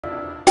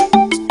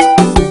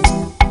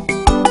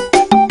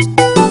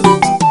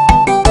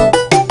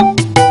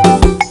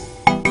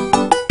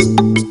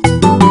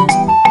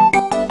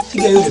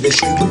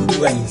ṣe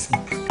irú àyè sí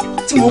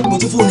tí mo pò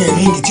tí fóònù ẹ̀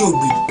ríngì tí ò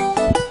gbé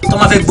tó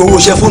máa fẹ́ gbowó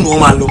iṣẹ́ fóònù wọn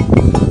máa lọ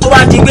tó bá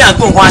di pé à ń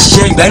pè nǹkan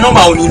àṣìṣe ìgbà yẹn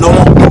nọ́mbà ò ní lọ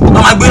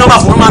wọn máa gbé nọ́mbà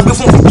fún wọn máa gbé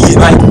fóònù bíi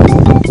báyìí.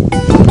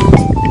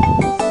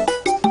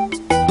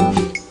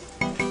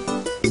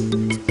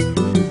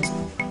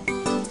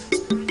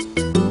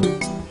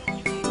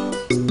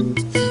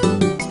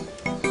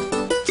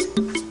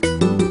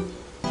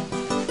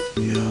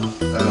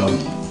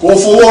 Kò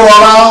fowó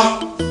rọra.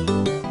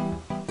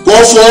 Kò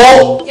fò.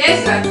 Yes,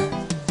 sir.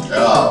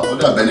 Ó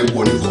dàbẹ̀ ní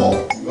kò ní kọ́.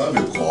 You have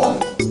a call.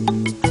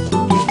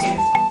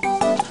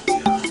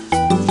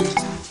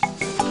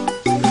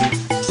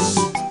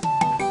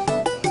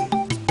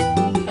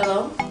 Hello.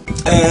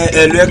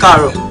 Ẹ̀lú ẹ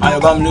káàárọ̀,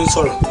 Ayọ̀bámi ló ń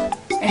sọ̀rọ̀.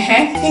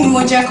 Kí ni mo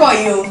jẹ kọ́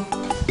yìí o?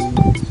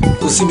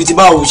 Kò síbi tí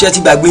báwo ṣe ti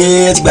gbàgbé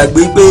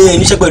pé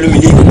ẹni iṣẹ́ pẹ̀lú mi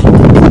lé nìyí.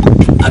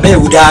 Abẹ́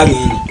ìwú dáárì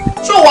ni.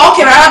 Ṣé o wà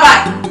ókè rárá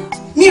báyìí?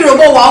 Mi ò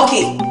rògbò wà ókè.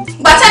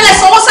 Gbà tẹ́lẹ̀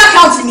sanwó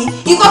sàkáǹtì mi,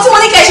 nǹkan tí mo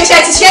ní kẹ́ ṣe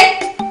ti ṣe.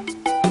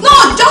 No,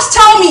 just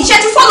tell me, ṣé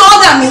ti follow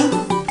order mi?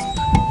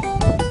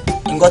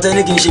 Nǹkan tẹ́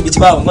ní kí n ṣe ibi tí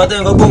báwo, nǹkan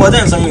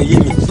tẹ́ ń sọ yóò yé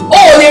mi. O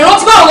ò lè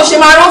rántí báwo ló ṣe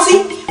máa rántí.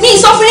 Mi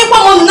ì sọ fún yín pé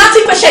mo nù láti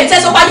pẹ̀ṣẹ̀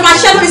ìtẹ́sọ́ pàjọ́ máa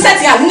ṣiṣẹ́ lórí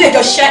sẹ́ẹ̀tì àdúgbò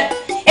ìjọ ṣiṣẹ́.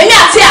 Èmi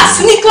àti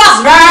àsí ní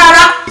kíláàsì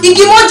rárá,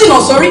 igi mọ́ jìnnà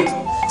sórí.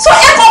 So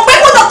ẹ kàn pé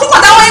kódà tó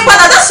kàn dáwọ́ yín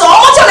padà dẹ́sọ̀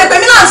ọmọ tí ò lè pè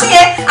mí náà sí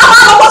yẹn, a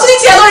máa lọ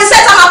opportunity ẹ lórí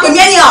sẹ́ẹ̀tì a máa pè mí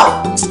anyhow.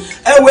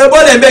 Ẹ wo ẹbọ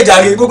lẹ ń bẹ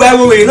jàre gbogbo ẹ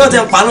wo wèrè náà tẹ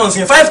ń pa náà sí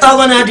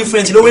 5,000 naira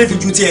different lówó ìfi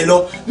ju tiẹ̀ lọ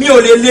mi ò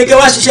lè lé kẹ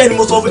wá ṣiṣẹ́ ni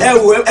mo sọ fún ẹ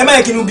wo ẹ má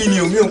yẹ kí inú bí mi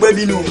ò mi ò pẹ́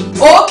bínú.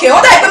 Okay, ó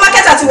dàbí pé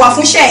mákẹ́tà ti wà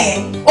fún iṣẹ́ yẹn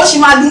ó sì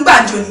máa lùú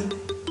gbàjọ ni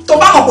tó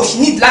bá mọ̀ kò sí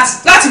need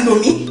láti lò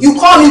mí you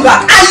call me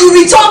back and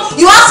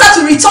you answer to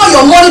return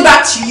your money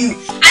back to you.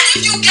 And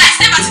if you guys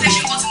never ti lè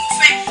ṣe nǹkan tí mo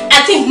fẹ́ I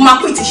think mo máa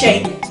quit iṣẹ́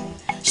yẹn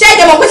ṣé ẹ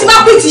jẹ́ mọ̀ pé tí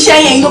máa quit iṣẹ́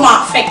yẹn ló máa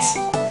affect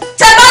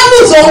tẹ bá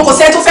lose òun kò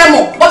sẹ́ni tó fẹ́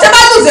mọ̀ but tẹ bá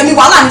lose èmi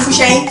wàhálà ní fún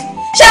iṣẹ́ yẹn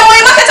ṣé mo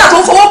rí mákẹ́tà tó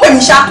ń fowó pè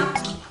mí ṣá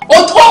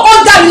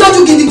ó dá mi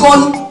lójú gidi gan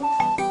ni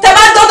tẹ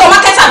bá dọ́dọ̀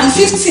mákẹ́tà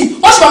bíi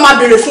 50 wọ́n sì máa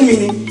béèrè fún mi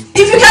ni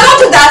if you cannot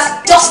do that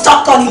just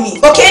stop calling me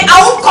okay I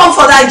won't come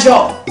for that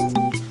job.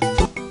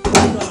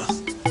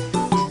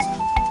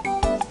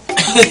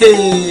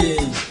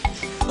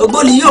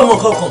 ògbóni yóò mọ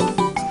kankan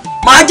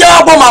máa jẹ́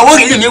ọgbọ́n máa wó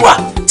ìlú mi wà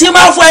tí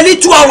máa fún ẹ ní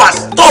 2 hours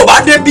tó o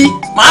bá débí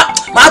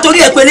máa torí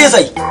ẹ pé léṣe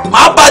yìí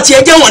máa bá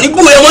tiẹ̀ jẹ́ wọ̀n ní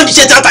gbúre wọ́n ti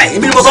ṣe tata ẹ̀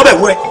èmi ni mo sọ bẹ́ẹ̀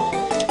wú ẹ.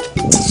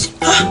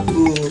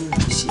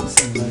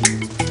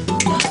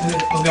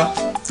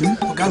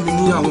 ọ̀gá mi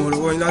ní àwọn ọ̀rọ̀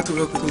wọ̀nyí láti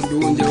rẹ̀ kò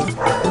gbowó oúnjẹ wa.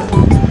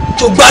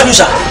 tó gbádùn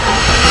sá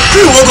kí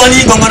ìwọ gan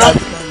ní gbọngàn náà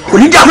kò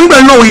ní dà fún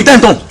ìgbà náà òyìn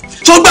tẹ̀ntàn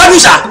tó gbádùn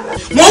sá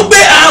mo ń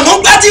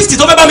gbé tíìfì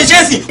tó fẹ́ bá mi ṣe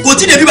é sìn kò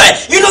tí ì débi báyìí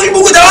inú orí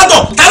gbogbo tẹ wá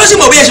tàn ta ló sì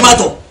mọ̀ bí ẹ ṣe máa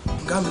tàn.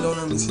 ọ̀gá mi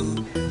lọ́rọ̀ mi sí.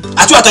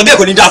 àti àtọ̀ bẹ́ẹ̀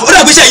kò ní dà fún ó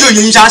dàbí iṣẹ́ yóò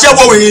yẹ yín ṣaṣẹ́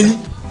wọ́ wẹ̀rẹ̀ ni.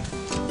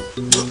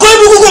 kó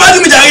ní gbogbo máa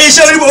tún mi jàre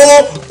iṣẹ́ orí owó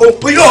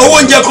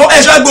oúnjẹ kan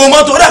ẹ̀ ṣọ́ gbogbo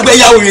mọ́tò ó dàgbẹ́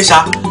ìyá wẹ̀rẹ̀ ṣá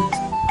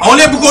àwọn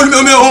ilé ibùkún olúmi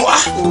omi ọ̀hún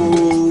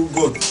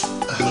god.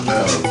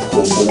 Kò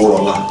fowó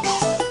rọra.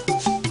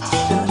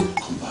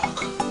 Come back.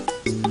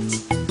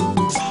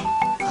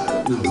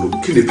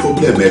 Kí ni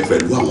problem ẹ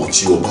pẹ̀lú àwọn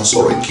tí o bá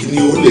sọ̀rọ̀ kí ni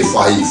ó lè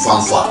fa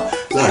ìfànfà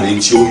láàrin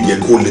tí ó yẹ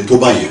kó le tó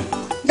báyẹn.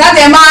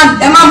 dáadé ẹ má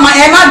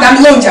dá mi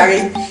lóhùn jàre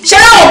ṣé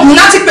láwọn ògùn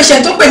láti pèsè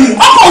tó pè mí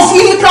ọkọ̀ fún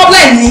mi ní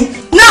problem ni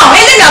now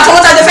eléyìí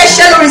àtọwọ́ ta jẹ fẹ́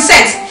ṣiṣẹ́ lórí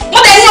set mo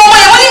dẹ̀ ní ọmọ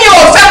yẹn wọ́n ní mi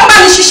ò fẹ́ kó bá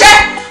mi ṣiṣẹ́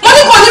wọ́n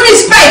ní kò ní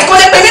respect kò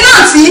lè pè mí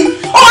náà sí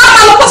ó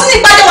máa lọ kó sí ní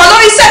ìpàdé wà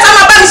lórí set á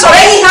máa bá mi sọ̀rọ̀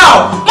anyhow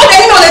mo dẹ̀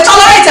ní mi ò lè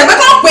tolerate ẹ̀ pé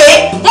kí wọ́n pè é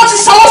wọ́n ti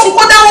sanwó fún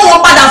kó dáwọ́ wọn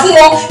padà fún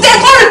wọn then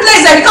kó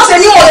replace ẹ̀ because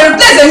èmi ò lè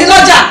replace èmi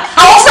lọ́jà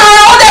àwọn fún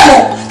ara wọn dẹ̀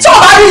mọ̀ tí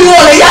wọ́n bá rí mi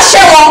ò lè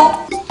yáṣẹ́ wọn.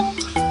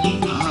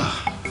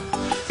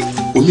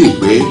 ó ní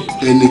pé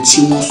ẹni tí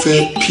wọ́n fẹ́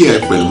pí ẹ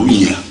pẹ̀lú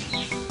yẹn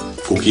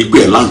kò kí pé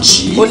ẹ láǹtí.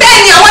 bẹ́ẹ̀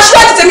ni àwọn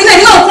aṣíwájú tèmi náà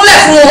náà kúnlẹ̀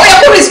fún wọn ó yẹ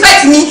kó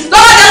respect mi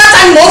lọ́wọ́ jẹ́ látà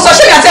ni mò ń sọ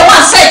ṣé mi àti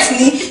ẹ̀wọ̀n set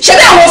ni ṣe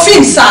bí àwọn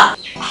fíìmù sá.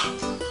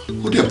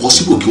 ó dẹ̀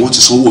possible kí wọ́n ti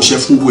sanwó iṣẹ́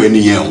fún wú ẹni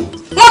yẹn o.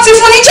 wọ́n ti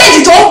fún ní change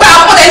tó ń gbà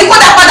wọ́n dẹ̀ ní kó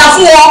dà padà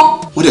fún wọn.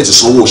 wọ́n dẹ̀ ti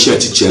sanwó iṣẹ́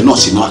ti jẹ́ náà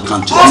sínú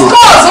àkáǹtì. of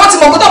course wọ́n ti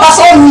mọ̀ gbọ́dọ̀ bá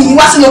sọ́wọ́ mi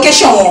wá sí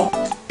location wọn.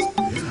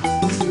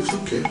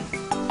 Okay.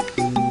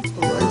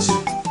 All right.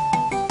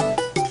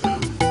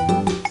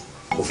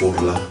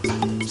 Oforola.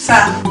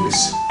 Sir.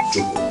 Please,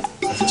 jókòó.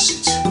 Have a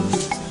seat.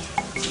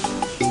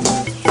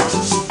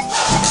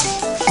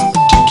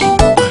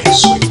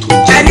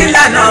 ẹni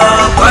lànà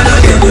kọlọ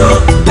lè lò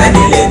ẹni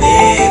lè ní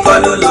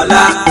kọlọ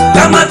lọ́la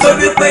ká má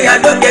torí pé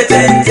àdókè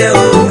téńté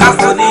o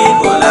káfọ ní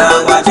bọlá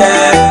wà jẹ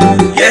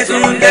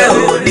Yétúndé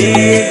ò ní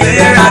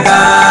gbéraga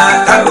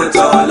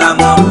káwòtọ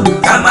lámọ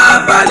ká má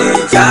balẹ̀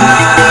já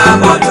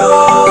bọ́dọ̀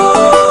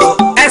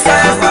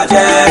ẹsẹ̀ wà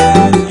jẹ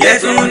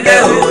Yétúndé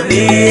ò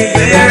ní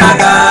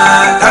gbéraga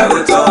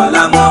káwòtọ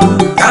lámọ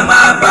ká má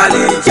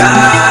balẹ̀ já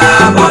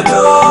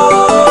bọ́dọ̀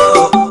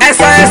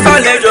ẹsẹ̀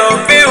sọlẹ̀ yóò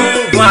fi ń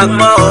gun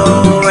àgbọn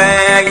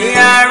ẹ̀yìn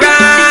ara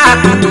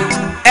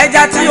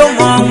ẹja tí ó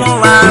mọ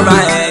wọn ara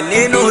ẹ̀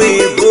nínú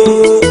ìbò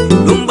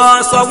ló ń bọ́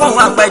sọ́wọ́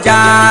apẹja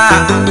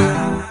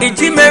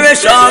ìjímèrè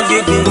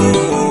ṣọ́ọ̀gìdì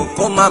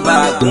kó má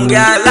bàa gúnrí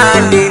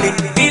aláàlè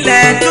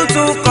ilẹ̀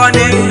tútù kọ́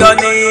ní yọ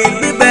ní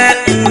gbígbẹ́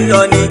ń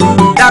yọ ní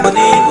dábò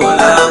ní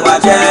ìbọ̀lá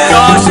wájẹ́.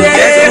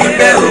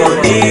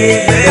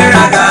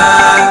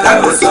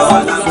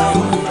 káwùjọ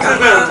làwọn ká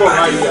má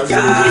balẹ̀ já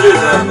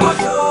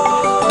bọ́dọ̀.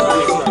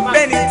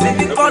 bẹ́ẹ̀ni tí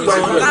ní kọ́lọ̀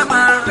la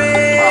máa rí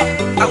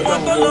àwọn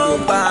tó ló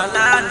gbà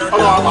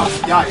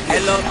lánàá ẹ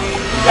lọ bí.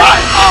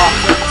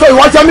 so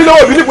ìwọ jẹ mí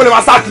lọ́wọ́ ìbílẹ̀ ìpínlẹ̀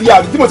máa sá kiri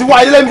àbí tí mo ti wá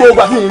ilé lẹ́nu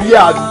gbogbo àti ìrírí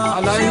àbí.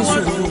 aláyé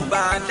sùúrù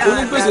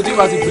onígbèsè tí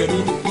bá ti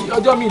gbẹ̀mí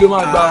ọjọ́ mi ló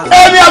máa gba.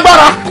 ẹni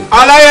agbára.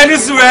 aláyé ní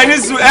sùúrù ẹ ní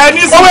sùúrù ẹ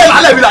ní sùúrù. owó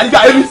ìlànà ìbílẹ̀ àdìgbà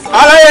ẹni.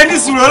 aláyé ní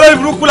sùúrù olórí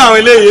burúkú làwọn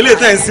eléyìí eléyìí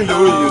tẹ̀ ń sin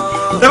lówó yìí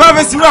o tẹ bá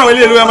fẹ́ sinú àwọn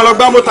eléyìí lówó ẹ máa lọ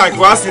gbá mọ́tà kí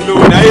wàá sin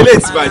lówó ní ayé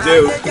eléyìí ti bàjẹ́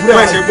o bí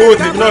wọ́n ṣe gbówó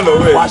tèmi náà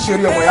lọ́wọ́ ẹ̀. wàá ṣe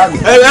rí ọmọ ìyá mi.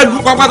 ẹ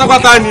dùn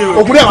pátápátá ni o.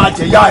 ògùn dẹ̀ máa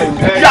jẹ yá ẹ̀.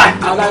 yá ẹ̀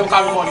aláyé ká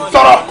mi mọ̀ ni.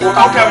 sọ̀rọ̀ kò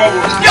ká kẹ́ mọ́ wò.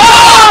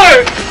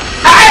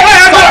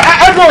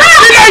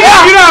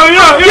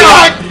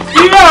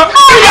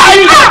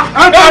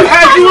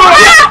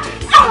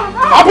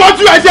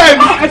 àbọ̀tú ẹ̀jẹ̀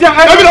mi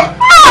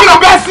ẹ̀mí lọ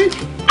bẹ́ẹ̀ sí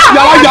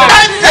yàrá yàrá.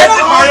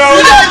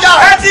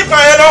 ẹ ti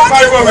fàyẹ lọ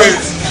pariwo rẹ.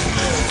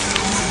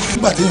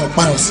 nígbà téèyàn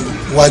pààyàn sí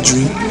iwájú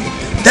yín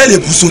tẹ́lẹ̀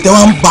bùsùn tẹ́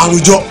wá ń ba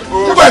àròjọ.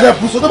 nígbà tẹ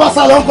bùsùn tó bá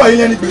sá lọ́nkọ̀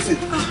yín ní gbèsè.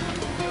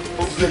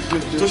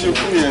 tó ṣe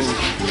kú yẹn ni.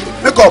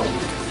 make up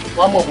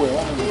wàá mọ̀ bọ̀ ẹ̀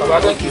wàá mọ̀ bọ̀. bàbá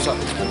thank you sir.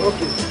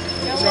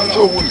 ṣé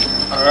o wù mí.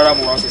 rárá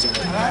mo wá sí sọ.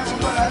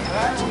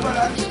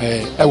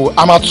 ẹ wo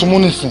a máa tún mú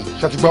nísìn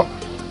ṣe ti gbọ́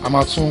a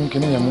máa tún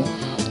kinní yẹn mú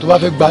tó bá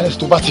fẹ́ gbà ní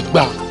tó bá ti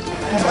gbà.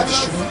 tó bá ti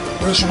ṣubú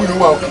orí ṣubú ni ó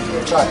wà òkè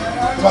try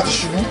tó bá ti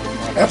ṣubú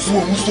ẹ fún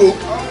òun so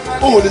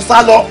ó ò lè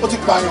sá lọ ó ti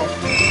pààyàn.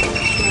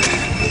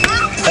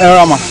 ẹ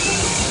rà mà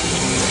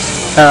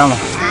ẹ rà mà.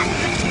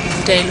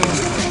 dẹ́ ló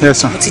yes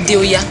sir. mo ti dé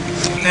ó yá.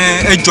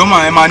 ẹ jọ̀ọ́ mà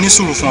ẹ máa ní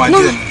sùúrù fún wa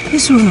díẹ̀. ní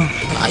sùúrù náà.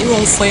 àyọ̀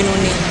ń fọ inú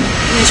ni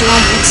bí ṣe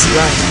wọ́n bú tì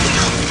báyìí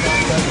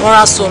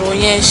rọra sọ̀rọ̀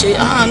yẹn ṣe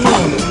no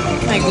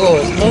my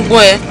god mo ń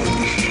gbọ́ ẹ.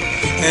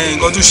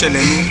 nǹkan tó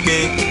ṣẹlẹ̀ ni pé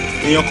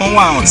èèyàn kan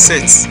wà on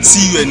set tí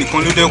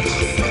ẹnìkan ló dẹ́kù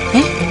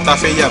tá a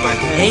fẹ́ yà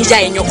báyìí. ẹ̀ ń ya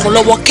èèyàn kan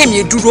lọ́wọ́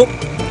kémi dúró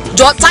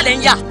jọ tálẹ̀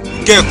ń yà.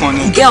 gẹ́ẹ̀kan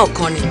ni.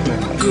 gẹ́ẹ̀kan ni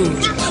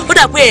good ó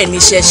dà pé ẹ̀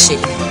níṣẹ́ ṣe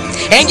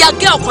ẹ̀ ń ya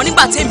gẹ́ẹ̀kan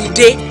nígbà tèmi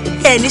dé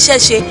ẹ̀ níṣẹ́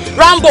ṣe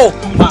Rambo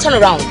turn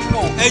around.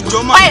 ẹ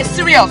jọ̀ọ́ mà. why are you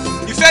serious.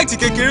 ìfẹ́ẹ̀tì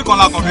kékeré kan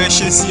la kàn fẹ́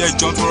ṣe sí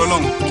ẹjọ́ tó rọ́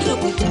lọ́hùn.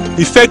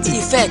 ìfẹ́ẹ̀tì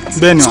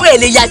bẹ́ẹ̀ ni wa. tún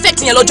èlé ya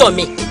ìfẹ́ẹ̀tì yẹn lọ́jọ́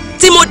mi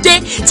tí mo dé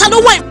ta ló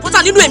wà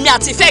important nínú èmi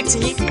àti ìfẹ́ẹ̀tì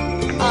yín.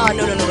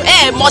 No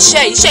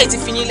mọṣẹ́ iṣẹ́ ti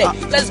fi yín lẹ̀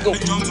let's go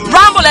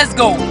Rambo let's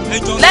go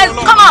let's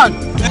come on.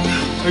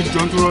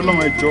 ẹjọ́ tó rọ́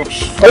lọ́hùn ẹjọ́.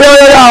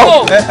 oya o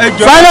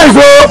silence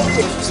o.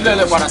 sílẹ̀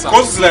lẹ padà sá. kó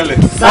sílẹ̀ lẹ̀.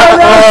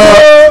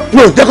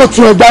 no jẹ́ kó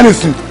tún ẹ gbá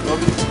nìsín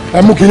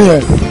ẹ mú kinní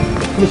yẹn.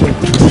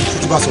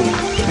 tó bá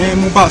sọ̀rọ̀.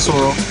 mo bá a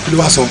sọ̀rọ̀. kí ló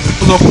wá sọ.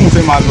 ó sọ fún mi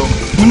fẹ́ máa lọ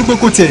mo ní pé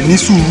kó tiẹ̀ ní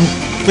sùúrù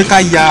pé ká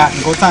ya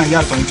nǹkan tá à ń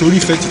yàtọ̀ nítorí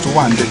ìfẹ́ẹ̀tì tó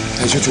wà ń bẹ̀.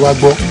 ẹ̀ṣọ́ ti wá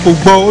gbọ́. kò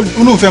gbọ́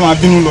ó lóun fẹ́ máa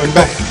bínú lọ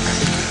nígbà.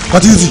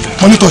 continuity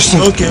monitor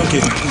sin. ok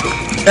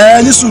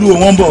ẹ ní sùúrù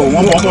wọn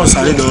bọ̀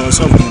sáré lọ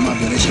sọ́ọ̀bù ní máa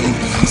bẹ̀rẹ̀ ṣe.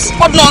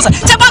 what nonsense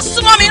tẹ́ bá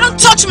súnmọ́ mi don't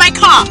touch my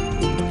car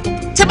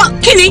tẹ́ bá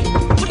kíni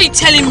what are you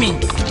telling me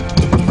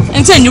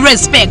and tell you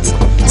respect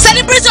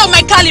celebrity of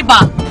my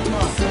caliber.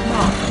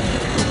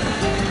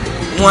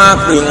 wọ́n á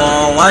pè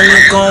wọ́n ní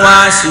kán wá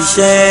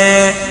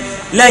ṣiṣẹ́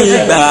lẹ́yìn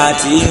ìgbà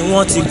tí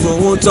wọ́n ti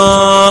gbowó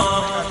tán.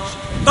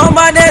 tó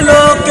bá dé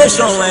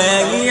location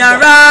ẹ̀yìn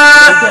ara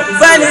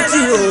fẹ́ni tí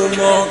ò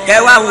mọ̀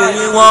kẹwàá wò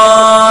ní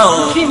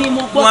wọ́n. kí ni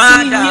mo gbọ́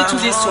tí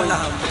Yétúndé sọ yìí.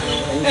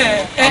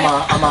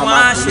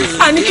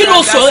 àní kí ló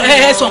sọ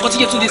ẹ sọ nǹkan tí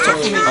Yétúndé sọ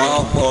fún mi.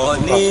 ọ̀pọ̀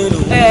nínú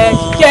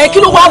wọn. kí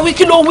ló wá wí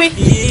kí ló wí.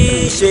 kì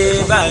í ṣe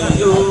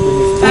báyìí o.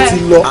 ó ti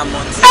lọ.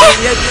 àmọ́ tí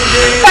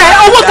Yétúndé.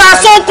 owó tá a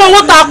sọ ń kọ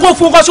owó tá a kó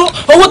fún kọ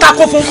owó tá a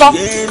kó fún kọ.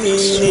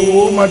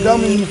 o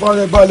madamu yìí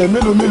fara balẹ̀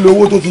mélòó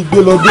owó tó ti gbé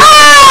lọ dé.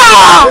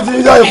 ẹ ti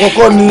ń yá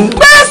ìkọ̀kọ̀ ni.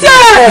 gbèsè.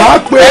 máa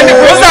pè é. ẹni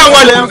kò sàn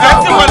wọlé ẹ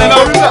ti wọlé lọ.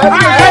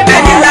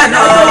 ẹni lànà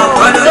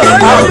kọlù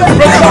lọ́la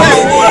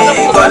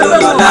ẹni kọlù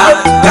lọ́la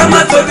ká má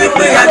tóbi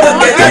pé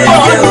àjọkẹ́kẹ́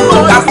ṣe o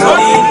ká fún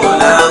ní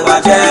bọ́lá wa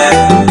jẹ́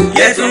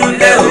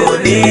Yétúndé ò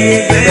ní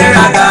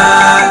gbéraga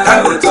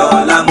káwùjọ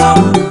làmọ́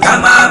ká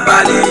má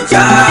balẹ̀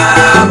já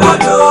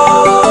bọ́dọ̀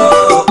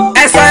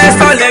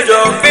ẹ̀sọ́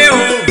lẹ́jọ́ fi ń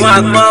gun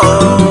àgbọ̀n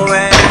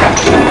òwe.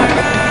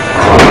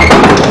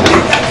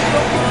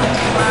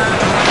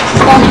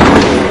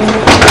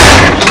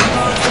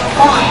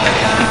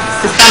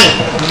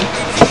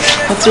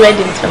 It's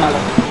ready, Mr. Malo.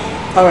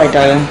 All right,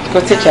 darling.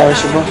 Go take care of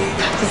Shubo.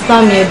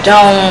 Sister mi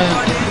down.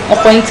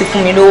 Ọkọ yín ti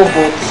fún mi lówó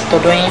bọ̀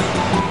tọ̀dọ̀ yín.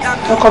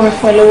 Ọkọ mi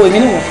fún ẹ lówó, èmi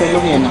náà mo fún ẹ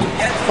lówó yẹn náà.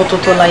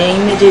 Ọ̀tọ̀ọ̀tọ̀ láyé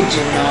yín méjèèjì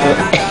náà.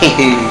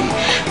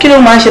 Kí ló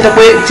máa ń ṣe tó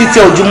pé títí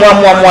ojú mú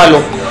àmú lọ?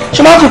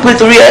 Ṣé máa ń fi pé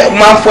torí ẹ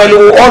máa ń fún ẹ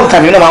lówó all the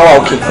time náà máa wà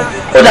òkè?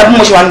 Ó dà bí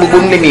mo ṣe wà ní gbogbo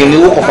nílé mi ò ní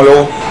owó kankan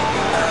lọ́wọ́.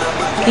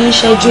 Kì í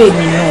ṣẹ́jú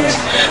èmi náà.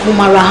 Mo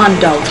máa ra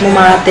handout, mo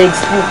máa ra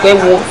textbook. Ẹ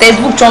wo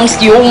textbook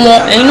Chomsky ó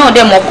wọ́n. Ẹ̀yin náà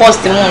dẹ̀ mọ course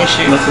tí mò ń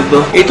ṣe. Mo ti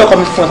gbọ́. Èyí tọkọ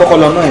mi fún ẹ kọ́kọ́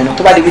lọ náà yẹn náà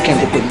tó bá di weekend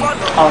pè mí.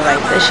 All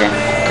right, ẹ ṣé.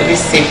 Kò ní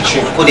safe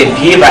trip kò dé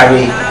bí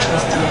èbàrè.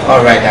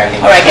 All right,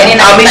 darling. All right, Kenny,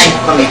 I'll meet you.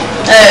 Come here.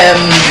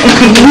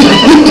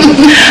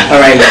 All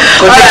right, love.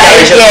 Go take care of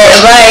yourself.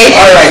 Yeah, bye.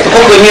 All right,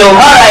 kókó pè mí o.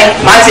 All right.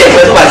 Má tiẹ̀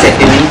fẹ́ tó bá tiẹ̀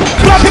pè mí.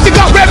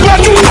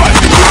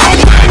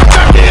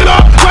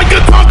 Like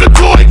a Tonka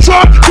toy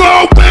truck,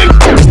 growing.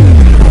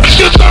 It's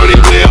your 30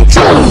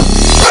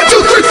 wheel.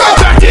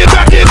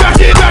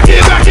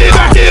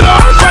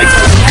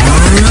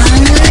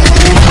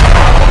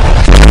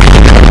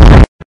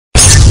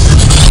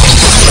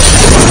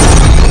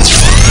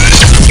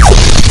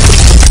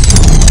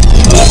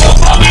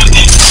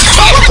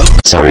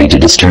 to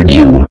disturb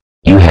you.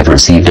 You have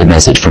received a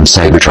message from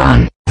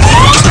Cybertron.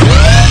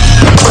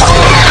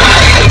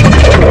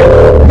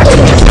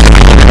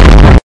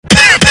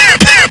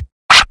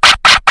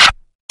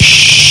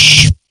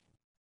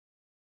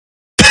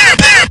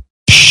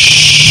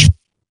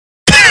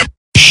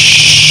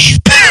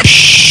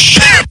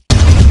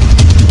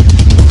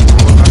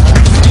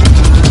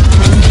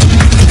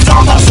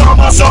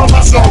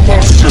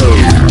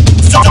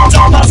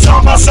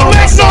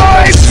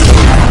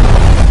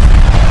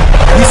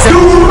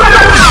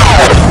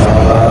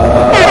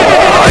 Make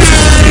noise!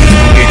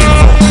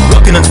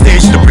 Rocking on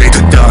stage to the break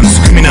of dawn,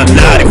 screaming out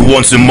loud if we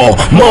want some more.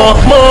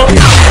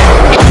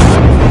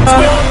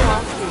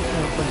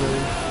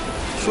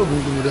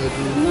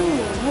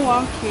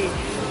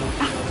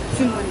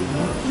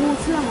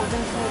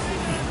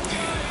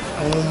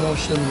 Àwọn ọmọ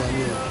ṣẹ́ mi wà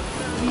ní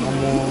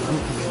àwọn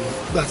gúrùpù mi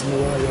nígbà tí mo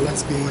wá yọ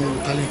láti pé wọ́n ní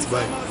talent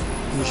báyìí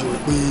mo ṣe rò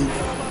pé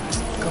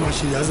ká máa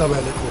ṣe àzábà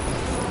ẹlẹ́kọ̀ọ́ kan.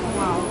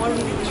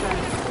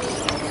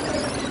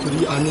 Torí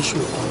a ní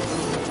ṣòro kan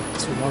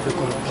tí mo máa fẹ́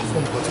kọ́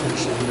perform kan tí mo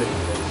ṣe níbẹ̀.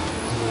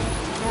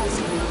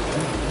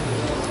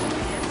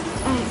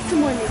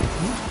 Simone,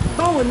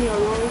 báwo ni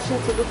ọ̀rọ̀ iṣẹ́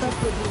tó ló fẹ́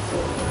produce?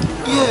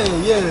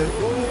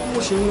 Mo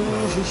ṣe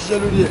ṣiṣẹ́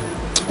lórí ẹ̀.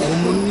 Àwọn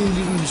ọmọ ní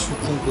lílu iṣu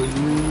kan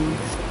pẹ̀lú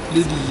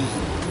lady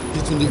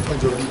Yetunde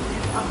Fajori.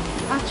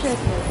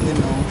 Actress ẹ̀.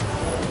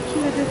 Kí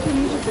ló dé tó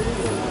ní ìṣòro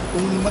tó lọ?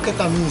 Òun ni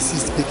marketer mi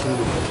insist pé kí n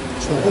lò.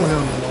 Ṣùgbọ́n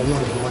òun náà nà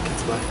wọ́n lọ market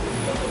báyìí.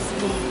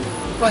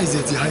 Price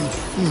ẹ̀ ti high jù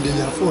fún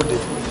ìdílé afford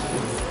ẹ̀.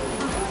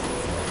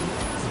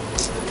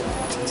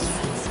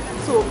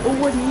 So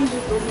owó ni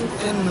ìṣòro tó ní.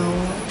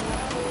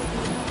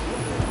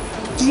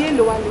 Iye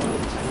ló wà lórí.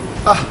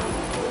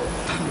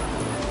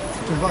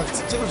 In fact,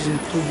 tí o ṣe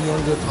tó bí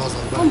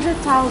 100,000 báyìí.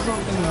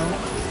 100,000.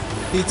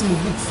 Èyí tí mo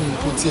book fún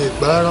kò tiẹ̀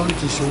gbá rárá ní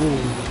kì í ṣe owó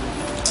òun.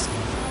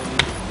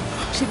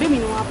 Ṣé bẹ́ẹ̀ mi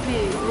ni wọ́n á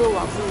play role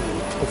wà fún mi?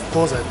 Of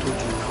course I told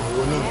you now,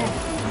 ọ̀rọ̀ náà.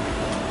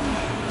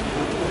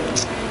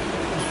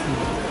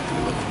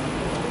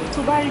 Tó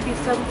bá rí bí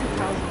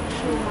 70,000,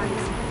 ṣé o máa ní?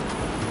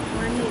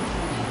 Máa ní.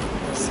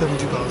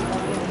 70,000.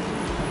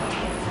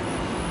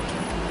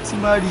 Tí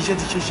bá rí iṣẹ́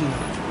tí ṣe ṣe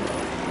náà.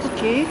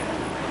 Okay.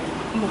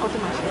 Mo kọ́ tó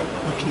máa ṣe.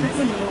 Okay.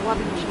 Ṣé mi lọ wá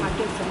bí mo ṣe máa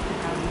get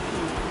 70,000 fún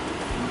mi?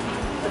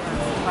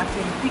 But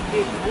big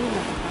day, I don't know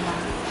if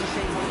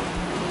I'm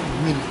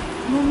going to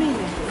no mean.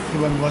 You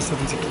want me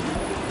 170k?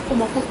 Oh,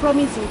 my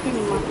promise me pay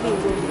me my pay.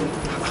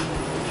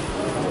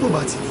 No,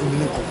 but for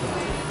me,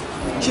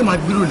 she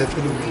might be left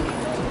alone.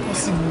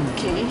 Possible.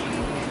 Okay.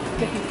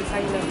 Get me to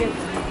say like that.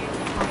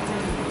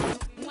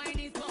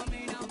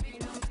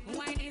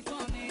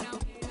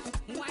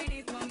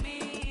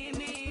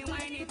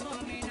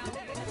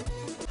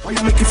 Why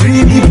you make it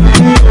free me?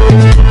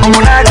 I'm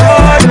on that.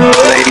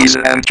 Ladies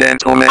and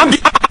gentlemen,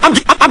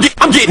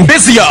 I'm getting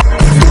busier.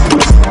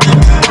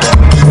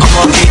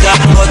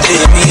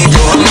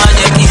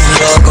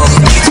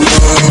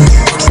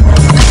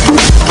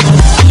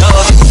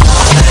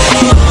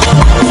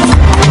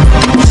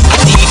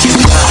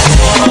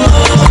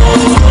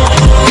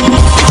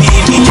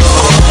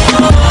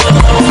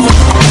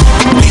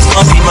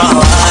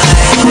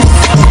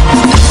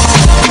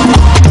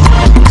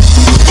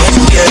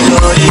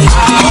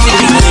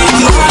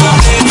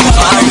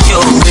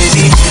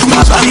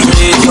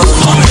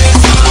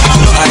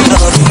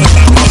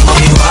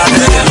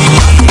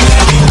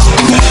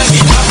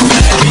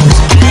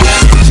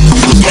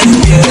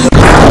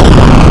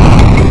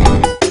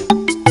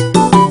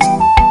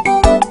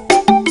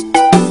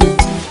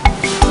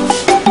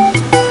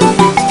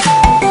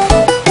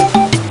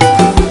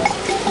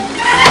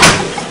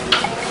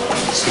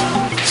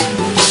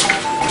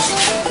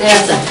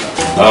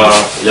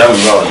 Ìyá mi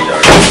náà ní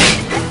yàrá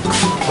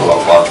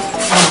ọlọ́pàá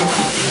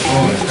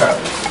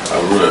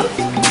àbúrò ẹ̀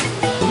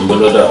ń bọ́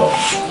lọ́dà ọ́.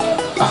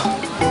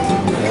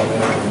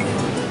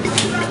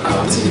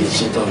 Àwọn ti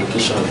ṣètò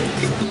location rẹ̀.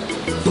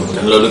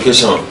 Ẹ lọ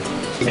location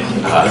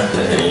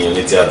ẹ̀yìn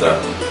ní tíátà.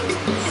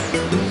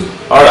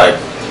 Alright,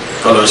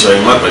 kọ́ lọ ṣe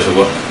ọyìn má pẹ́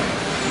ṣùgbọ́n.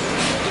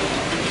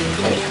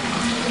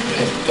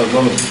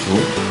 Ẹ̀gbọ́n mi,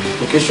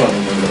 location ni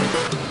mo lọ.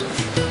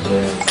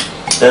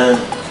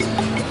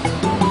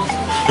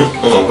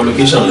 Mo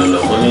location lọ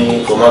mo ní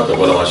kó má tọ́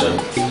bọ́lá wá ṣe ni.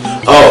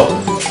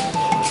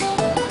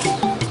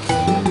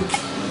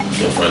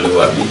 Ṣé fún ẹ ló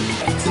wà bí?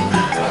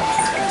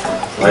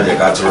 Má jẹ́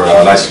ká tó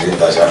rọra láṣìírí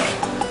níta ṣá.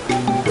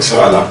 Kò sí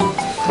wàhálà.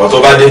 Bọ́ tó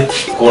bá dé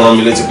kó rán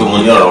mi létí pé mo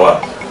ní ọ̀rọ̀ wà.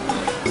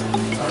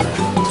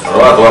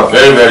 Ọ̀rọ̀ wà tó wà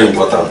very very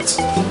important.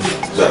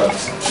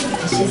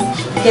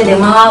 Kẹ́dẹ̀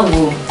máa wò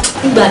ó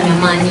nígbà mi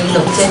máa ní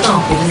lọ tẹ́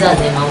káwọn producers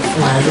ẹ̀ máa ń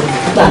fún wa lówó.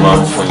 Wọ́n máa ń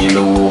fún yín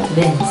lówó.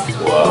 Bẹ́ẹ̀ni.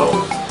 Wow,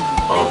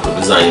 àwọn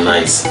producer yín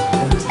nice.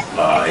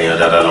 Èèyàn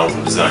dáadáa làwọn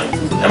producer yín.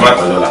 Ẹ má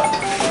pẹ́ lọ́la.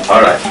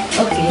 All right.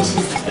 Okay, ṣe.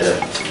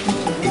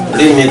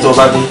 Rí mi tó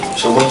bá dé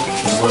ṣùgbọ́n.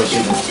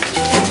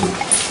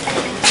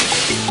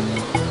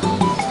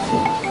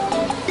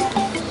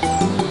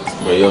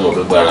 Mo yọ ọmọ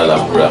pípa ara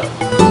làbúrà.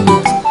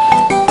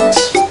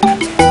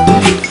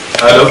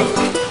 Hello.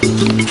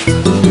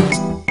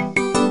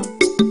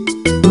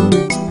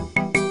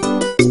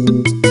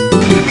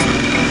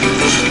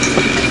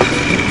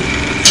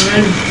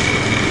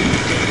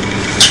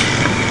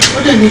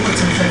 dẹ̀ ní kò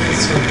tí mo fẹ́ fi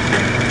sọ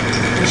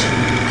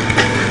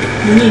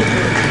mo ní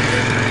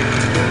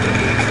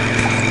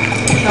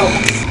ìbéèrè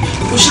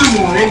ó ṣàmù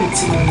ọ̀rẹ́ mi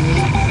tí mo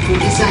ní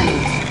pòdísà yẹn.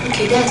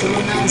 Kéde àti owó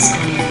náà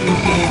sàn yẹn.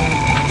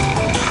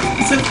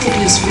 Mo fẹ́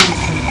produce film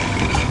fún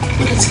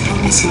ó lè ti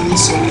promise mi ní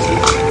sọ̀rọ̀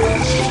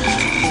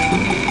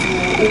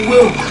owó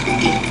ò bá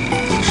dé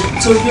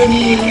torí ó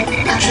ní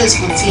actress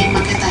kan tí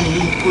mákẹ́tà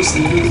yẹn kò sí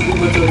lórí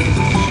gbogbo ọdún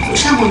ó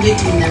ṣàmù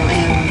lédi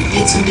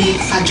Yétúndé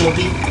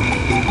Fájọbí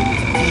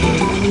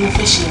ó ní mo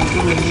fẹ́ ṣe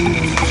àbúrò nínú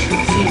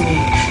fíìmù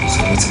yìí so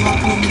mo ti wá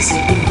promise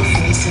pé mo fi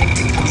ní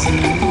 70,000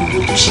 naira ní owó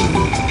tó ṣe mí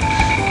mo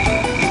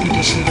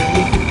lè ṣe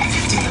ìgbàlẹ́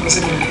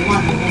 50,000 naira wà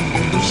lọ́wọ́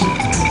mi ló ṣe.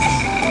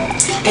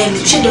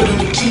 Ṣé dandan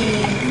ni kí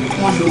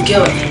wọ́n lo gẹ́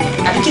ọ̀yẹ́ ni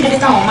àbí kí ló dé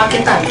táwọn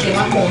mákẹ́tà ní kí ẹ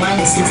má pọ̀ máa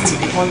ní 60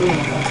 bí wọ́n lò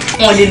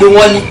wọ́n lè lo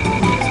wọ́n ní.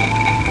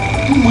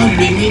 Wọ́n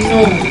lò mí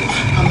náà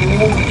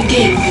àmọ́ gígé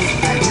ìlú fẹ́ fi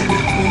tajà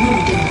òun náà ló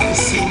dé máa fi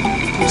sí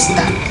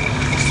pósítà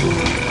so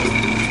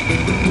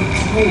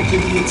owó òkè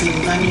bí o ti lè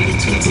bá mi rí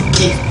 20k.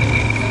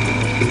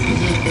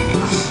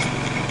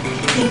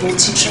 Níbo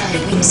tí try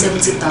nínú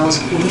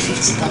 70,000 kò ní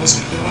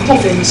 50,000 wọ́n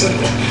fẹ́ mi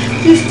sọ́dọ̀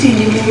 50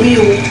 ni mo rí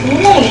o òun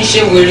náà ní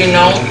ṣe wèrè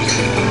náà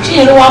ṣé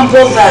yẹn ló wá ń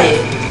bọ́ dà ẹ̀.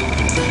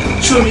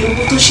 Sórí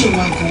owó tó ṣe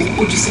wà gan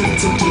ó ju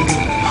 70k lọ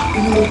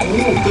òun ò kàn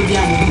ń wò pé bí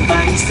àwọn olùbá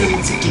rí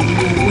 70k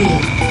nínú owó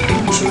yẹn.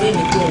 Ṣòro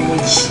èmi tó ń wọ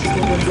yìí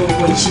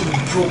lọ́wọ́lọ́wọ́ yìí ló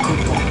bro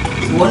kankan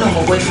ìwọ náà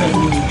mọ boyfriend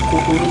mi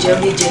kòkòrò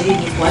jẹ́rẹ́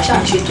ní ipò aṣáà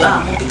ń ṣètò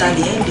àwọn peter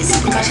lè ẹ́ ń bèsì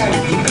pé káṣáà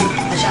rẹ̀ gbígbà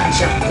aṣáà ń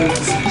ṣe àkókò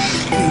fún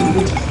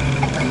ìlú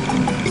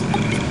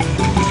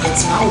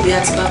ẹ̀tì máa wò bí a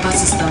ti bá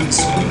sísá mi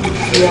sọ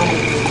bí àwọn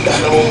ìgbà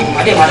lọ́wọ́ wọn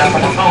má dẹ̀ má dá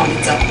padà fáwọn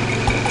níta.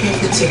 Bí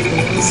o ti ẹ̀kọ́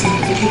ní sí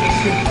ilé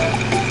ìfẹ́.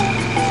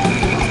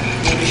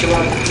 Ẹbí ṣe wà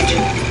lóko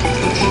jẹ́.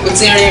 O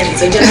ti ń rẹ́rìn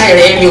tó jẹ́ láì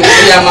rẹ́rìn òkú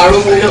bí a máa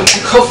rówó lọ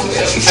kíkọ́ fún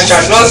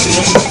àjàdúrọ̀sì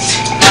náà.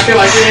 Máa fẹ́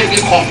máa ṣe é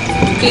kíkan.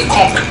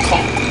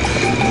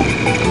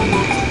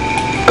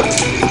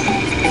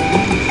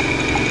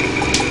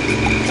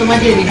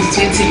 Tọ́mádé ní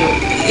 20 lọ.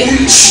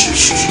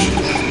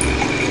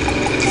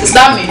 Is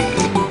that me?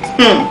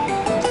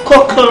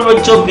 Kọ́kọ́rọ́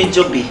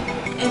jọ́bíjọ́bí.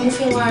 Mo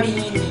fẹ́ wá rí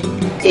yín ni.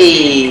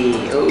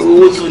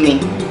 Owó tún ni.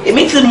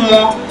 Èmi ti mọ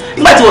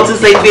nígbà tí wọ́n ti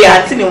sọ pé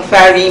àǹtí mi ń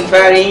fẹ́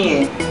rí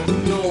yẹn.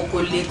 No, kò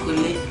lé.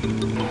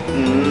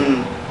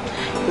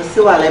 Kò sí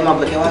wàhálà ẹ máa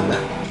bọ̀ kẹ́ wá gbà.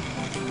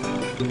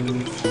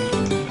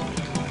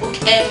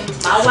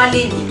 Màá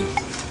wálé ni.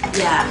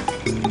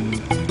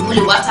 Mo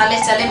lè wá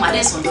tálẹ́ màá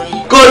dẹ̀ sọ̀dọ̀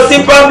yín. Kò sí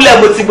problem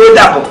mo ti gbó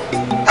dàbọ̀.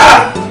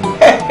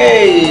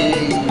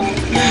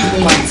 Mo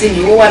mà tí mi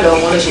owó wà lọ́wọ́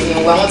wọn lọ́sẹ̀ ni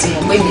wa wọ́n ti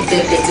mọ̀ pé mi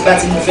tẹ́lẹ̀ tí bá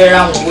ti mo fẹ́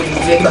ráwọn owó ni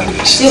mo fẹ́ gbà.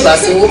 Tí ò bá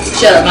sí owó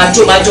ṣe àrà máa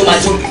jó.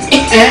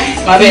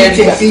 Màá bẹ̀rẹ̀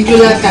tí ti jó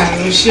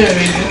látàárọ̀ ṣé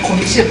ọ̀rẹ́ mi kò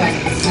ní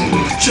ṣèbàdàn sí i.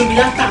 Ṣobi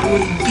látàárọ̀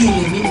bí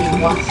ilé mi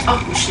wá a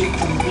kò ṣe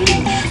kò lórí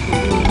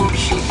owó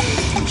ṣe.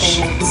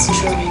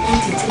 Ṣọ́rí wọ́n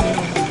ti tẹ̀lé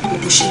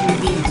gbogbo ṣe ń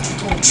gbìyànjú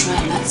tó ń try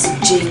láti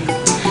jẹ́ ìlú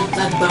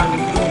lágbára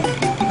náà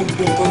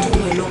gbogbo nǹkan tó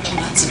wọ̀ ẹ́ lọ́kàn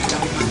láti dá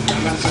wọn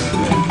lágbára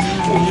náà.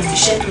 Òye fi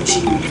iṣẹ́ tó ṣe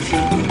òye fi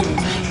ọ̀gbọ̀n.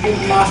 Ó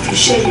máa fi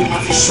iṣẹ́ yìí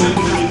máa fi ṣe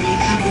òye mi.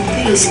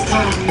 Be a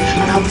star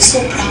and I'll be so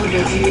proud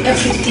of you.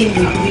 Everything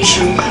you wish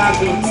you have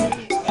it.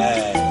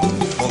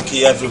 Okay,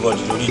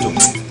 everybody lórí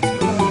ìjọba.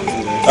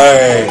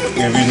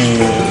 Èmi ni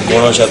mo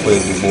ránṣẹ́ pé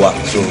gbogbo wa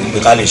so pé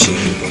ká lè ṣe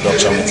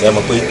production mi tí ẹ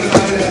mọ̀ pé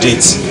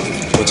date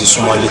ó ti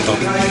súnmọ́ lé tán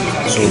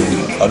so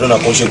ọdún náà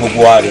kò ṣe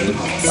gbogbo wa rè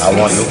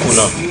àwọn yòókù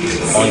náà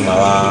wọ́n yìí máa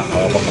wá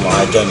àwọn kọ̀ọ̀kan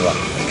máa join wa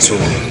so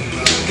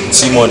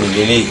tí mo ní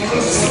lélẹ̀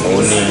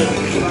òun ni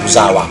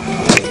producer wa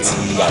tí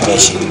a fẹ́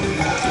ṣe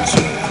so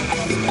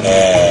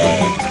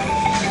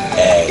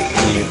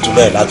kí n tún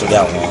bẹ̀rẹ̀ látòrí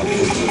àwọn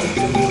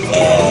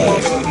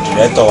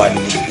director wa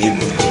ní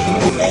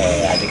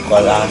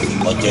Adékọ́lá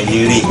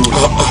Ọ̀jẹ̀lérè.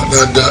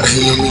 dáadáa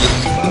èèyàn mi.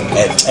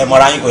 ẹ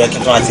mọ̀ra yín kò yẹ kí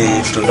n tún àti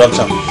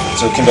production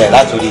so kí n bẹ̀rẹ̀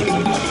látòrí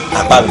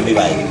apá mi bí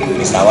báyìí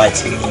Mr.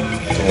 White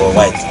tó wọ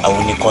white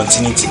àwọn ní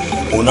continuity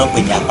òun náà pè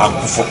ní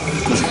apakúfọ̀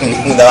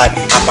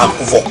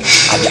apakúfọ̀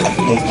àbí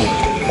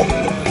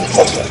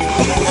fọ̀fọ̀.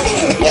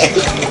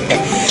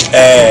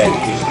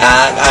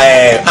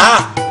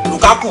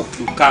 Lukaku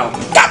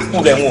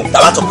rẹ̀ wọ̀n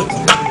tàbá sọ pé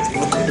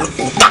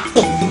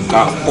Lukaku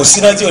kò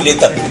sí náà tí ò lè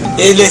tàn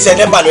iléeṣẹ́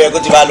nípa ló yẹ kó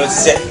ti bá lọ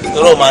ṣiṣẹ́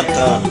lọ́rọ̀ máa ń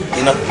tan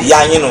iná ìyá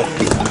yín nù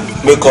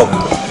make up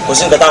kò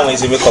sí nǹkan táwọn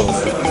ẹ̀ṣẹ̀ make up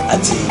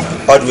àti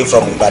all the way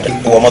from Ìbàdàn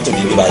owó mọ́tò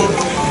bíbí báyìí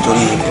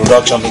torí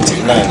production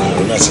meeting náà ni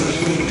òun náà sì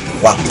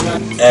wà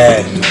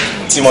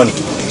Timoni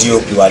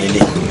DOP wà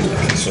lélẹ̀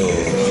so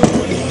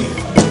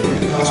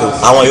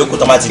àwọn yòókù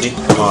tó bá ti dé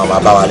àwọn máa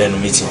bá wa lẹ́nu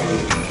meeting.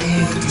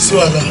 sí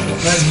wàhálà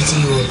nice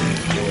meeting you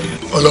all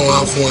ọlọ́run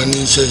á fún wa ní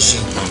iṣẹ́ ìṣe.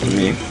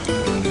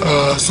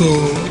 So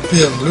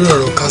PM lórí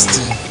ọ̀rọ̀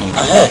casting.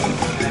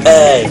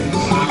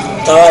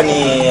 táwa ni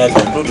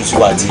ẹgbẹ́ produce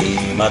wa àti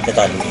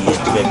marketer lórí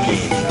tó bẹ́ẹ̀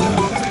play.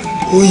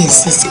 ó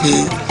insist pé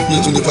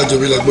Yétúndé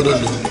Fájọbí la gbọ́dọ̀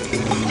lò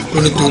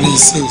ó nítorí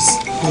sales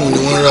òun ni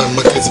wọ́n ra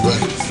market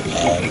báyìí.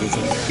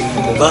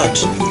 kò bad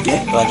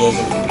ìwádìí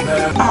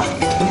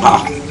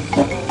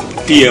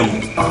PM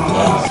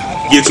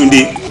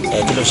Yétúndé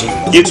kí ló ṣe.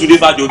 Yétúndé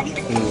Fájọbí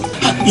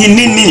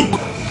ìní ni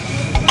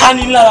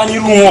anilára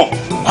nírú wọn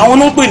àwọn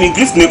náà ń pè ní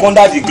grief ní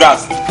under the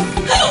grass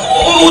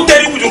ó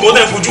tẹ́rí kùtù nǹkan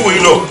tẹ́ fojú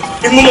wòye lọ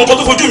èmi mọ nǹkan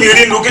tó fojú mi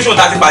rí location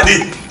tá a ti pàdé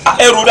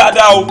ẹrù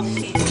dáadáa o.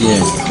 kí ẹ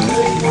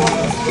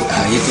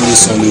ààyè tó lè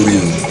san lórí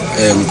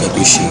ẹrù kan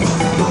tó ṣe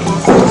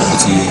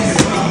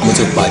mo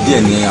ti pàdé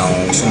ẹ ní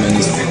àwọn so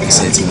many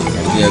percent mi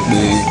bí ẹ pé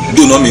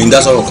dùnà mi ń dá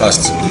sọ̀rọ̀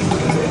cast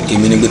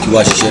èmi ní pé kí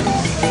wá ṣiṣẹ́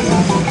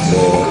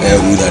bọ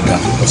ẹrù dáadáa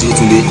ọtí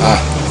Yétúndé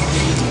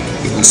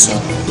ń san.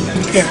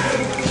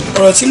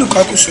 ọ̀rọ̀ tí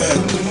Lukaku sọ ẹ̀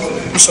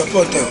ń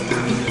support ẹ̀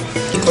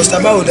o kọ́sítà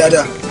báwo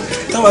dáadáa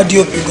táwa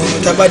dop gan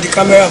tábà di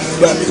kámẹ́rà mú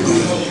gbà mí gan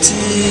tí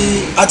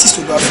artist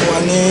ò bá fún wa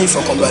ní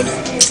ìfọ̀kànbalẹ̀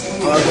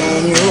àwa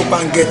gan mi ò pa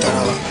ń gẹ̀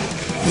tara wa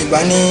mi bá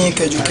ní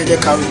kẹjọkẹjẹ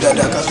kárò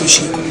dáadáa ká tó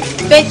ṣe.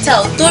 bẹ́tà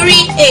ò torí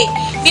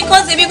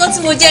because èmi kan tí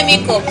mo jẹ́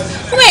makeup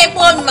fún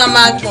ẹ̀pọ̀ mi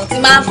màmá gbọ̀n tí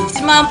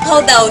máa ń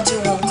powder ojú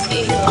wọn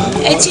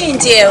ẹ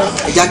change ẹ o.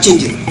 ẹ já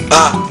change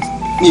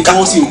ní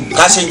ìkáwọ́ sí o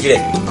ká change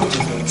rẹ̀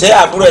ṣé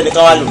àbúrò ẹ̀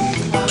nìkan wá lò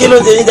kí ló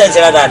dé ní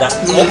tẹ̀síra dáadáa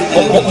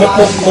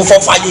mo fọ́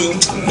fáyé yín.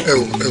 ẹ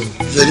wò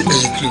yẹri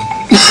ẹyin kiri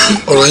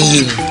ọ̀rọ̀ yín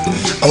yé mi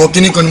àwọn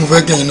kíní kan ni mo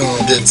fẹ́ kẹ́yìn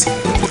náà get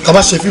ká bá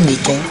ṣe fíìmù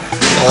ìtàn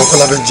àwọn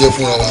kọ́lá fẹ́ jẹ́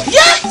fúnra wa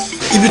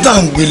ibi tá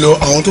à ń gbé lọ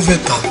àwọn tó fẹ́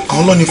ta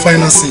àwọn lọ́ni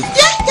finance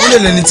wọ́n lè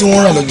lẹ́ni tí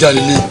wọ́n rà lọ́jà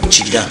lélẹ̀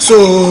so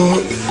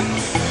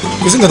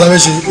kò sí nǹkan tá a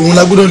fẹ́ ṣe òun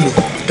la gbọ́dọ̀ lò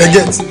ẹ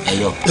get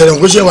yẹ̀rẹ̀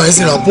kó ṣe wà ní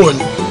singapore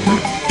ni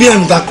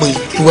pm ta pé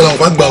ìwọ làwọn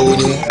bá gbà wo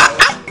ni wọ́n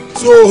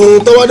so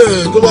tó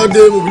bá dé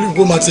mo believe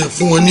kó máa tiẹ̀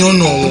fún wọn ní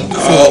ọ̀nà wọn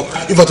fún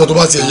ìfàtọ̀ tó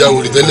bá tiẹ̀ ya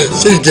òrì tẹ́lẹ̀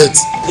ṣé you get.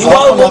 ìwọ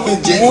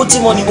owó tí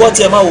mo ní wọ́n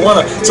tiẹ̀ máa wò wọ́n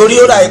náà torí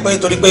ó dàbí pé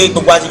torí pé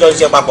gbogbo àtijọ́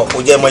ṣiṣẹ́ papọ̀ kò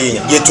jẹ́ mọ́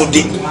èèyàn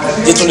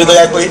Yétúndé tó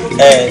yẹ pé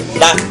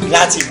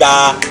láti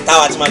gba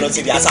táwa ti máa lọ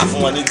sí ìdíyàsá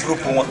fún wọn ní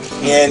gúrúùpù wọn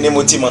ni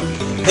mo ti mọ̀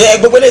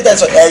gbogbo ilé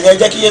ìtẹ̀sọ̀ ẹ̀yàn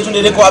jẹ́ kí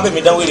Yétúndé dé kó wá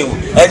bèmí dánwó èrè wò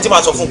ẹni tí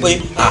màá sọ fún pé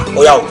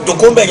òyà ò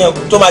jòkó ń bẹ̀ yẹn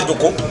tó máa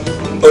jòkó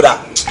ó dà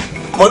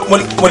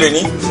mo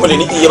lè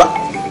ní iye bá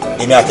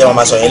èmi àti ẹ̀wọ̀n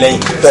máa sọ yẹn lẹ́yìn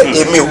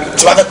èmi ò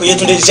tí wàá fẹ́ pé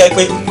Yétúndé ṣiṣẹ́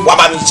pé wàá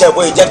bá mi ṣiṣẹ́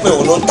bóyá jẹ́ pé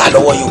òun ló ń ta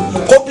lọ́wọ́ yìí o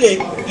kó play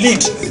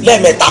lead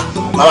lẹ́ẹ̀mẹ́ta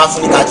máa wá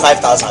fún ní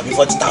 35,000 àbí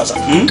 40,000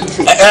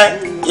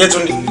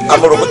 Yétúndé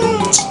àbúrò pé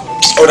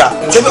ó dà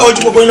ṣé pé ojú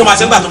gbogbo inú máa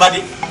ṣe ń gbà tó bá dé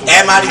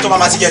ẹ máa rí tó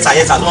máa ṣe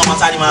yẹta tó máa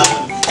sáré máa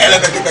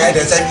ẹlẹ́gbẹ̀gbẹ̀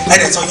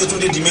ẹ̀ẹ́dẹ̀sán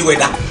Yétúndé di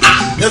Mayweather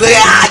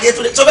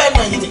Yétúndé tó bẹ́ẹ̀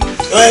náà yìí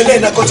ilé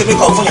iná kó tèmi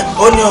kọ̀ fún yàn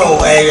ó ní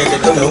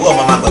owó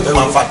ọmọ máa gbọ̀dọ̀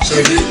máa fa ṣe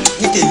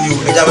ní tèmi o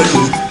ẹja wẹ́lú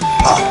mi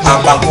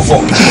àpapọ̀fọ̀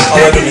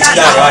ọwọ́ ẹlò mi tí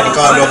yára wà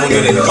nìkan lọ mú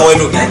lórí ẹnìkan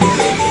wẹ́lú mi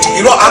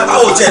irọ́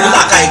apáwò tẹ̀ ní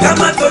làákà ìgbà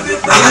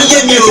àníyé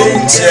mi o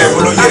ṣe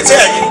olóye tí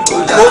ẹ̀yìn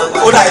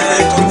ó dà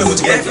ilé torí pé mo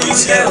ti wọ́n fi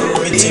sí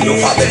mítì ló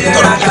fà bẹ́ẹ̀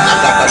tọ́lá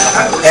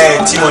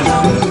tí mo ní.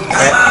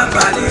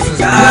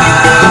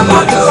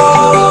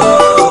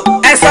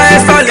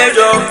 ẹ̀sọ́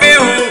lẹ́jọ́ fi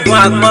ń gun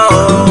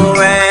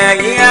àgbọ̀n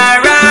ẹ̀yìn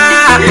ara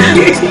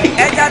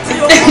ẹja tí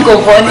ó kò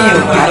fọ́ ní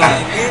ìwà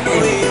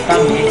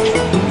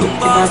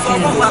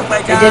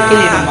ẹ jẹ́ kí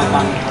lè mọ̀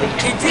máa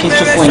kí n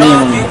tún fún ẹ ní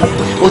irun mi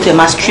ó tẹ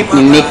máa strip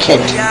me naked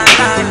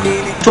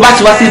tó bá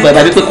ti wá sí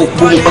ìbàdàn wípé kò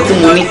gbó nǹkan tí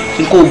mo ní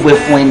kí n kó gbọ́ ẹ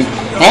fún ẹ ni.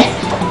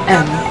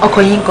 ọkọ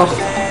yín ń kọ́.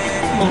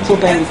 ohun tó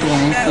bá ẹni tó wà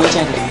ní ìfún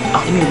jáde.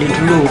 èmi ò lè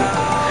dúró o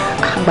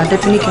àgbà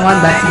tẹ́tí ní kí wọ́n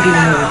gbà sí bí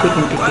mo rò pé kí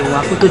n tètè wá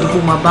kó tó di pé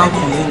mo máa bá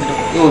nǹkan mi lọ.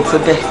 yóò tó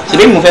bẹ́ẹ̀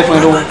ṣèbí mo fẹ́ fún ẹ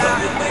lówó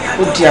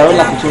ó di àárọ̀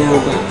làkútó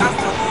rọgbẹ.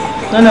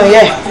 No,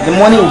 yeah, the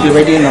money will be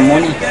ready in the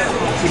morning.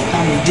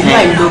 Do you know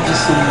I love you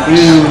so much?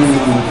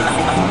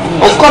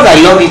 Of course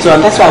I love you too,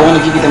 and that's why I want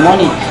to give you the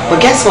money.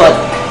 But guess what?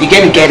 You're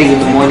going to get it in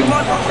the morning.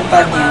 That's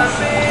bad news.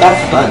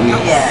 That's bad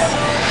news. Yeah.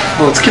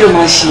 But kí ló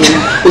máa ń ṣe é?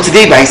 O ti dé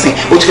ìgbà ìsìn,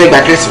 o ti fẹ́ gba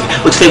dress mi,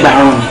 o ti fẹ́ gba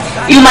arán mi.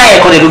 Irú máa yẹ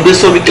ẹ̀kọ́ rẹ̀ ló gbé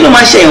sórí, kí ló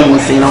máa ń ṣe ẹ̀yàn mọ̀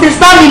sí náà?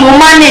 Sísá mi mo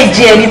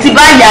manage ẹ̀ ní tí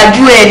bá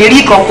yájú ẹ̀ ní rí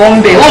kankan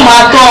ń bẹ̀. Ó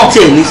máa tán.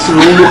 Tẹ̀ ní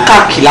sùúrù ń lo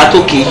káàkiri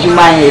látòkè, yí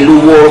máa yẹ ló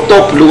wọ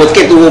tọ́ọ̀pù ló wọ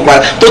tíkẹ́ẹ̀tì tó wọ gbà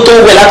tó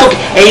wẹ̀ látòkè.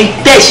 Ẹ̀yin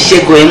tẹ́ ìṣiṣẹ́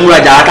gan ẹ̀ múra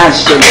jà wá tá à ń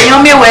ṣiṣẹ́ lọ. Èèyàn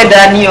mẹ́wàá ẹ̀dá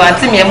ni o,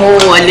 àǹtí mi ẹ̀ mú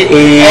wọlé.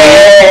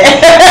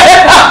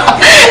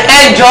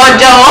 Ẹjọ́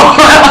ọjọ́.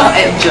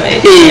 Ẹjọ́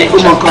ẹ̀. Ó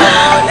mọ̀ kan,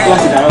 wọ́n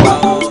sì dára wá.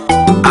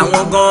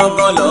 Àwọn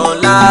gangan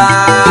lọ́la.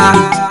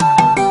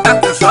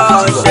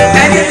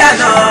 Ẹni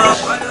lànà.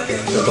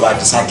 Tó bá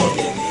di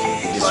Sátọ̀dé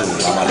ìdí tó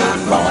wà máa lọ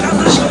nígbà wọn ní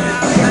ìṣẹ́ rẹ̀.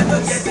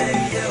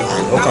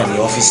 Ó kàn ní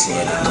ọ́fíìsì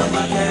yẹn nìkan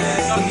ní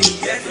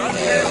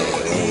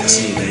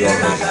tí ìlú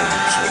ọ̀rọ̀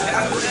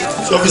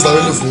ṣé ọ́fíìsì àwọn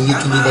èlò fún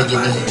Yétúndé bá jẹ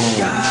bẹ́ẹ̀.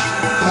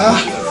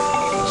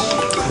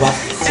 Wá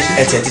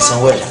ẹ̀tẹ̀ ti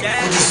sanwó ẹ̀dá.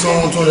 Ó ti san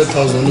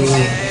 200,000 ní owó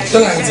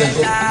tẹ́lá ẹ̀ ti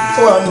ẹ̀kọ́.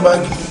 Ó wà ní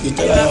báńkì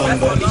ìtẹ́lá wà ní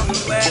báńkì.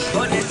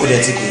 Ó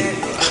dẹ̀ ti pè é.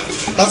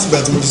 Láti ìgbà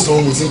tí mo ti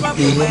sanwó mo ti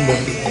pè é nọ́mbà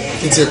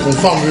kí n tiẹ̀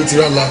confam bí ó ti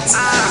rà láti.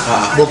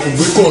 Bọ̀ kò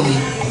gbé kọ́ mi.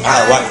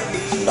 Wá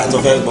ìgbà tó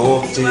fẹ́ gbowó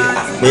tí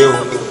àgbé o.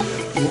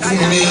 Fún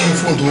mi ní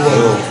fóònù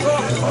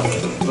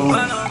tó wà.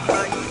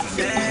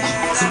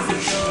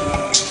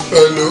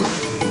 Hello.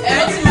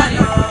 Ẹ̀rọ tí màá ní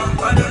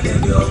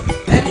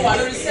ẹnu wà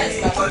lórí set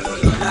bàbá mi.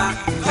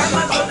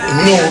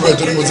 Èmi náà wọ́n bẹ̀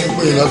torí mo ti ń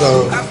pè é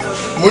látàárọ̀.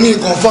 Mo ní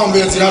confam bí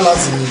ẹ ti rà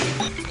láti mi.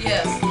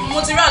 Yes, mo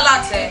ti rà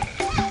látẹ̀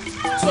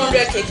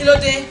 200k kí ló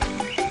dé?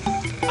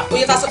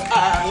 Àpòyẹ ta sọ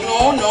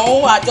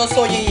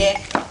àjọsọ yẹn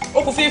ó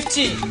kù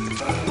 50.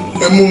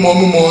 ẹ mú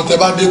mọ tẹ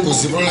bá dé kò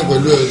sí problem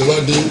pẹ̀lú ẹ tẹ bá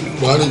dé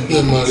wàá rí bí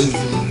ẹ máa rí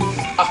fún mi.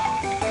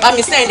 Bá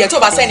mi send ẹ tó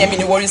bá send ẹ mi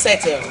ni worry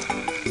set ẹ o.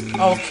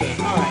 Okay,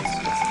 all right.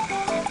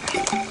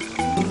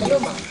 Hello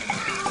ma.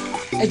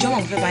 Ẹ jọ̀ọ́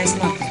mo fẹ́ bá yín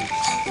snap.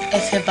 Ẹ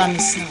fẹ́ bá mi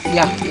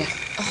snap. Yeah.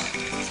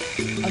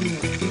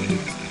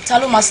 Ta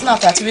ló máa snap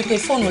àti wípé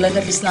fóònù lẹ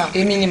fẹ́ fi snap?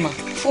 Èmi ni mà.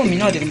 Fóònù mi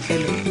náà dẹ̀ mo fẹ́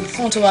lò.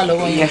 Fóònù tó wà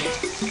lọ́wọ́ yẹn.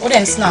 Ó dẹ̀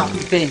ń snap.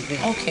 Bẹ́ẹ̀.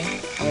 Okay.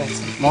 All right.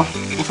 Mọ,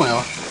 ó fún ẹ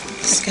wá.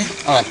 Okay.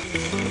 All right.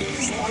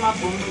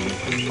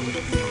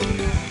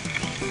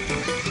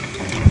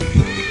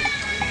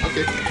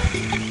 Okay.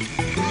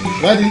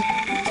 Ready?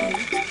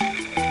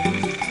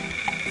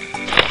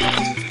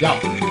 Yeah.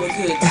 We're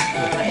good.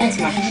 Yes,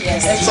 ma.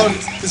 Yes. Sorry,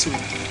 this way.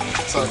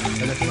 Sorry.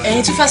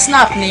 Ẹ̀yin tún fẹ́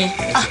snap ni.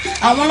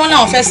 Àwọn lọ́nà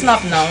àwọn fẹ́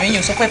snap náà. Ẹ̀yin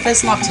ò sọ pé fẹ́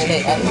snap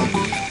tẹ́lẹ̀.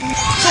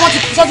 Ṣé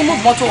wọ́n ti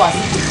move mọ́tò wá sí?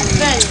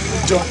 Bẹ́ẹ̀ni.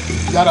 Jọ,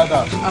 yára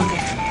dáa. Okay.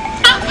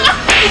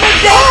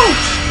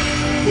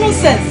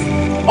 Nonsense.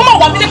 Ó máa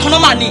wà mí lẹ́kọ̀ọ́ náà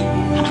mà ní.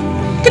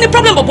 Kí ni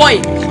problem bọ̀bọ̀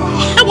yìí?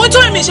 Ẹ wo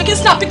ìtọ́rẹ̀ mi ṣe kí n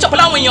snap picture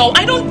pẹ̀lú àwọn èèyàn.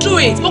 I don't do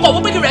it. Mo kàn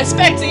wọ́n pé kí n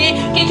respect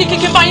yín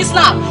kí n bá yín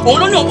snap. Òun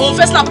ló ní òun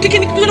fẹ́ snap. Kí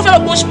ló fẹ́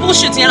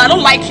bullshit yẹn? I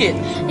don't like it.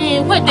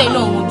 Wẹ́ẹ̀dẹ̀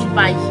náà wọ́n jù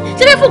báyìí.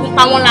 Ṣé fẹ́ fògùn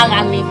pa wọn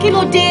lára mi? Kí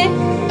ló dé?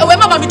 Ẹ̀wẹ̀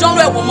má bàa mi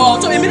dánwó ẹ̀wò mọ́.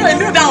 Tó èmi rò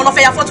bí àwọn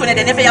ọlọ́fẹ́ ya fọ́tò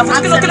ẹ̀dẹ̀ fẹ́ ya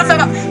fọ́tò. Kí ló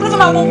fẹ́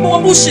máa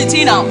gbọ́ bullshit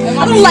yìí now?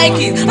 I don't like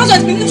it. That's why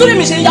nítorí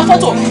mi ṣe ń ya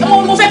fọ́tò.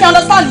 Mo fẹ́ kí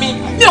understand mi.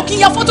 Mi ò kí ń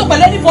ya fọ́tò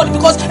pẹ̀lú anybody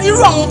because irú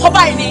àwọn nǹkan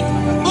báyìí ni.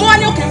 Mo wá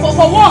ní okay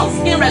for once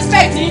in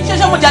respect yín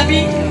ṣẹṣẹ mo jẹ̀bi.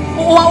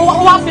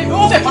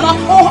 Ó fẹ́ kọ́nà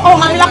ó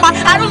hàn mí lápá.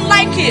 I don't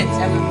like it.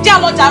 Jẹ́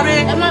àlọ́ jàre.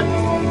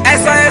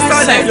 Ẹ̀sọ́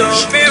lè lò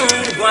fi ń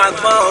gun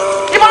àgbọ̀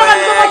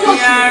o.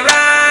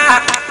 Yàrá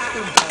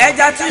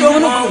ẹja tí ó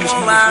mọ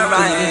ọmọ ara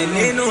ẹ̀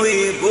nínú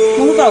ìbò.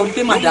 Mo ń bá òun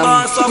pé màdàmú.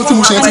 Kó tí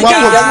mo ṣe ti wá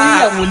pọ̀ ìyàwó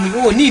níyàwó ni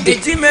ó ní ìdè.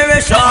 Ìdí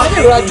mẹ́rẹ̀ ṣọ́ ẹ lè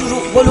rọra dúró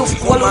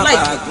wọ́lọ́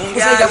láìkí. Ó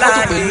fẹ́ ya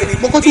fọ́tò pẹ̀lú ẹ̀.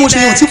 Bọ́kọ́ tí mo ṣe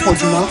yẹn ò tí pọ̀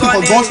jù náà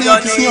kíkọ̀ gan sí yẹn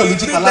kí síyàn lè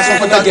jìkà lásán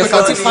kọjá Ọjọ́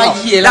ìfọ̀ tí fá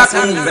yí ẹ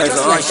lásán ni.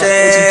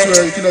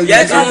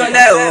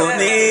 Yẹ́túndé ò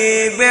ní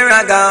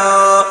gbéraga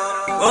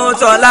ó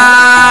tọ́lá.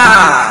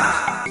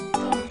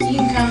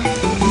 Yínká.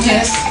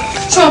 Yes.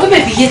 Ṣé o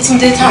bẹ́ẹ̀ bí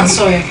Yétúndé tá à ń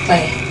sọ̀rọ̀ ẹ̀ pa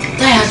ẹ̀?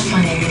 Diehard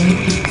fan ẹ̀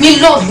ni me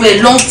love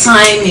her long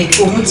time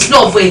ago. Me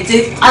love her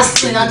take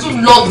asking. I do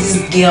love this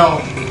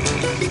girl.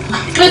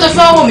 Kí ló tó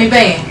fẹ́ wò mí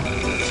bẹ́ẹ̀ yẹn?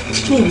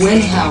 Kí n wò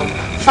anyhow.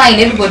 Fine,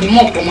 everybody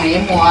mọ̀ pọ̀ mọ̀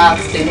yẹn mọ̀ á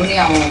tẹ̀lé ní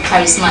àwọn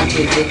charisma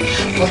jẹjẹ.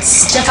 But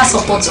jẹ́ ká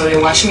support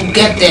ọ̀rẹ́ wa, she will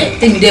get there.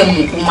 Tèmi dẹ̀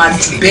mọ̀ kó máa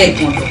jù bẹ́ẹ̀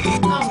gan lọ.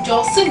 Àwùjọ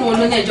sínú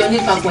olóyún ẹjọ́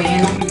nípa pọ̀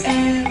yẹn náà.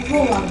 Bó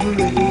wà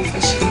búrò ẹ̀ ló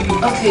fẹ́ ṣe.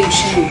 Okay,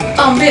 ṣe.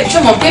 Babe, ṣé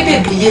mo pé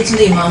bèbí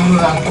Yétúndé máa ń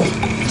múra gan?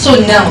 So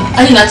now,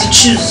 I need to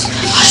choose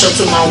aṣọ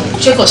tó máa wọ̀.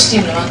 Ṣé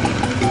costume ló máa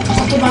gbé?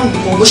 Nǹkan tó bá wù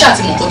kó bó ṣáà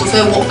ti mọ̀ nǹkan tó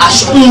fẹ́ wọ̀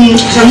aṣọ.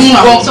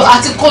 So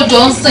àti kójọ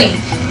ń sìn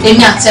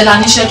èmi àtẹlà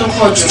níṣẹ́ tó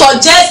pọ̀ jù.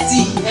 Suggest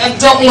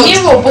ẹjọ́ pọ̀ jù. Èmi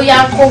rò bóyá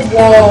kó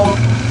wọ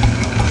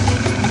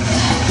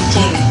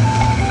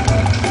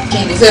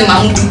kẹ́ni fẹ́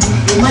máa ń dúdú.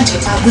 Ó má jẹ́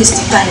ká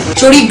waste time lọ.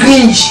 Torí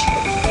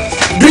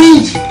green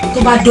tó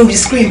bá dórí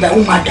screen báyìí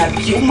ó máa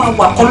dàbí ó máa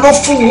wà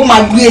colourful ó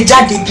máa gbé e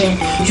jáde gan.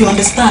 You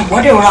understand?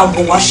 Wọ́n dẹ̀ rọra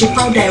wọ̀ wá ṣe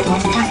powder ẹ̀ wọ́n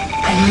fine.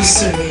 Àyè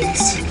sọ̀rọ̀ ẹ̀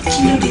kí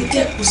ló dé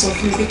tẹ́kù sọ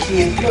fún mi pé kí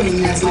n employ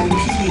me as my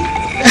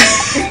PA.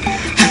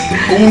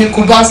 Òun ni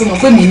kò bá sọ mọ̀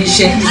pé mi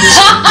níṣẹ́.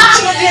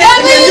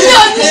 Ẹ̀mí ní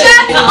oníṣẹ́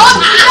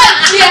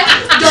díẹ̀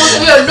jọ̀wọ́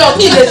yóò lọ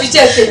kí ilé fi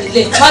jẹ́ ìfẹ́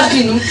nílé má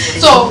bínú.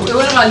 So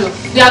èwo ló máa lò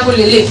bí aago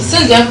lélẹ̀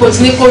síndì ẹ̀ ń pò tí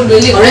ní kó lo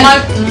ilé ọ̀rẹ́ má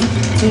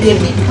nílé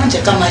mi má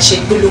jẹ́ ká máa ṣe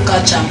pé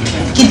local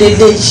champion kí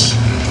lélẹ́yìí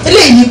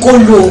eléyìí ni kó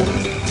lo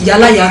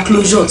ìyálàyà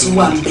closure tún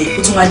wà nbẹ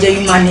ó tún máa jẹ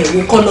human hair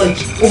wo kọlọ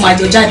yìí ó máa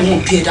jọ jáde wọn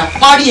bí ẹ̀dá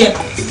wọn rí ẹ.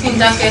 kí n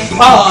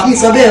dákẹ́. mi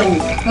sọ bẹ́ẹ̀ o.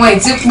 wọn ì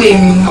tí pè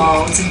mí. ọ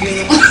ti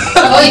bínú.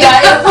 ọjà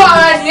ẹ̀kọ́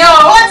ara ni ọ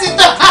wọ́n ti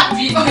tọ́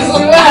àbí.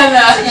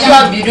 ìyá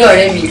àbídú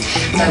ọ̀rẹ́ mi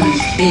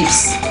babes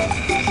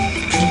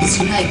please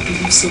you know I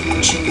believe so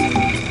much in you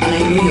and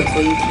I know you're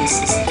going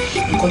places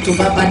nǹkan tó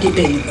bá bá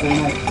débẹ̀ nìkan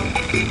náà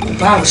kò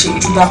bá àròṣe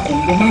ojú bá kàn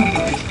gbọ́ má wò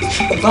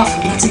bẹ́ẹ̀ kò bá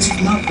fún látìtì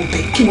má wò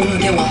bẹ́ẹ̀ kí wọn náà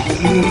dẹ̀ wà hàn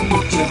lórí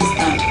you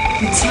understand.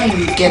 It's how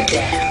you get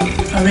there.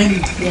 Ọ̀rẹ́ mi,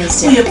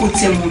 ó yẹ kó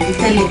tiẹ̀ mọ̀ mí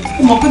tẹ́lẹ̀.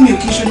 Ó mọ̀ pé mi ò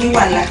kí n ṣe ní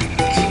wàhálà.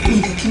 Mi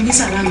ì dẹ̀ kí n gbé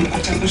sàrà mi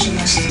kọjá bó ṣe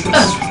máa ṣe.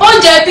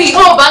 Oúnjẹ bíi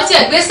ó bá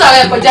tiẹ̀ gbé sàrà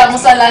ẹ̀ kọjá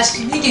mọ́sálásí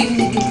ní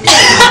gidigidi.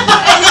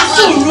 Ẹni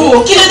sùúrù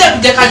o, kí ló dẹ̀ fi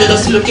jẹ́ ká jọ lọ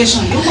sí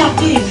location yìí? Ó máa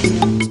pé èmi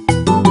ni.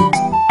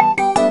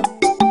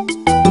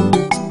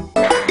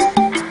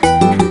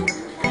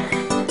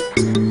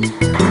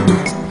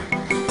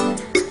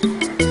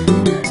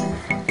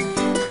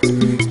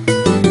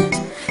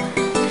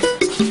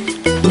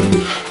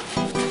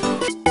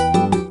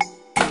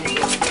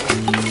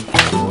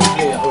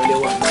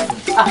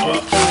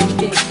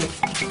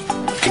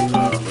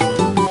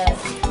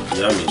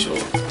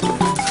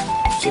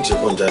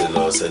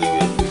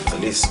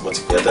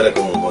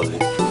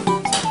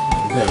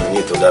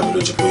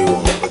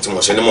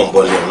 ṣe ni mò ń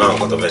bọ̀ ní ọ̀nà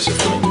àwọn tó fẹ́ ṣe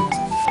fún mi.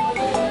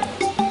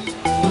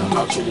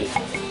 Actually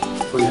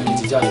ó yẹ kí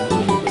ti jáde kó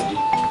lè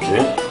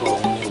gbẹ̀dẹ̀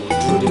ọ̀hún ni mo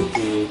dúró dé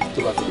pé tó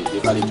bá fi lè dé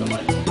ká lè jọ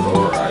máa lè.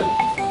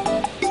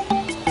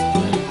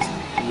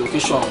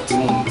 Location tí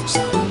mò ń lò sí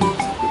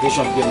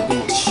location bí ẹni pé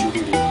mo ti ṣe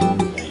oríire.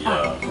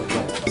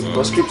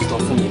 because script tó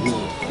fún mi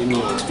èmi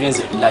experience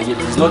ẹ̀ láyé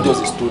it's not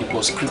just a story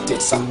but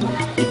scripted sir.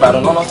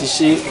 Ìbàdàn náà ti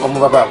ṣe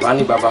ọmọ bàbá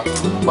ní bàbá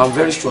but I'm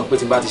very sure pé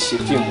tí n bá ti ṣe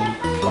fíìmù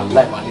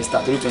wàláì máa ní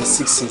star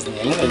 326 scenes ní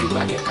ẹ̀yìn ẹ̀lú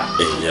gbà kẹ̀kà.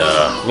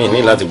 èèyàn mi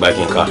ní láti gbà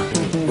kí n ká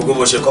gbogbo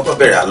bó ṣe kọ́kọ́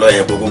bẹ̀rẹ̀ àlọ́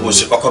yẹn gbogbo bó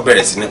ṣe kọ́kọ́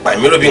bẹ̀rẹ̀ sí nípa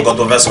èmi ló bí nǹkan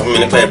tó fẹ́ sọ fún mi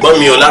nípa ẹ̀gbọ́n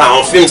mi ò lára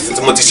àwọn fíìmù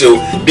tí mo ti ṣe o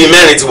bíi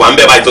mẹ́rin ti wà ń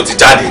bẹ̀ báyìí tó ti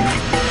jáde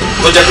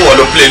tó jẹ́ kí wọ́n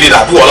lo play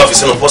leader bí wọ́n lọ́ fi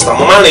sínú pósítà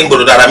mo máa ń rìn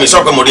gbòdò dára mi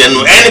sọ́kẹ́ mo rí ẹnu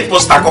any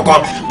pósítà kọ́kọ́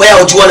bóyá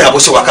ojú wọn ni àbò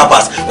ṣe wà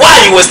kápás why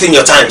are you wasting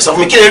your time sọ fún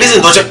mi kí ni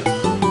reason tó ṣe.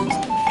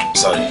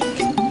 sorry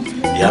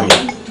ìyá mi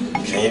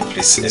can you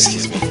please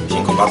excuse me kí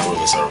n kọ́ bá kúrò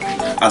mi sọ̀rọ̀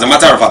as a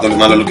matter of fact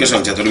olùmọ̀ lọ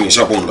location jẹ́ torí mi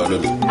ṣọ́ọ̀pù ń lọ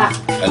lónìí.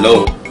 hello.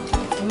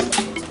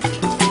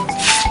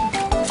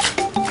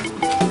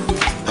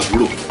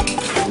 àbúrò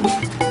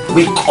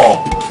wake up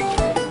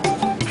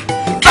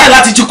try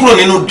láti jí kúrò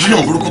nínú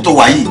dream burúkú tó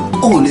wà yìí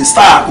o ò lè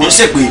star kò ń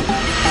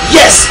ṣèpè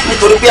yes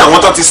nítorí pé àwọn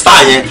tó ti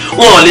star yẹn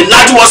wọn ò lè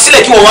lájú wọn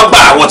sílẹ̀ kí wọ́n wá gba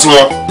àwọn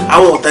tiwọn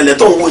àwọn ọ̀tẹlẹ̀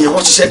tó ń wo yẹn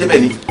wọ́n ṣiṣẹ́ débẹ̀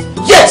ni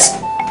yes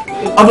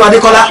ọdún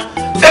Adékọ́lá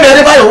Fẹ́mi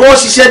Adébáyọ̀ wọ́n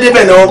ṣiṣẹ́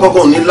débẹ̀ ni wọ́n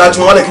kọ́kọ́ ní lájú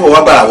wọn lẹ̀ kí wọ́n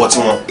wá gba àwọn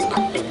tiwọn.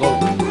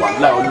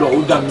 wàláì Ọlọ́run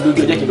ó dá mi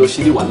lójú ọjọ́ kí n lọ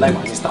ṣeré wàláì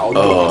Manchester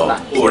Ọlọ́run.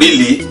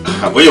 orílì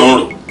àbóyè òun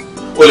rò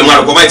o lè máa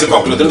rò pé báyìí ti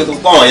kọ̀ọ̀kìlọ̀ tó ń tó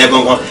pọ̀ yẹn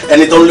gangan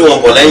ẹni tó ń lé wọn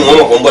bọ̀ lẹ́yìn wọn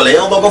mọ̀ kó ń bọ̀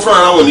lẹ́yìn wọn gbọ́gbọ́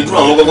fúnra wọn ní dúró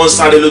àwọn gbọ́gbọ́ ń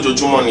sáré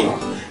lójoojúmọ́ ni.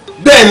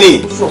 bẹ́ẹ̀ ni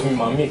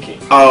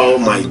oh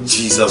my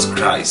Jesus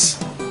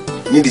Christ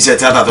nídìí iṣẹ́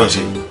tíátà tó ń ṣe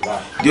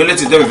di ó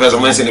létí tẹ́mi fẹ́ sọ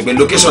mọ́ ẹ́ sí ni pé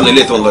location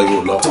ilé tó ń lọ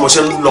yóò lọ tí mo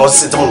ṣe ń lọ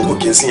sí tí mo ń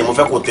gòkè sí yẹn mo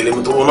fẹ́ kó tẹ̀lé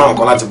mi tó rún náà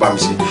nǹkan láti bá mi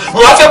ṣe mo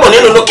wá fẹ́ bọ̀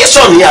nínú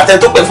location yìí àtẹ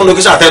tó pè fún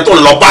location àtẹ tó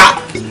ń lọ bá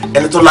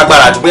ẹni tó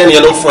lágbára àti bóyá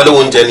ẹnìyẹn ló ń fún ẹ lówó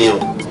oúnjẹ ni o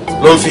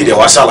ló ń fi ìdẹ̀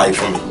wá ṣàlàyé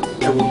fún mi.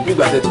 ẹ wo bí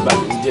ìgbà tẹ ti bá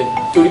mi jẹ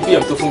torí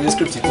pm tó fún mi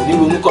script kò ní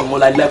ronú kàn mọ́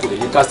láìláì kò lè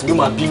yẹ cast mi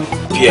máa bínú.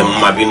 pm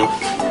máa bínú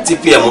tí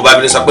pm bá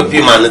bínú sọ pé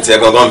pm àná tiẹ̀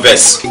gangan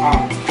verse.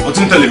 o ti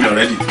ń tẹ̀lé mi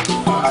already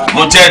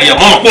mo jẹ́rìí ẹ̀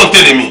mo mọ̀ pé ò ń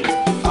tẹ̀lé mi.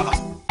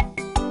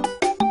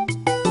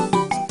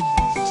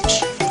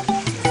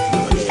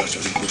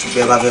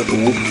 bẹ́ẹ̀ bá fẹ́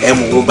gbowó ẹ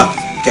mú owó gbà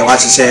kẹ wá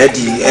ṣiṣẹ́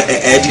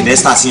ẹ di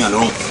nẹ́sítà síyàn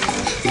lọ́rùn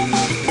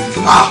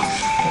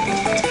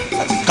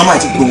kọ́mà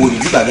ti gbowó rí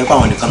nígbà tó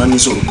pàwọn nìkan náà ní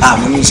sọ̀rọ̀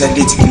mo ní iṣẹ́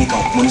déètì kìíní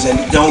kan mo ní iṣẹ́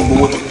jẹ́wọ́n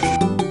gbowó tán.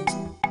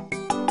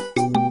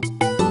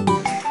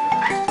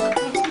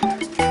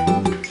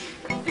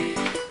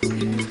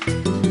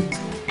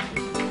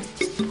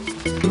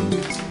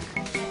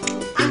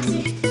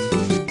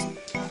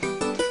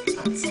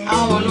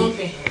 àwọn ló ń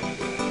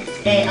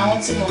pè àwọn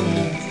tí mo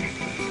mọ̀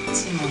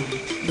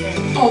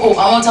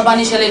àwọn tábà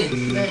níṣẹ́ lè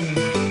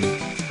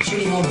ṣe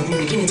rí wọn burú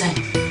mi kí ni time.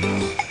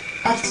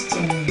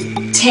 after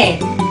 10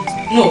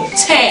 no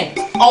 10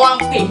 ọwọ́ ń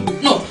pè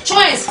no ṣé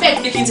wọ́n expect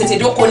pé kí n tètè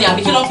dóko ni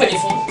àbí kí ló ń pè mí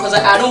fún because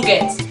I don't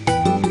get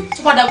tó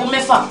bá dago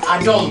mẹ́fà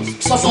àdán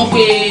sọ fún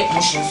pé mo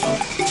ṣe sùn.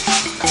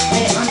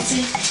 àǹtí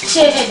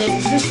ṣé ẹ lè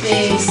bí pé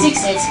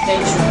 6 ẹ ti pẹ́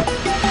jù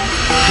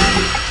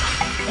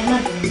ẹ má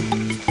bẹ̀rẹ̀.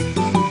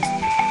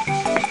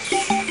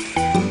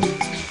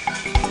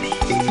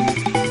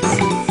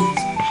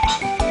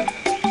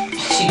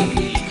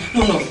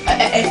 No,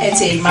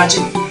 ẹ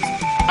imagine.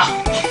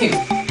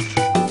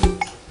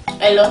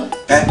 Hello.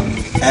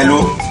 Hello.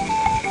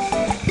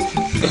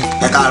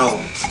 Ẹ káàárọ̀.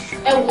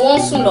 Ẹ wo wọ́n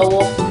sùn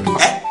lọ́wọ́.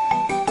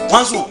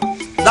 Wọ́n sùn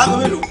láago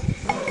mélòó?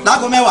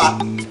 Láago mẹ́wàá.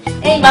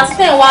 Ìgbà tí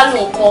tẹ̀ ń wá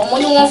lò nǹkan mo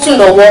ní wọ́n sùn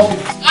lọ́wọ́.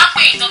 Má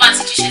pè é tó bá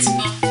ti jíṣẹ́ ti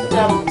gbọ́.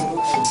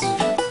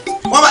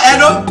 Wọ́n bá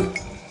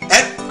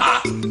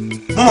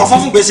mo mọ̀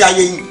fún gbèsè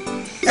ayé yín.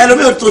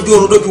 Ẹlòmíì ò tójú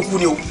oorun lójú kú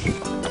ni o.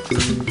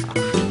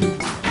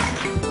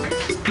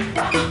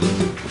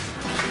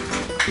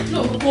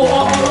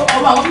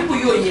 ọ̀rọ̀ àwọn pípọ̀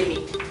yóò yé mi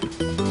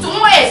so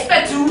wọ́n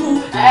expect irú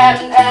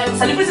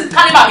celebrity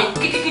caliber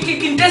mi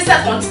kí n dé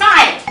set on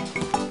time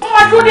wọ́n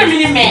máa dúró dé mi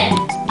ní mẹ́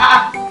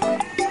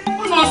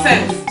what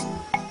nonsense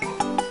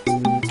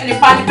ẹni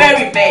pani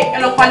bẹ́ẹ̀rì bẹ́ẹ̀ ẹ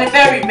lọ pani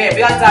bẹ́ẹ̀rì bẹ́ẹ̀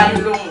bí wọ́n ta ayé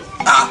lóhùn.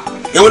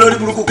 èwo lórí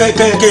burúkú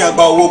kéèyàn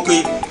gba owó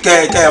kẹ́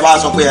ẹ wá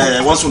sọ pé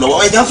wọ́n sùn lọ́wọ́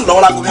ẹ̀jẹ̀ ń sùn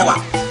lọ́wọ́ láago mẹ́wàá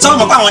sọ́wọ́n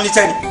mọ̀ pé àwọn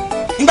oníṣẹ́ ni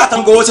nígbà tó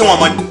ń gbowó sí wọn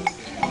mọ́ ni.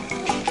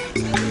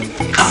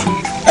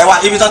 ẹ wá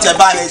ibi tó tiẹ̀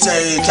bá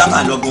iṣẹ́ tíátà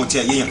lọ́gùn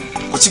tiẹ̀ yéèyàn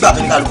kò sígbà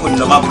tó ní kálukú ni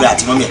lọ má búrẹ́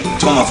àti mọ́mí ẹ̀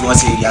tí wọ́n mọ̀ fún wọn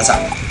ṣe èrè àṣà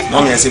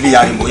mọ́mí ẹ̀ ṣe bí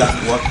yàrá ìbòyà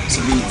wọ́n ṣe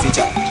bí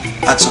feature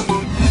action.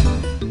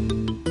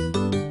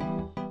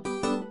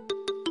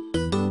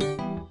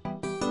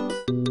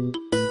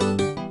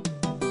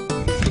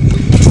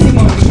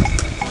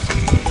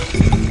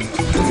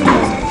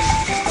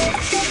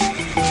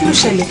 kí ló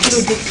ṣẹlẹ̀ kí ló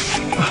dé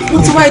mo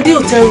ti wá dé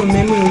òtẹ́rù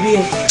mẹ́mí orí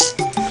ẹ̀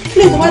kí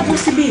lè tó wá dúró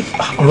síbí.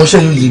 ọ̀rọ̀ ṣe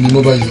yóò yé mi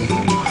mọ́ báyìí o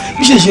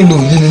bí ṣe ṣe lò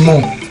yé mi mọ́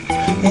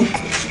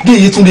bí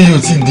Yétúndé yóò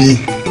ti dé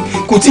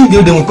kò tí ì dé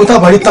òde wọn kó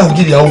tábàárí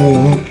tàǹgìrì àwọn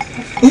òwú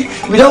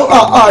without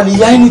lè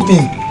ya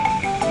anything.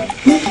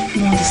 no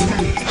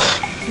understand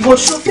but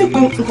ṣo fi pé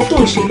nǹkan tó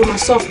ń ṣe ló máa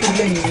solve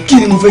problem yẹn. kí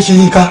ni mo fẹ́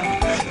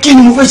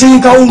ṣe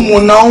Yínká ó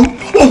mọ̀ náà wọn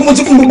kò mo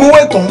ti fún gbogbo owó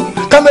ẹ̀tàn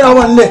kámẹ́rà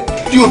wà nílẹ̀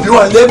pop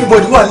wà nílẹ̀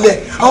everybody wà nílẹ̀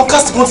àwọn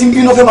cast kan ti ń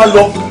bínú fẹ́ máa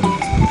lọ.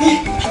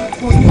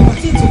 ọ̀nà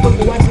tí ètò pé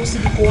kò wá dúró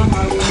síbi kò wá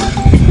máa ronú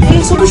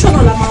ẹyin solution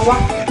náà la máa wá.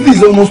 this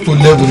is almost to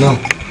level now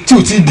tí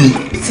o ti dé.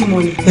 tí mo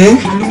ní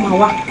àlọ́ máa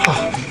wá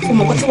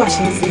ọmọ kan tí wàá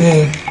ṣe ń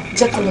sìn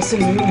jẹ́ ká lọ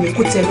sínú inú mi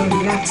kó tẹ lọ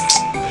relax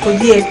kò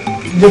yẹ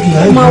lẹ́kìn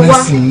ayé máa wá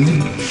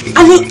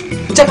a ní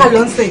jẹ́ ká lọ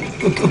ń sẹ̀.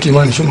 ok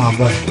máa ní ṣó máa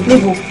bá ẹ.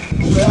 níbo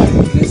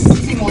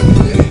tí mo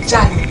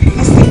jà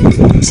ní sí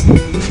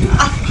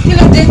kí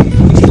ló dé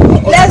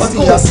let's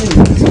go.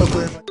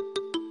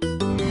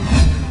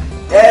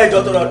 Jọ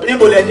tó lọ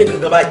níbo lẹ dé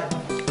gangan báyìí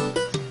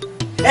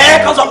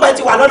kan sọ pé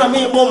ti wà lọ́nà mi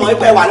mo mọ̀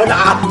pé wà lọ́nà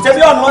ṣé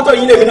bí ọ̀nà mọ́tò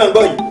yín lèmi náà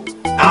gbọ́ yìí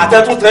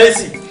àtẹ̀tún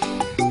tẹ́sì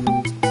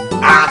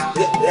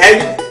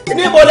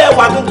níbo lẹ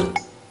wà gangan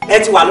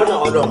ti wà lọ́nà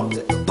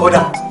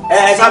ọ̀dà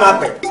sá máa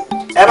pẹ́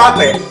má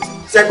pẹ́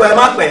ṣẹgbọ́n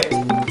má pẹ́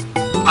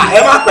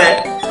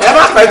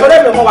má pẹ́ tó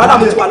lẹ́nu mọ́ wàhálà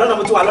mo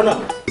ti wà lọ́nà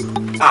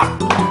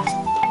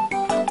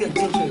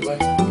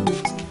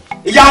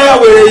ìyá ayọ̀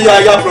wèrè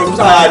ìyá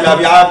pòròdúsà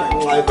àbí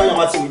àìkọ́yọ̀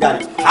máa ti wí jáde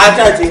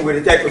ajá ti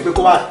wèrè tẹ́ pé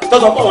kó wá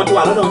tọ́sọ̀ pọ̀ wọn ti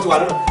wà lọ́nà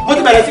mo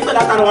ti bẹ̀rẹ̀ sí pé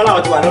látara wọn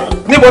láwọn ti wà lọ́nà.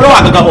 níbo ló wà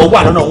gangan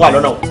wà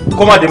lọ́nà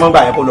kó má dé mọ́ gbà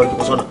yẹn kó lọ jù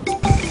kó sọ́nà.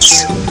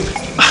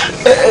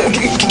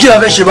 kí la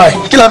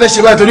fẹ́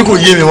ṣe báyìí torí kò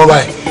yé mi mọ́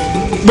báyìí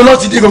gbọ́dọ̀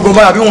ti dé gangan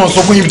báyìí àbí wọ́n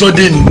sọ fún yín tó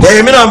dé ni.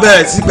 èmi náà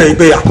bẹ̀rẹ̀ sí pé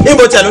ìgbéyà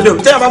níbo tí ẹ lóde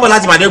tẹ́yà bá bọ̀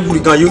láti màdé gùrì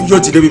gan yóò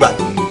ti débi báyìí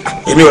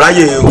èmi ò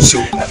ráyè oṣù.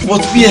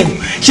 but pm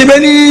ṣe bẹ́ẹ̀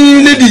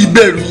ní lady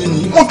ìbẹ̀rù yín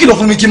ni wọ́n kìlọ̀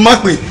fún mi kí n má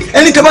pè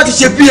ẹni kẹ́ bá ti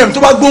ṣe pm tó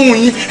bá gbóhùn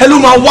yín ẹ ló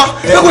máa wá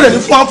ẹ kò lè ní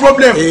fún wa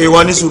problem.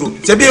 ìwọ ní sùúrù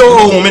ṣebí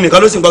ohun mi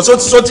nìkan ló sì ń gbọ́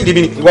sóòtì rí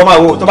mi ni. ìwọ máa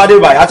wo tó bá dé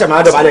báyìí àti ẹ̀mọ́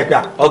àdọ̀bálẹ̀ pé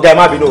ọ̀gá ẹ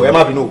má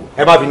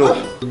bínú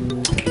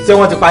ṣé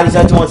wọ́n ti parí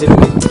iṣẹ́ tí wọ́n ti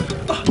lóde.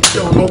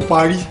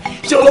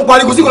 ṣé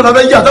ọlọ́parí kò sí kọ̀ọ̀tà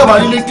fẹ́ yí àtàwọn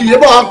àrílé kí ẹ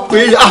bá wa pè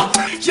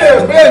é ṣé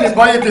bẹ́ẹ̀ ni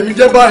báyé tèmi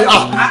jẹ́ báyìí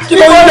kí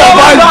ló ń dà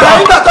báyìí bá.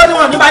 nígbà tó ní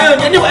wọn ní báyìí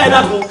òní níwọ̀ ẹ̀dá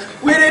fún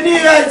wèrè ní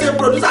ṣe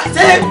producer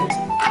ṣé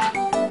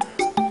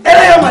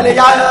ẹlẹ́yọ̀ mọ̀lẹ́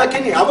ya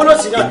kíni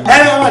àbólòsì náà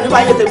ẹlẹ́yọ̀ mọ̀ ní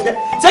báyé tèmi jẹ́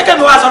ṣé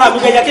kẹ́mi wá sọ̀rọ̀ àmì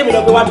kẹ́yẹ kẹ́mi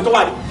lọ gbé wá bí tó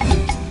wà ní.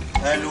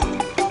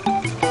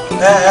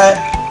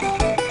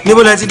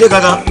 níbo lẹ ti dé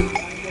gangan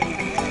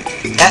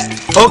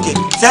ok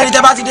sẹ́ni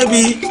tẹ́ bá ti dé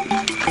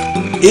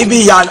ibi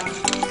ìyànà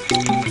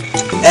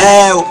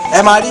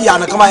ẹ máa rí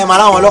ìyànà kan máa yẹ máa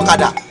ráwọn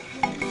ọlọ́kadà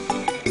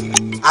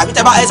àbí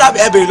tẹ́ bá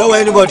ẹ bèrè lọ́wọ́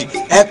anybody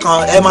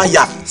ẹ máa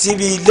yà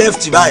síbi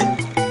left báyìí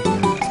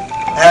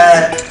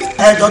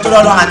jọ tó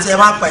lọ́lọ́ àti ẹ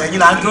máa pẹ̀ ẹ̀yìn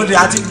là ń dúró de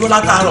àti dúró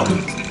látàárọ̀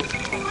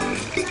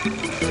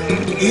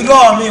inú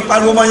mi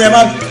pariwo mọ́ yẹn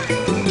má bì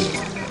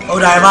ó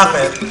dà ẹ má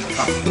pẹ́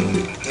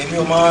èmi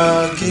ò mọ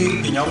kí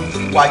èèyàn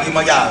wáyé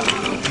mọ́yà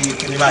bí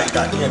kíní báyìí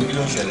dà ní ẹ̀mí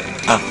ló ń ṣẹlẹ̀.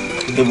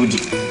 Débùdì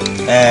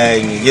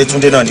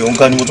Yétúndé náà ni òun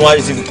kan ni mo tún wá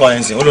rí sí fi kọ́ ẹ̀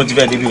ń sìn ó lóun ti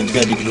fẹ́ débi òun ti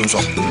fẹ́ débi ló ń sọ.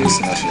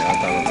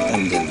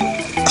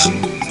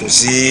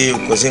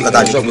 kò sí nǹkan tá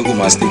a lè. sọ pé kò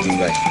máa stage mi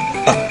báyìí.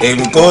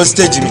 èmi kò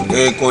stage mi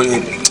kò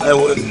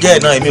gẹ́ẹ̀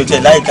náà èmi ò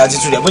tiẹ̀ láì ká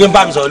títú rẹ̀ bó ṣe ń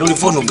bá mi sọ̀rọ̀ lórí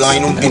fóònù gan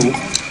inú bí mi.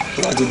 tó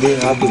bá ti dé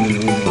ápè mi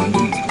lórí ìwọ̀n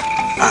ní.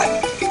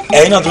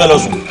 ẹ̀yin náà tó fẹ́ lọ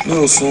sùn. mi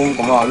ò sùn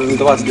kàn máa wà lórí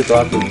tó bá ti dé tó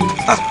ápè mi.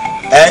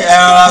 ẹ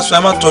rárá sọ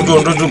ẹ má tọ́jú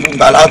ohun dúdú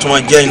gbà láti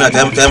máa jẹ́ iná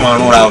tẹ́ mọ̀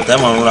ọ̀run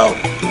ra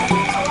o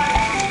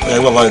ẹ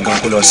bàbá gan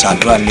kó lọ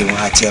ṣàdúrà lé wọn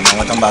àti ẹ̀mọ́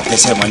wọn tó ń bá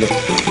tẹ́sẹ̀ mọ́lẹ̀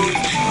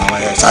àwọn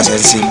ẹ̀ sáṣẹ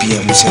ṣe bí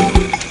ẹ̀mú ṣe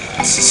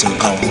ṣiṣẹ́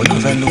nǹkan àwọn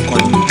onífẹ́ ló kọ́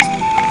ní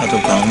láti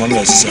gba àwọn ọmọ mi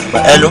ẹ̀ ṣiṣẹ́ àgbà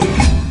ẹ ló.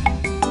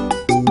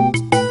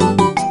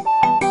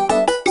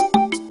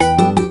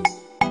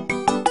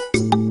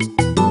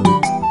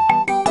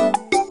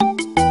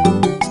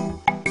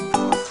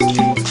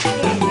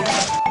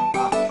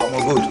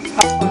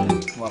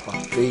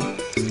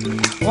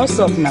 What's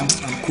up now?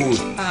 I'm cool.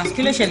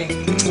 Kí ló ṣẹlẹ̀?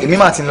 Èmi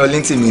máa ti ń lọ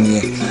lẹ́ńtì mi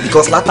nìyẹn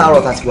because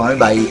látàárọ̀ tá ti wà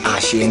nígbà yìí à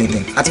ṣe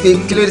anything àti pé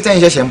kí ló dé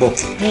tẹ́yìn ṣẹ̀ṣẹ̀ ń bọ̀.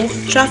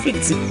 Traffic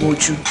ti pọ̀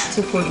jù.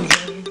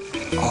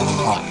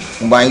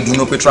 Mo bá yín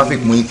dúró pé traffic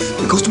mú yín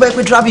because tó bá yẹ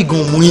pé traffic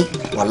gan mú yín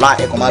wàhálà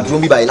ẹ̀kan máa dúró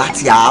bíbáyìí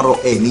láti àárọ̀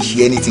ẹ̀ ní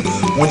ṣe anything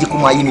wọ́n jẹ́ kó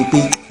máa yé mi pé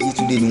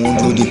Yétúndé ni wọ́n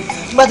dúró dé.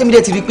 Nígbà tí mi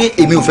dẹ̀ ti rí pé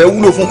èmi ò fẹ́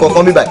wúlò fún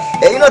kankan bíbáyìí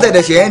ẹ̀yin náà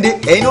tẹ̀dẹ̀ ṣe ẹ́ ń dé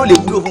ẹ̀yin náà ò lè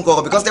wúlò fún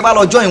kankan because tẹ́ bá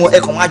lọ join wọn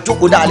ẹ̀kan máa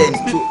jókòó dáalẹ̀ ní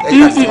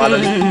ẹ̀ka sì máa lọ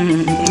ní.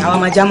 Àwọn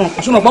máa jámọ̀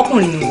ṣùgbọ́n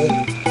pọ́kùnrin ni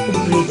wọ́n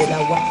obìnrin ìdẹ̀lá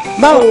wa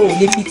báwo ò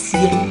lè fi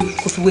tiẹ̀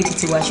kó fi wé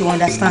títí wa ṣe wọ́n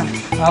understand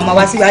àwọn ọmọ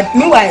wa sí wa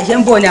míwà ẹ̀ṣẹ̀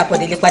ń bọ̀ ní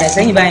àkọ́délé padà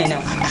sẹ́yìn báyìí náà.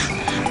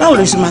 báwo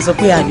ló ṣe máa sọ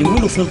pé a lè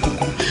wúlò fún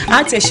kankan á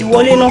tẹ̀sí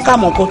wọlé náà ká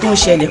mọ̀ nǹkan tó ń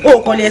ṣẹlẹ̀ ó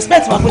kàn lè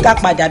expect wọn pé ká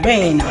padà bẹ́ẹ̀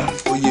yẹn náà.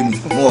 Ó yé mi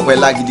mo wọ̀ pẹ́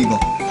lágídí gan.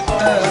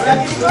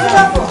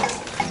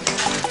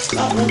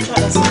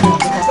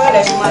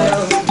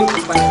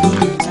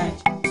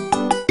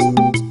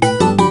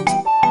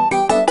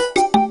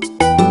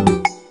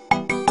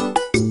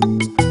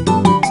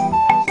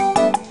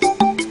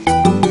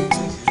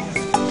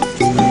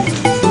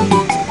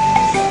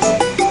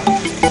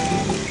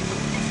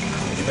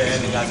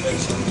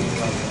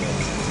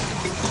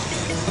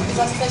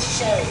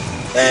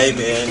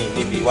 ibẹ̀ yẹn ni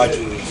níbi iwájú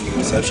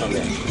reception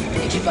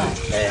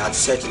bẹ́ẹ̀ àti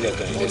sẹ́ẹ̀tì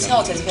lẹ́ẹ̀kan yẹn.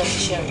 hòtẹ́ẹ̀lì tẹ̀sí fẹ́ fi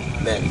ṣẹ́rù.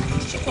 bẹ́ẹ̀ni.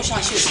 ṣé kò ṣáà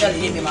ṣe hòtẹ́ẹ̀lì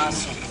ní ibi máa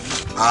sùn.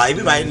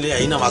 ibi báyìí ní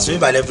ẹ̀yin náà máa sùn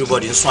ibi báyìí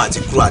everybody ń sùn àti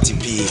crew àti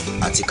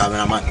PA àti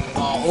cameraman.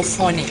 ó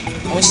fún ni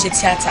ó ń ṣe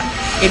tíátà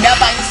èmi á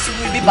bá yín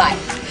sunrú ibi báyìí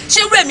ṣé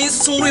irú èmi ń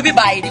sunrú ibi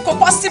báyìí ni kò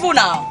possible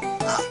now.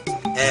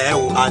 ẹ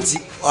wo àǹtí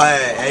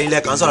ẹ̀yin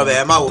lẹ́ẹ̀kan sọ̀rọ̀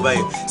bẹ́ẹ̀ ẹ má wo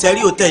bẹ́ẹ̀ ṣe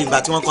rí hòtẹ́ẹ̀lì ìgbà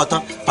tí wọ́n kọ́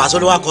tán Pàṣọ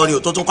ló wá kọrin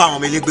ò tó tún kọ́ àwọn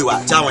ọmọ elégbè wá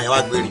tí àwọn yẹn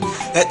wá gbére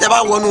ẹ tẹ́ bá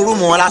wọnú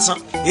rúùmù wọn lásán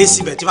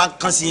èsì bẹ̀ tí wọ́n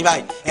kàn sí yín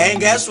báyìí ẹ̀yin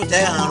gẹ̀ sùn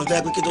tẹ́ àrùn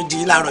tẹ́ pé kí tó di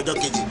láàárọ̀ ọjọ́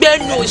kejì.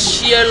 gbẹ́nu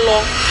òṣì ẹ lọ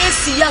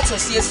èsì yàtọ̀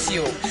sí èsì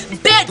o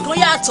bed gan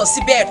yàtọ̀ sí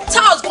bed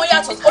towels gan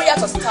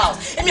yàtọ̀ sí towels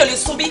èmi ò lè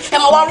sùn bí ẹ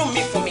máa wá room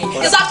mi fún mi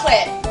is that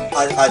clear.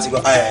 àti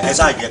ẹ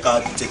ṣáà jẹ́ ká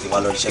tètè wá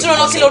lọ iṣẹ́. tí wọ́n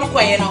lọ sí lórúkọ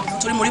ẹ̀yẹn náà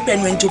torí mo rí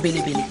pẹ̀lú ẹ̀ ń jó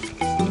belebele.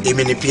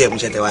 èmi ni pm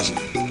ṣe tẹ wá ṣe.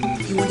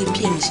 ìwọ ni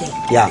pm ṣe.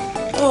 yà.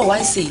 oh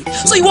I see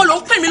so ìwọ ló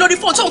ń pè mí lórí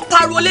fóònù tó ń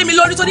pariwo lé mi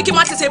lórí tó ní kí n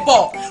má tètè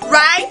bọ̀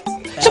right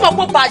ṣé mo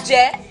kó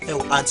bàjẹ́. ẹ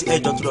wò àǹtí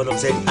ẹjọ tó lọ lọ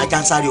sẹ́yìn ajá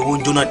ń sáré owó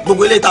ń jóná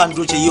gbogbo eléyìí tá à ń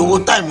dúró ṣe iye owó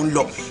táìmù ń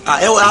lọ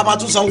ẹ wò a máa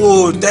tún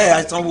sanwó tẹ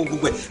ẹ sanwó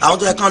gbogbo ẹ àwọn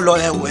tó yẹ kán lọ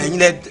ẹ wò ẹ̀yin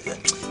lẹ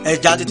ẹ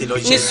já tètè lọ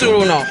iṣẹ́. ní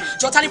sùúrù náà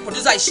jọta ní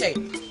producer iṣẹ́.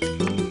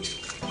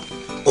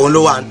 òun ló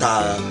wà ń ta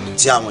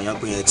tí àwọn èèyàn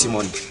pè yẹn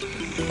tímọ́nì.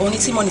 òun ni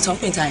tímọ́nì tó ń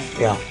pè ń ta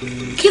yẹn.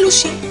 kí ló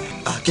ṣe.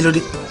 kí ló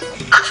dé.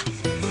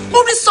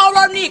 orí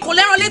sọ̀rọ̀ ni kò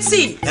lẹ́ràn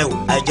létí. ẹ wò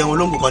àìjẹun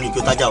olóńgbò kan ní kí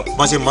o tajà o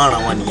bọ́n ṣe máa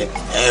ràn wọn nìyẹn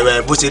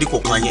ẹ bó ṣe rí kò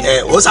kàn yín ẹ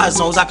ó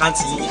sàṣàn ó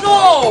sàkáǹtì yín. no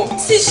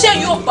tí iṣẹ́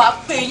yóò bá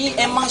pè yín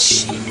ẹ má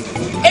ṣe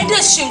ẹ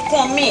dẹ̀ ṣe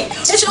nǹkan míì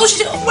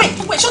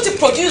wait ṣó ti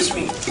produce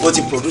mi. ó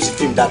ti produce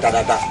film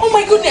dáadáa. oh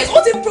my goodness ó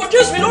ti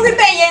produce mi lórí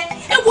bẹ́ẹ̀ yẹn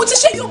ẹ wo tí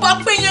iṣẹ́ yóò bá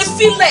pè yín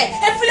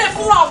ẹ filẹ̀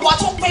fúnra àwa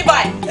tó pé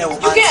báyìí. ẹ wò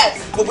you get.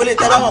 gbogbo ilé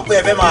tẹ́ bá mọ̀ pé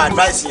ẹ fẹ́ máa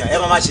advice yàn ẹ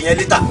máa ṣe yẹn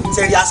later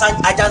sẹ́rí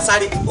ajá ń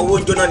sáré owó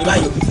ń jóná ní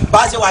báyìí bá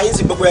a ṣe wà yín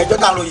sí gbogbo ẹjọ́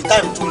tá a ròyìn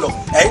time tún lọ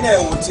ẹ̀yin náà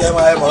wò tí ẹ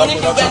máa mo ní kí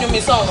gbẹ́nu mi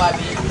sọ̀rọ̀ wá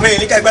bí. mi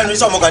ní kẹ́ gbẹ́nu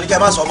sọ̀rọ̀ mọ̀gàn ní kẹ́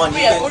má sọ ọmọ ní.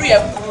 orí ẹ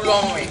burú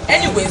lọ́rùn ẹ̀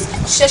anyways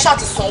ṣé ṣáà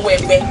ti sanwó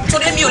ẹgbẹ́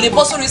torí mi ò lè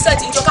bọ́ sórí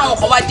sẹ́ẹ̀tì nítorí káwọn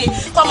kan wá dé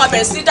kó máa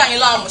bẹ̀rẹ̀ sí ní dàyín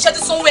láàmú ṣé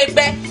ti sanwó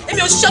ẹgbẹ́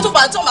èmi ò ṣiṣẹ́ tó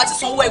bá tó máa ti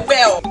sanwó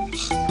ẹgbẹ́ o.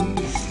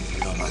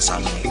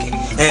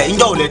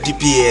 ǹjọ́ ò lẹ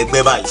dp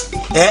ẹgbẹ́ báyìí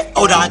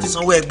ọ̀dà àti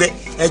sanwó ẹgbẹ́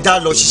ẹ já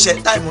lọ ṣiṣẹ́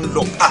táìmù ń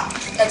lọ.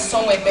 ẹ ti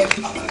sanwó ẹgbẹ́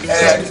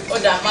ó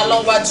dà máa lọ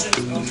wájú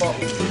ọ̀bọ̀.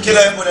 kí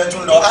ló ń bọ̀dẹ̀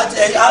tún lọ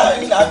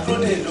ìlà dúró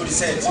dé lórí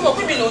sẹ́ẹ̀tì. wọ́n mọ̀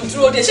pé mi ló ń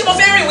dúró dé ṣé mo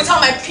fẹ́ rìn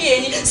without my PA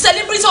ni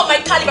celebrity of my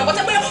calibre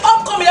bọ́tẹ́ pé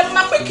upcoming lẹ́mọ́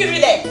máa pè kiri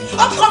lẹ̀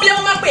upcoming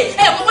lẹ́mọ́ máa pè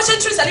mo bó ṣe ń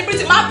treat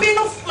celebrity máa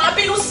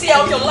bínú sí ẹ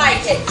omi ò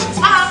láìkẹ́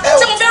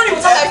ṣé mo fẹ́ rìn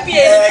without my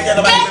PA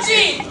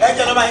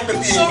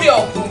ni sórí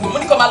ọ̀gbùn mo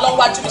ní kó máa lọ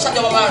wájú mi ṣáájú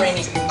ọmọ máa rìn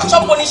ni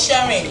ṣọ́pọ̀ oníṣẹ́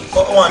rìn.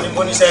 wọn ní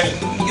oníṣẹ́ rìn.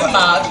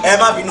 ẹ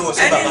má bínú o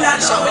sí bàbá.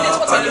 ìṣàwọn ilé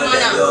tó tẹ̀lé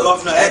mọ́nà.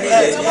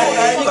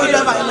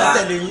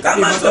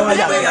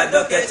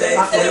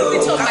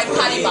 celebrity of my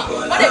calibre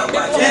wọ́n lè gbé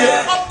fún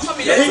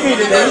upcoming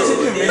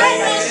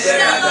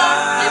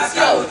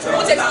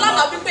mo tẹ̀ fún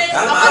lánàá wípé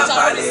àwọn àjà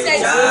lórí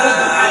sẹ́ẹ̀tì.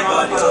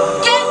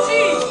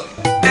 kéjì.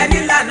 ẹni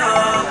lànà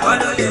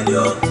kọ́ló lè ní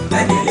o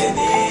ẹni lè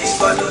ní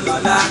kọ́ló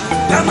lọ́la.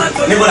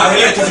 níbo làwọn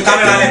ilé tó fi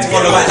kámẹ́rà lẹ̀ tí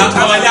wọ́n lọ báyìí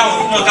ká máa lé àwọn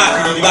ọmọ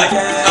káàkiri ní báyìí.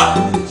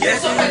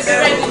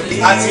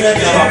 àti rẹ̀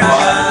ní ọmọ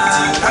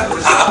àpò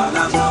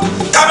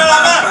kámẹ́rà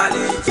náà.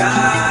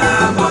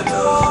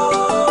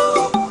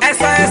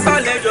 ẹsọ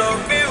lè jọ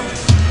fíìmù.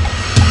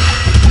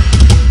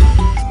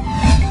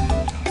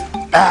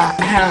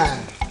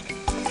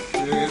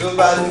 ìròyìn ló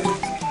bá ní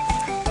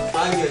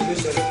áńgẹ̀ ló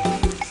ṣẹlẹ̀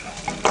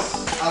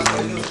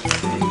àpẹẹlú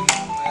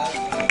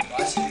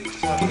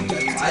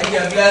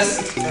áńgẹ̀ bless.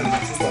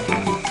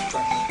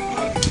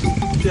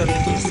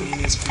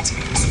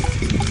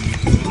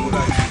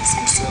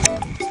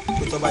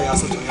 tó bá yà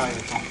sọ́tọ̀ yà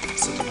ẹ̀ tán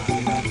sọ́tọ̀ máa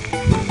rí náà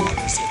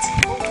ọ̀rẹ́ sẹ́tì.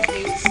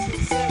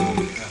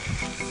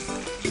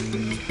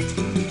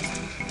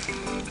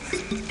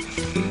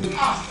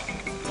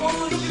 wọ́n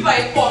mú bíbá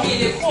ikọ̀ mi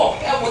lè kọ̀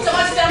ẹ wò tẹ́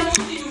bá ti fẹ́ mú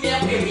nínú mi ẹ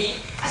pè mí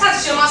aṣáà ti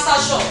ṣe master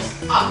shot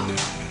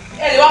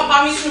ẹ lè wá pa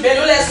mí sùn bẹ́ẹ̀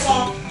ló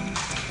lẹ́sàn.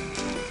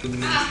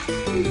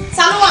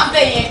 ta ló wà ń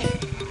bẹ̀ yẹn.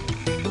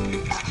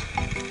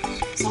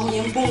 àwọn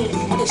yẹn ń gbóhùn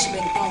wọ́n lè ṣe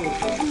bẹ́ẹ̀ nípa àwọn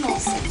òkú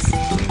nonsense.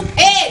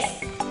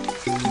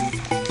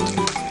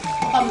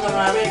 I'm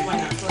gonna red wine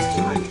and trust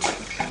you.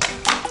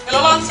 Hello,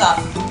 Lanta.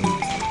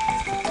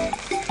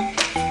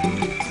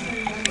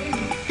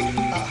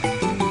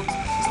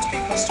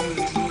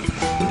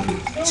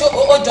 Ṣé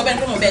o jọ bẹ́ẹ̀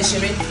ni pé mo bẹ́ẹ̀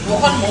ṣeré? Ìwọ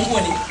kọ́ ni mò ń wò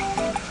ni.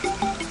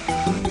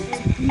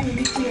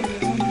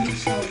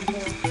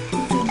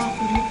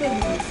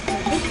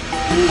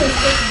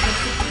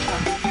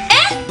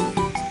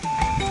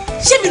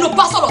 Ṣé mi ló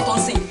bá sọ̀rọ̀ tán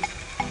sí?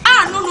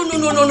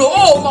 No.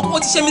 Oh, mo kò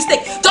ti ṣe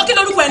mistake. Jọ kí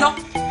lórúkọ ẹ náà?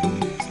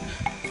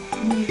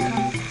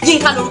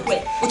 Yínká lórúkọ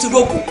ẹ̀ o ti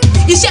rògbò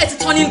iṣẹ́ ẹ̀ ti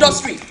tán ní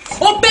industry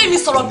ó bẹ́ẹ̀ mi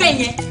sọ̀rọ̀ bẹ́ẹ̀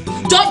yẹn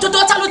jọjọjọ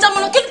ta ló já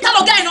mọ́ lọ kí ni ta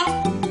lọ gá ẹ̀ náà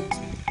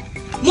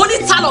mo ní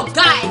ta lọ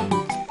gá ẹ̀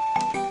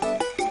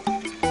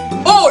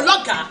o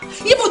lọ́gàá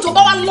ibo tó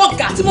bá wà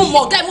lọ́gàá tí mo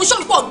mọ̀ ọ̀gá ẹ̀ mo ṣọ́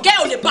mi pọ̀ ọ̀gá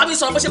ẹ̀ ò lè bá mi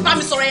sọ̀rọ̀ bó ṣe bá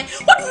mi sọ̀rọ̀ ẹ̀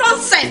what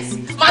nonsense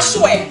máa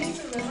ṣó ẹ̀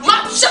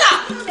máa ṣọ́dà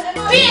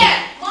bí ẹ̀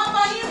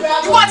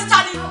ìwọ ti ta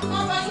ni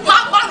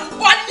máa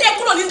lé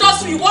kúrò ní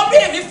industry ìwọ bí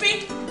èmi fi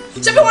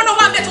ṣé bí wọn náà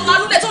wà bẹ̀ tó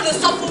lálẹ́ tó lè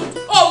sọ fún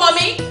ọ mọ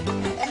mi.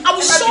 I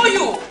will show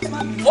you.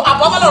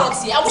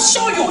 I will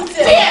show you.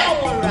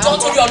 Don't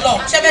torí Ọlọ́run.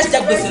 Ṣé bẹ́ẹ̀ jẹ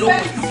gbèsè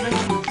lókun?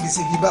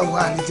 Gbèsè bí báwo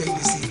wà ní jẹ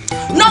gbèsè?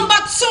 Number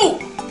 2,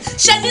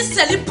 ṣé ní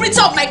celebrity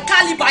of my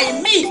calibre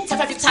in me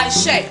tẹ́fẹ́ fi ta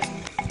iṣẹ́?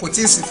 Kò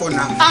tí ì sí for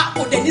now.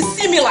 Kò dẹ̀ ní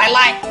sí mi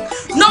láìláì.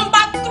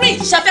 Number 3,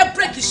 ṣé fẹ́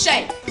break iṣẹ́?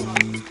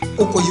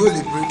 Oko yóò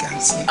lè break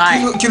and see.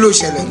 Kí ló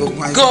ṣẹlẹ̀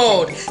gbogbo ayé?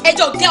 Good.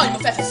 Ẹjọ́ girl ni mo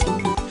fẹ́ fi sùn.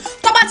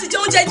 Tó bá ti jẹ́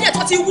oúnjẹ oúnjẹ díẹ̀ tó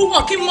ti wú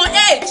wọn kí n mọ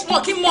age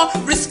wọn kí n mọ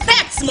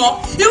respect mọ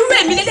irú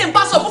èmi lélẹ̀ ń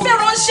bá sọ mo fẹ́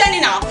ránṣẹ́ ni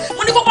náà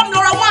mo ní kókó mi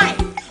lọ ra wine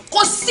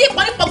kò sí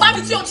ìpàdépọ̀ bá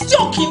mi tí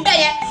ò kì í bẹ́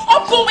yẹn ó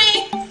bú mi.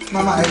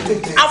 mama ẹ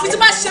tètè. àfi tí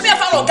bá ṣe bẹ́ẹ̀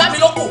fáwọn ọ̀gá mi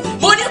lóko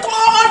mo ní kó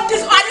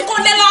adíkó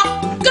lé lọ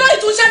kí ló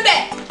ìtún ṣe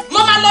bẹ́ẹ̀ mo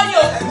máa lọ ní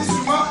o. ẹni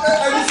sùn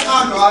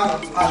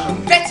àlọ́.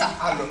 bẹ́tà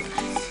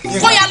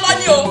kó yá lọ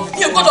ní o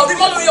mi ò gbọ́dọ̀ rí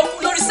mọ́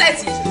lórí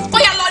sẹ́ẹ̀tì kó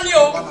yá lọ ní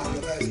o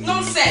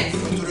nonsense.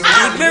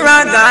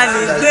 ìgbéraga ni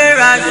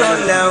ìgbéraga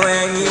lẹ́wọ̀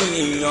ẹ̀yìn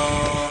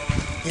èèyàn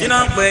kí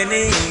náà pè ní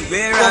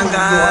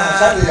ìgbéraga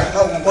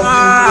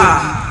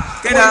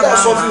kẹ́dà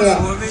máa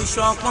omi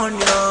ṣọpọ́n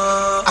ni ọ́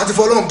àti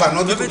fọlọ́run bàná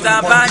bí kò tó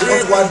pọ́n kí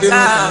wọ́n wá dé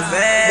nù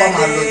wọ́n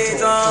máa lọ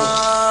jọ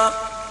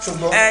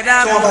ṣùgbọ́n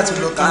tí wọ́n bá ti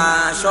lọ tán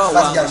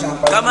láti yà ṣàn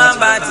parí kọ́mọ́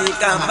bá ti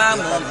kà má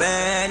mọ̀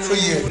bẹ́ẹ̀ ni. tó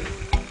yẹ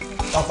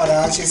àpàdà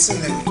ṣe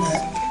sílẹ̀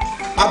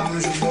má bùnú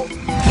ṣùgbọ́n.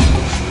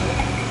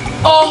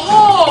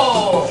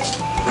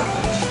 ọ̀họ́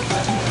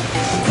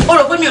o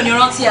rò pé mi ò ní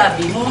rántí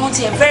àbí mo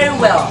rántí ẹ very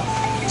well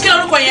kí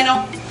lorúkọ yẹn náà.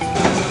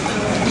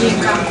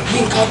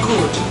 Yínká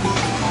good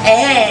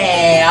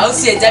àwọn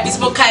sì ẹja bíi tí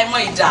mo ká ẹ mọ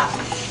ìdá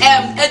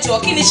ẹ jọ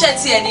kí ni iṣẹ́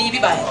tí ẹ ní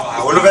bíbá ẹ.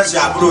 àwọn ló fẹ́ ṣe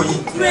àbúrò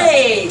yín.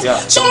 great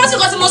ṣé wọ́n rántí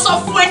kan tí mo sọ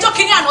fún ẹjọ́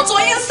kìíní àná tó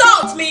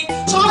insult mi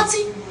ṣé wọ́n rántí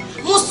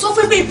mo sọ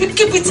fún pé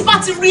ibikíbi tí bá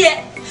ti rí ẹ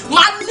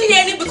máa ní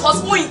ẹ ní because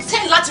mo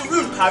intend láti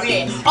ruin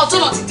career ọjọ́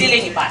náà ti délé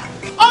níbà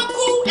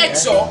ọkú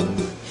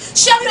ẹjọ́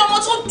ṣé rí ọmọ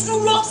tó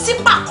dúró sí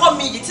pàkọ́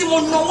mi yìí tí mo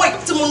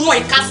ná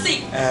ìka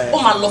sí ó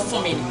máa lọ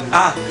fún mi.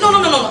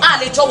 no a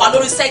lè jọ wà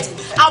lórí sẹ́ẹ̀tì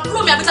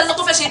àbúrò mi àbí tẹ́lẹ̀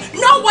tó fẹ́ ṣe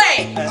no way.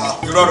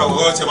 irú ọ̀rọ̀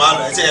wo ṣe máa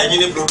lọ ẹ̀ ṣe ẹ̀yin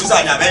ní producer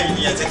ni àbẹ́yìn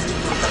ní ẹ̀ṣẹ̀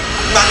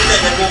nígbà tó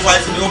tẹ̀yẹ kó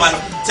fáìsì ni ó máa lọ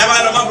ṣe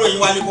máa lọ má búrò yín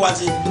wálé kó wá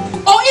sí.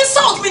 o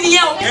insult mi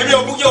nìyẹn o. èmi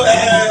ò búkí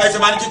ẹ ṣe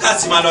máa ní kíkà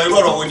sí máa lọ irú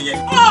ọ̀rọ̀ wo nìyẹn.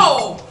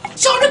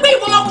 ṣé o rí pé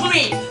ìwọ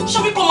ọmọkùnrin ṣé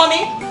o rí pé ọmọ mi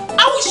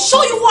I will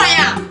show you who I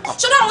am.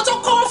 ṣé o ní àwọn tó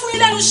kọ́ wọ́n fún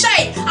yín lẹ́nu iṣẹ́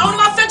yìí àwọn ni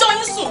máa fẹjọ́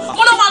yín sùn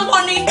wọ́n náà máa lọ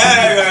ni.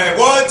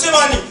 wọ́n tí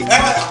wọ́n ní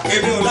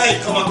èmi ò láyè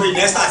kọ́ máa pe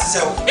ìnẹ́sítà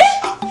ṣiṣẹ́ o.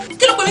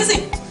 kí ló pè mí sí.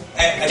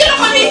 kí ló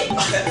pè mí.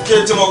 kí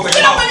ló tí mo pè é.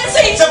 kí ló pè mí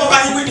sí. ṣé mo bá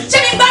yín wí ni. ṣé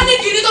mi gbá ní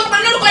ìdílé tó pè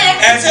mí lórúkọ yẹn.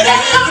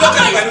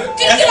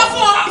 kí ló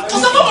fún ọ kò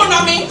sọ fún ọmọ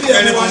mi.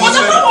 kò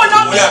sọ fún ọmọ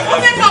mi ó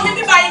fẹ́ nà mí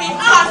bíbá yìí ni.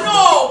 no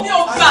mi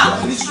ò gbà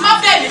má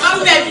bẹ̀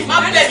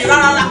mí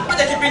rárá má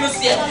jẹ́ kí bínú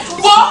sí ẹ.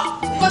 wo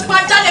kò tí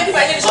máa jáde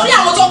bíbá yìí ni sórí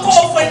àwọn tó kọ́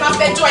fún ẹ máa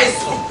fẹjọ́ ẹ̀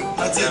sùn.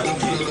 àti ẹ̀dọ́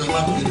kí ló lọ má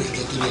bèrè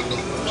ẹ̀jọ̀ tó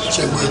lọ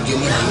ṣẹ́gun ẹ̀jọ̀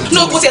má bèrè. ní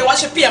ogun tí ẹ wá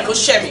ṣe pm ló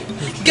ṣẹ́ mi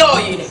gẹ́ọ̀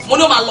yìí ni mo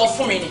ní ó máa lọ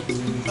fún mi ni.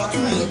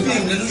 àtúnyẹ̀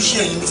pm ló ṣe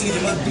ẹ̀yìn tí kìí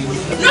má bèrè.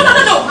 no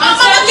mama no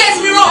get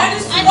me wrong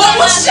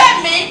òun ṣẹ́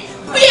mi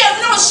pm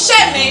náà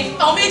ṣẹ́ mi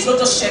àwọn méjì ló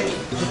jọ ṣẹ́ mi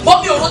bọ́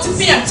mi ò rántí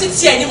pm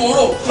títí ẹ̀ ní mò ń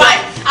rò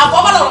báyìí àbọ̀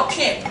bá lọ́rọ̀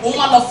pm òun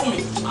máa lọ fún mi.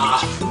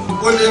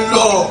 ó lè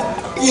lọ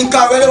Yínká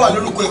wẹ́rẹ́ wà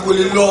lórúkọ ẹ̀ kò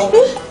lè lọ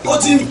ó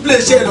ti ń play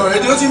ṣe ìlọ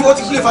rẹ̀ ó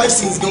ti play 5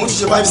 scenes gan ó ti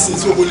ṣe 5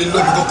 scenes ó kò lè lọ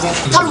ibi kankan.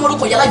 táwọn ọmọ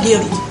orúkọ yàrá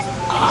gẹ̀ẹ́rì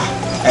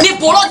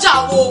níbo lọ́jà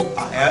wo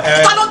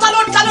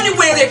tálọ́ ní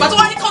wèrè ìgbà tó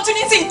wá ní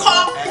continuity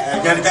nǹkan.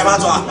 ẹ̀jẹ̀ tẹ́ bá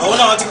tọ́ àwọn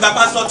náà ti gba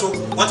pásítọ̀tù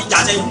wọ́n ti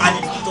jáde ìpàdé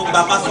tó gba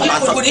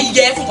pásítọ̀tù. kò ní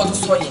yẹ fún nǹkan tó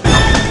sọ yẹn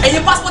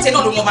ẹ̀yin pásítọ̀tù yẹn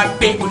náà ló mọ̀ máa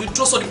gbé kò ní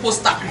dúró sórí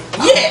pósítà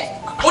yẹ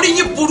orí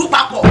yín burú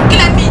papọ̀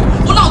kílẹ̀ mi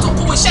ó láwọn tó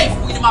kówó iṣẹ́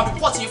ìfún yín ni máa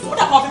report yín fún ó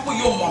dàpọ̀ pípọ̀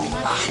yóò mọ̀ mi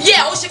yẹ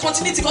ó ṣe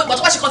continuity kan ìgbà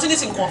tó bá ṣe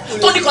continuity nǹkan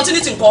tó ní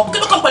continuity nǹkan kí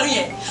ló kàn pẹ̀lú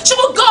yẹn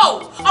ṣùgbọ́n go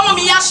ọmọ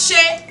mi yá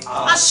ṣe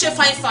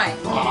fine.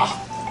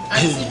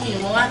 àti mi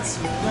ìwọ̀n láti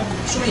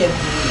ṣó yẹ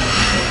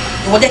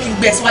ìwọ jẹ́ kí n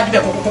gbé ẹ síwájú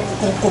bẹ́ẹ̀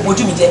kò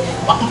bójú mi jẹ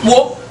wo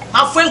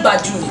máa fún ìgbà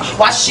jù ní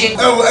wá ṣe.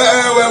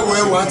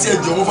 ẹ wò àti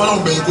ẹjọ mo fọlọ́n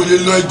gbẹ̀yìn kò lè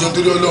lọ ẹjọ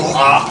nítorí Ọlọ́run.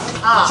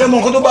 ṣé mo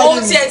nǹkan tó bá dé mi.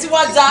 ó tiẹ̀ ti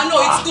wá dáa no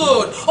it's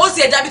good ó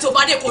tiẹ̀ dábí tó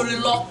bá dé kò lè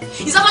lọ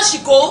is that how she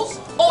goes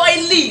or I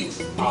leave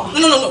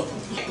no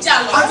jẹ́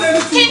àlọ́. àti ẹni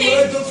sùúrù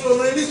ẹjọ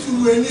sọ̀rọ̀ ẹni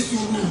sùúrù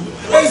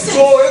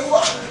ẹjọ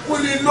kò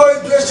lè lọ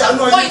ẹjọ ẹṣà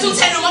náà. ó ìtún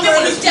tẹnu mọ́ mi kò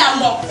ní jẹ́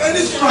àlọ́.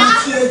 ẹni sùúrù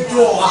àti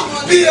ẹjọ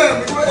bí ẹ.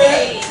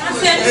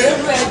 àti ẹni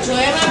sùúrù ẹjọ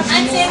ẹ má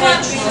bínú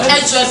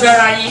ẹjọ ẹ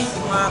bẹ̀rẹ̀ ayé.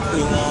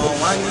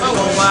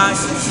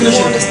 kí ló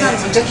ṣe understand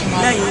fún jẹ́ kí n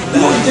máa lọ.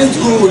 mo jẹ́ tí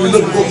kò lè lọ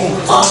bí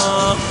kankan.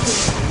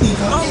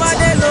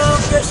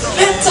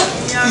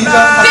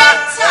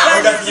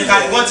 bẹ́tà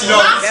wọ́n ti lọ.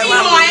 máa fi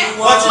mọ̀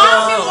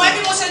ẹ́ bí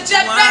mo ṣe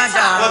jẹ́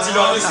bẹ́tà. wọ́n ti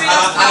lọ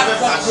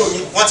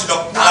wọ́n ti lọ.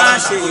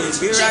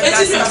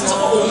 etí mi àti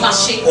sọ́kọ̀ òun máa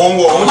ṣe. òun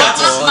wọ̀ òun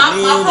dàtí. máa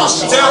rọ̀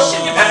ṣe.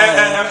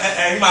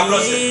 ẹ̀yin máa bọ̀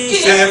ṣe. kí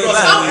ni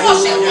máa rọ̀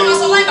ṣe wọ́n máa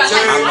sọ láì bàjẹ́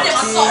wọ́n lè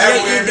máa sọ.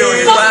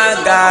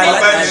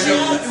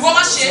 ìwọ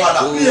máa ṣe.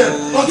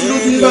 wọ́n ti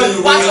lójú yín báyìí.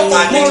 wàá tó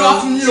kọ́ mi lọ.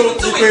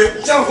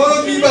 ṣé àwọn kọ́lọ́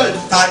bí báyìí.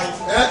 tani.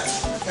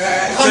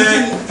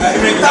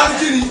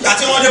 tani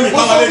àti wọ́n dé mi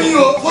bá wọn lé mi.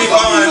 mi bá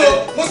wọn lé.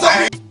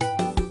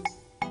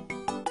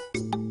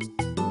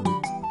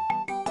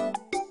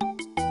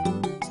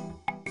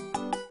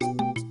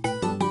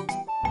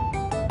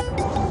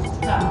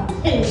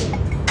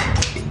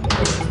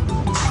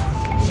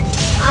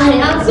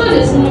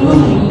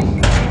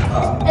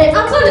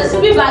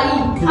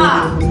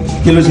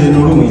 kí ló ṣe inú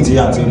rúùmù yìí tí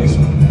àǹtí ò lè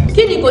sùn.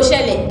 kí ni kò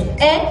ṣẹlẹ̀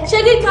ṣé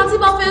kí kan tí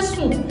bá fẹ́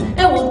sùn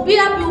ẹ wò bí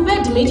abí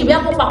bẹ́ẹ̀dì méjì bí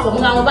akó papọ̀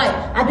múra wọn báyìí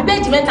àbí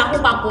bẹ́ẹ̀dì mẹ́ta kó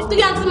papọ̀ tí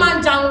àǹtí máa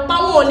ń jarun pa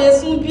wọn ò lè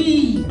sùn bí.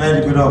 bẹ́ẹ̀ni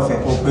pé náà fẹ́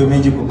kó pé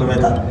méjì kó pé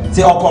mẹ́ta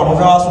tí ọkọ ọ̀run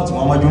fẹ́ wá sùn tí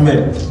wọ́n mọ́jú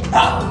bẹ́ẹ̀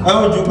ẹ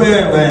ó ju pé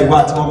ìwà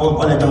àti wọn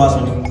kọ́ lẹ́jọ́ máa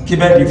sùn ní kí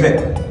bẹ́ẹ̀dì fẹ́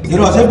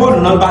ìrọ̀ ṣé bọ́ọ̀lù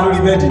náà bá lórí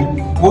bẹ́ẹ̀dì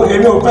wo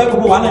èrè ò fẹ́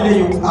gbogbo wàhálà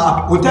lẹ́yìn o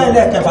hòtẹ́ẹ̀lì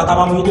ẹ̀kẹfà tá a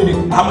máa mú ilé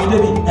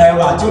ni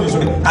ẹ̀rọ àti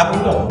olùsọ̀rẹ̀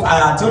àbúrò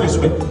àti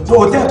olùsọ̀rẹ̀ tó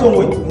hòtẹ́ẹ̀lì tó ń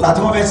wò ìgbà tí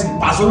wọ́n fẹ́ sí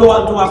pàṣẹ ló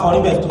wà kọ́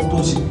níbẹ̀ tó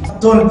ń ṣe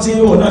tó ń tí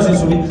òun náà ṣe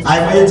sùn ní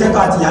àìmọye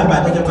tẹ́tọ́ àti ìyá ìgbà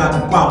tọ́jọ́ pé a ti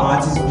kó àwọn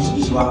àti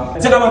oríṣiríṣi wa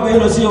tí ká máa gbé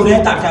lọ sí orí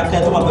ẹ̀ta kíákíá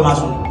tó máa gbé máa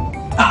sùn.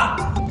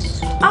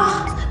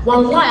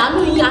 wàhálà àánú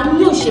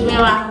yóò ṣe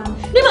mẹ́ra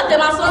nígbà tẹ́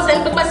máa sọ ọ́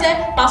sẹ́yìn pẹ́pẹ́sẹ́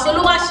pàṣẹ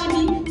ló wá síbí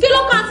kí ló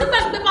kàn sí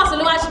pẹ̀lú pé pàṣẹ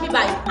ló wá síbí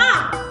báyìí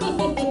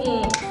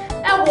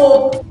ẹ wo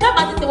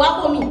dábàá tètè wá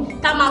bómi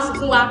tá a máa sùn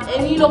fún wa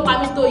ẹni ló pa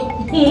mí tó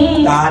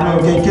yìí. àánú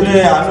kékeré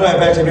àánú ẹ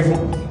bẹ́ẹ̀ ṣe bí fún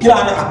kí ló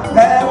àná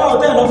ẹ wá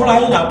òtẹ́ẹ̀lì lọ fúnra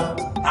yín náà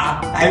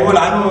àìwò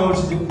làánú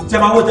tí ẹ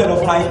máa wò tẹ́ẹ̀lì lọ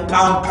fúnra yín ká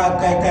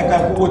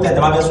kó wò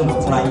tẹ́ẹ̀lì máa fẹ́ sùn lọ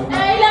fúnra yín.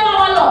 ilé máa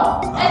wá lọ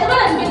ẹ ti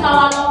bẹ́ẹ̀ ní máa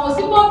wá lọ kò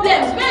sí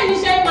problem bẹ́ẹ̀ ni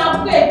iṣẹ́ máa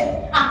gbé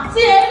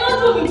àti èyí ló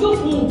dùn mí dùn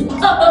fún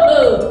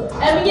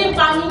ẹ̀mí yín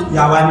pa mí.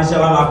 ìyàwó aníṣẹ́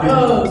wa máa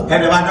bírèkì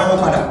ẹ̀rẹ̀ máa dáwọ́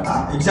padà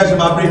ìṣẹ́ ṣe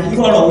máa bírèkì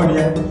irú ọ̀rọ̀ wo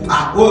nìyẹn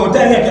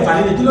òtẹ́ẹ̀lì ẹ̀kẹfà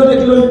nílé kí ló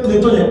lè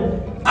tó yẹn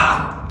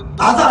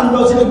àtà ń lọ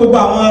sílé gbogbo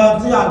àwọn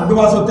tí a gbé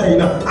wá sótẹ́ yìí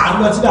náà à ń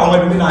lọ sílé àwọn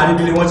ẹbí nínú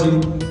àríbílẹ̀ wọ́n ti rí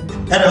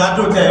ẹ̀rẹ̀ máa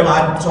tó tẹ̀ ẹ̀ máa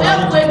sọ ẹ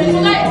kò ebi tí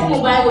láì tí mo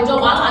gba ìwòjọ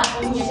wàhálà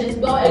tí mo ṣe ti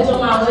gbọ́ ẹjọ́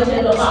máa lọ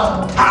ẹjẹ́ lọ bá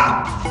wọn.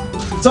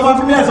 sọmọ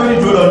fún mi ẹ̀ sọ ní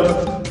ìdúró lọ.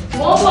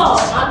 mo bọ̀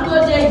máa dúró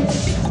dé yìí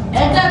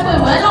ẹ jẹ́ pé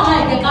ìwé náà máa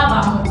ìkẹ́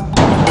kábàámọ̀.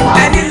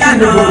 ẹni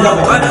lànà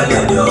kọ́lọ́ lè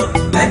ní o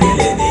ẹni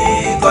lè ní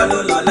kọ́lọ́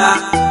lọ́la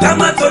ká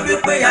má tóbi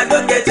pé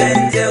àdókè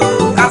tẹ̀ǹtẹ̀ o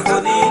káfọ́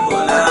ní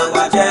bọ́lá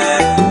wa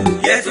jẹ́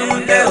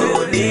Yétúndé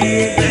ò ní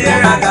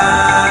gbéraga.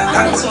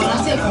 Àtẹ̀sọ̀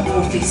láti ẹ̀kọ́ kó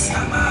o fèsì.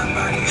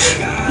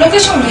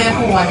 Location ló yẹ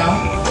kó wà náà.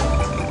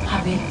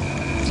 Àbí?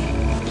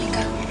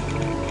 Yínká,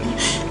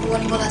 wọ́n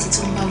ní Bọ́lá ti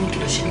tó ń bá wí kí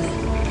ló ṣẹlẹ̀.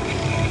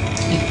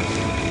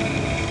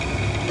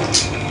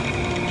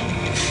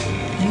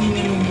 Èmi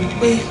ni mo mọ̀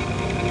pé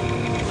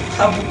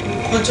àbùkù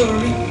ọjọ́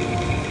orí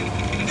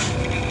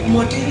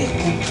ọmọdé lè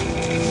kàn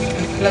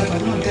àgbàlagbà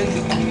náà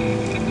tẹ́lẹ̀ kàn.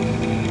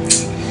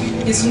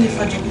 Yétúndé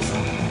Fájọbí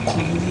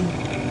fún mi lé.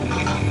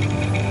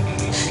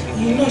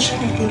 You know, she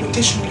won't go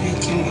location where you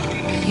can work.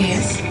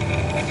 Yes.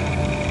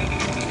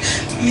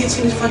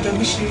 Yétúndé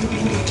Fájọbí ṣe rí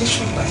ní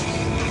location báyìí.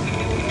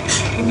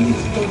 Ó ní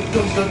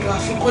dọ̀dọ̀dọ̀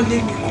àfikọ́lé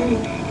mi kúrò.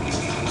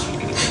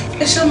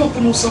 Ẹ ṣé mọ̀ pé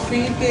mo sọ fún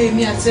yín pé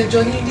èmi àti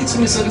ẹjọ́ ní little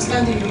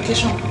misunderstanding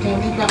location kan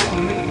nígbà kan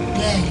rí.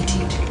 Yeah, you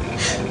did.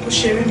 Ó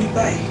ṣe rí mi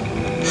báyìí.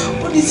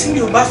 Ó ní tí mi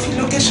ò bá fi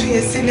location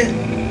yẹn sílẹ̀,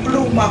 ó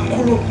lóun máa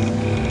kúrò.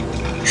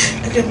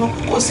 Ẹ̀dẹ̀ mọ̀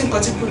kò sí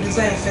nǹkan tí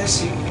producer yẹn fẹ́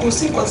ṣe, kò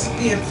sí nǹkan tí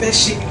PM fẹ́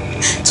ṣe.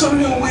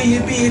 Torí owó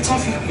iyebíye tán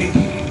fi pè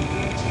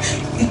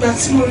ìgbà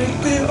tí mo rí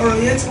pé ọ̀rọ̀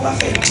yẹn ti wá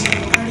fẹ́ di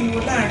ariwo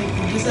láàrin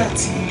producer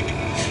àti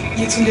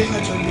Yétúndé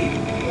Fájọbí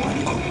wọn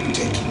ní kò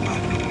jẹ́ kí n máa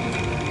lọ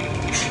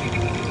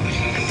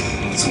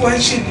tí wọ́n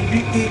ń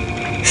ṣèlérí pé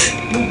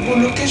gbogbo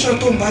location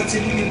tó ń bá ti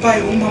rí mi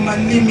báyìí ó máa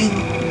lé mi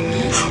ni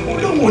ó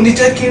lóun ò ní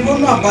jẹ́ kí n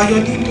rọ́nà àbáyọ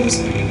ní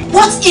industry.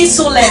 What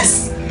insolence!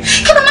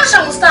 Kí ló má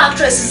ṣàwọn star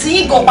actress sí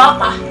ìgàn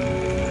pàápàá?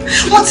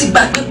 Wọ́n ti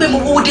gbàgbé pé mo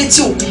wówó dé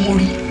tí òkun mo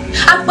rí.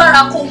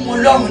 Agbára kó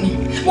wọn lọ́rùn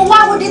ni mo wá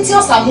wọlé tí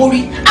ọ̀sà mo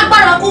rí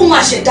agbára kó wọn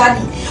àṣẹ̀dá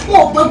ni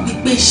wọn ò gbọ́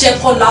gbígbé iṣẹ́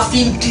kọ́ la fi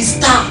ń di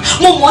star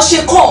mo mọ̀ ṣe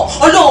kọ́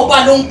Ọlọ́run ọba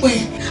ló ń pè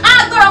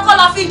agbára kọ́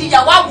la fi ń di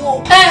ìyàwó àwọ̀.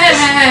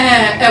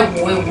 ẹ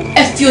wò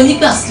ẹ fi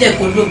onígbà sílẹ̀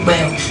kó ló gbà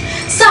ẹ̀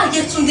sáà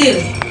Yétúndé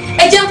rẹ̀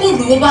ẹ jẹ́ kó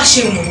lù ú bá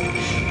ṣe wù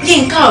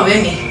Yínká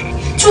ọ̀rẹ́ mi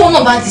tí wọn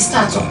náà bá di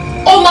star tán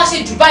ó máa ṣe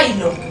jù báyìí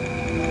lọ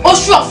ó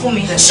ṣùọ̀ fún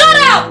mi. Shut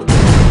up!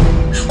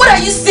 What are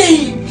you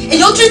saying?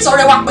 Èyí ó treat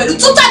ọ̀rẹ́ wa pẹ̀lú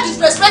total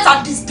disrespect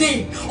and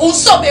disdain. Òun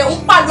sọ̀bẹ̀ òun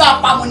pàlọ́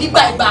àpamọ̀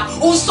nígbà ìgbà.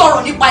 Òun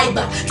sọ̀rọ̀ nípa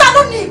ìgbà. Ta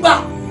ló ní ìgbà?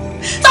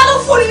 Ta ló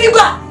fún ní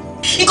nígbà?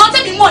 Nǹkan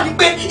tẹ́mi mọ̀ ni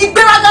pé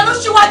ìgbéraga ló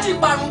ṣíwájú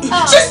ìparun.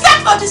 She set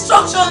for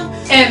destruction.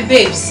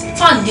 Babes,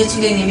 fan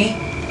Yétúndé ni mí.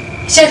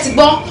 Ṣé ti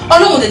gbọ́?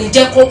 Ọlọ́run lè ní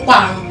jẹ́ kó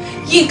parun.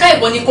 Yínká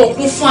ìwọ ni kò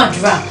kún fún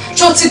àdúrà.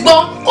 Ṣó ti gbọ́?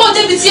 Kó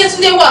débi tí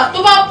Yétúndé wà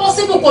tó bá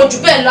possible kò jù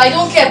bẹ́ẹ̀ lọ. I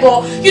don't care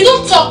but you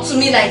don't talk to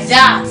me like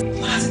that.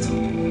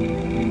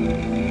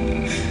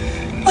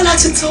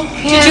 Olatito,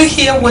 did you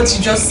hear what you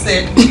just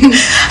said?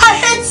 I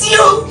hate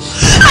you!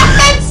 I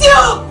hate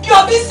you! You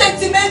are being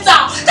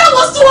sentimental! That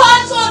was too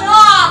hard on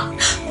her!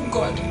 Oh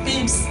God,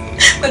 babes,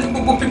 when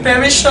the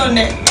preparation,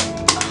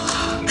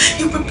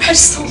 you prepared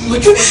so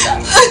much for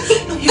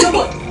that. No, you know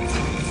what?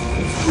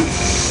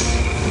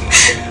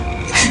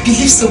 I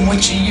believe so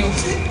much in you.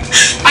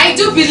 I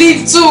do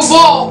believe too,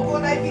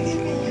 but I believe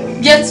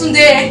in you.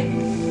 Yétúndé,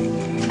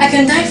 I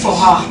can die for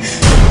her.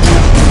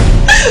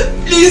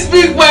 Please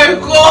pick my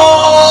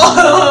call.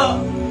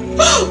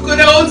 God,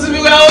 I want to be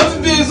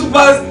a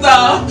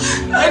superstar.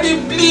 Daddy,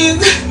 please.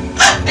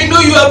 I know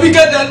you are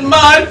bigger than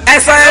man.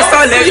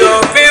 Ẹ̀sọ́ lè yọ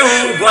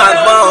fíhùn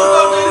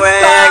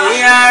gbọ̀ngbọ̀n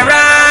ẹ̀yìn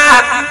ara.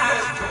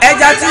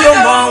 Ẹja tí ó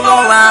mọ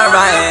wọn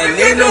ara ẹ̀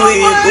nínú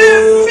ìgò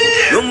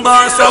ló ń bọ́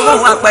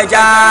sọ́wọ́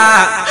apẹja.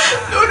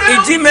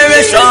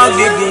 Ìjímèrè ṣọ́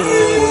gígùn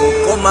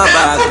má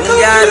bàa gún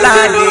yá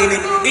láàrin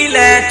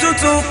ilẹ̀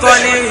tútù kọ́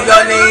ní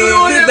yọni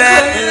gbígbẹ́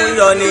ń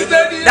yọni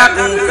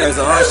dákun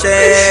fẹ̀sán ṣe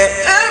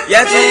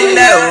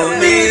Yẹtúndé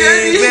òní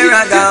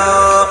gbéraga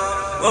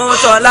ó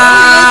tọ́lá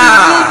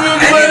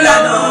ẹni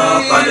lànà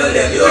kọ́ ló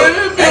lè ní o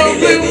ẹni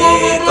lè ní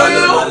kọ́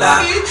ló lọ́la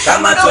ká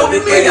má tóbi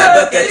pé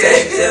àdókẹ́tẹ́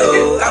ìtẹ́ o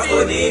káfó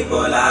ní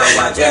bọ́lá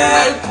wá jẹ́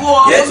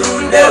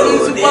Yẹtúndé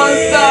òní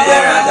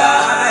gbéraga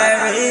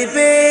ẹ̀rín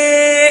pé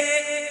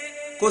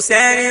kò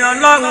sẹ́ni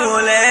ọlọ́run ò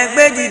lè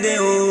gbé dìde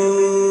o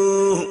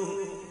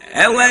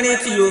ẹ̀wẹ́ ni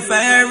tí o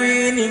fẹ́ rí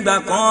nígbà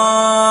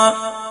kan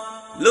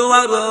ló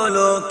wá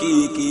gbọ́dọ̀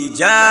kìkì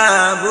já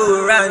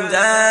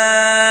búrandá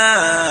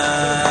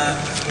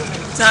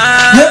ta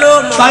ló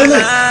mọ̀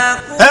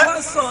ká kó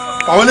sọ.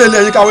 àwọn ilé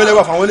ẹ̀yìn káwé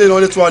lẹ́wà fáwọn ilé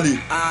ìlọlẹ́ tó wà lè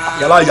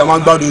yàrá ìyá máa ń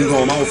gbádùn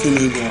gan máa ń fún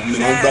mi gan mi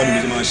máa ń gbádùn mi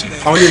tó máa ń ṣe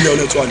àwọn ilé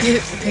ìlọlẹ́ tó wà lè.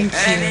 Thank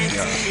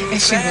you. Ẹ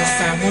ṣé gan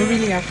sir, mo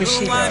really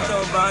appreciate it.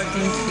 Thank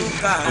you.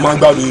 a máa ń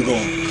gbádùn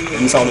gan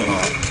ẹni sáwọn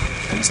ọ̀rọ̀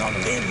ẹni sáwọn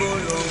ọ̀rọ̀.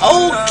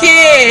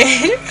 Okay.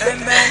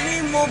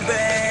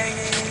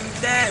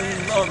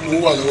 owó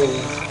wà lọ́wọ́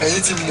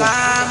ẹ̀yin ti mọ̀.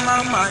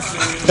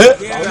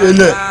 àwọn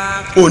ilé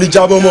o ní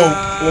jábọ́ mọ́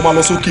o máa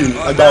lọ sókè ní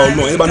agbára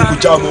ọ̀nà ẹ̀ bá ní kó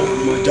jábọ́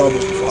mo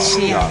jábọ́.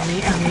 ṣe àmì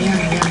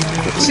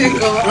ṣe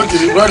gan. ok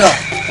brother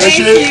ẹ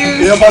ṣe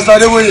èèyàn pásítọ̀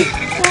adéwòye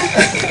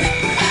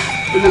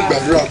ó lè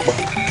gbàdúrà pa.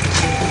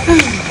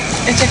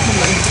 ẹ jẹ́ kí n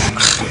lọ.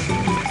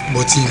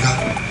 but Yinka,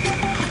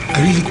 I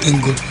really thank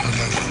God for your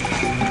life.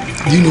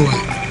 Do you know why?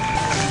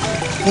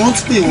 wọ́n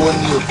ti pè wọ́n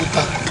ní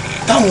òkúta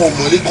táwọn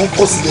ọmọlé kan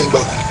kọ́ sílẹ̀ gbà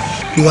kan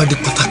ló wá di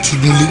pàtàkì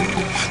nílé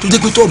tó jẹ́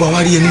pé tó ọba wá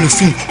rí ẹ nínú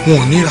fíìmù wọn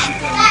ò níra.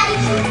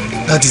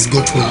 That is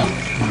God for you.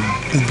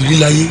 Obìnrin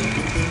láyé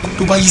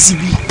tó bá yí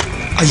síbí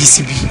ayé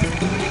síbí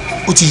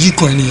ó ti yí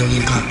kan ènìyàn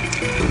Yinka.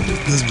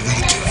 Just be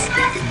very careful.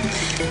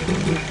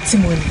 tí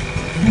mo ní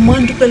mo máa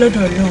ń dúpẹ́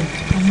lọ́dọ̀ Ọlọ́run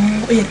àmọ́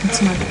ó yẹ kí n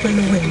tún máa dúpẹ́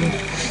lọ́wọ́ ẹ̀ náà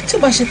tí ó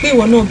bá ṣe pé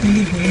ìwọ náà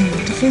bílíìfù nínú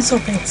tó fi ń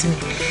support mi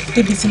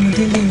débi tí mo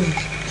dé lẹ́yìn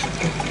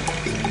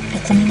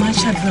ọkàn mi máa ń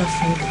ṣàdúrà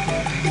fún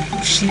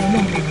ṣe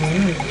Ọlọ́run ìwọ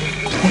náà.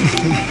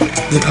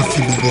 Jẹ́ ká fi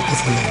gbogbo ọkọ̀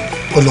fọlọ́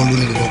Ọlọ́run ló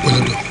ní gbogbo ọpẹ́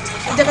lọ́dọ̀.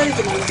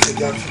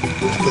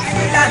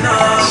 ìlànà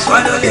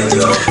kọ́ló lè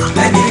jọ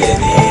ẹni lè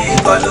ní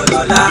kọ́ló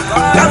lọ́la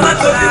ká má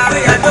tóbi pé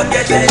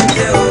àdókẹ́tẹ́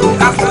ìtẹ́ o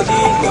káfó ní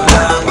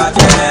bọ́lá wá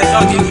jẹ́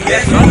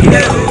Yẹtúndé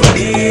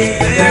òní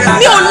gbéraga.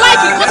 mi ò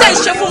láìkì kó tẹ̀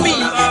ṣe fún mi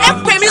yìí ẹ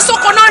pè mí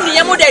sóko náà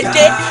nìyẹn mo dẹ̀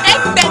dé ẹ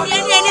gbẹ̀ mí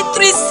ẹni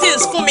 3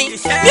 cents fún mi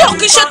mi ò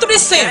kí ṣe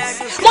 3 cents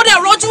mo dẹ̀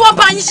rọ́jú wá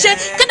bá yín ṣe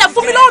kéde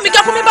fún mi lọ́rùn mi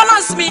kẹ́ fún mi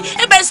balance mi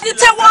ẹ bẹ̀rẹ̀ sí ní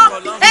tẹ́wọ́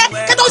ẹ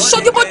kẹ́tọ́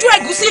ṣojú bójú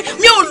ẹ̀gúsí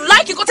mi ò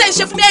láìkì kó tẹ̀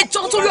ṣe fún mi ẹ jọ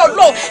torí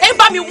Ọlọ́run ẹ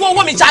bá mi wọ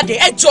owó mi jáde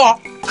ẹ jọ.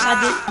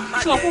 Ṣadé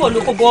tí wọn kúrò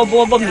lóko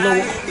bọ́ mi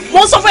lọ́wọ́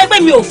mo sọ fún ẹ pé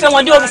mi ò fẹ́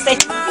wọn dé orí sẹ́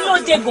kí ló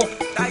dé gan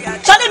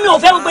Ṣadé mi ò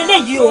fẹ́ gbogbo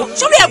eléyìí o.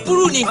 sórí ẹ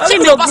burú ni ṣé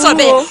mi ò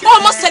burú o. ó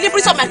mọ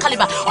celebrity of my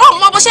caliber ó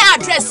mọ bó ṣe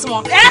address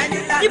wọn.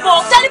 ibo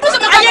celebrity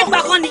of my caliber ayé gbà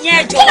kan nìyẹn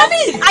ẹjọ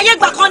ayé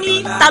gbà kan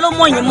ní ta ló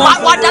mọ yín mọ.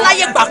 wà á dá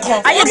láyé gbà kan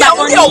ayé gbà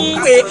kan ní.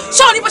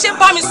 ṣé o ní bó ṣe ń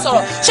bá mi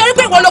sọ̀rọ̀ ṣé o ní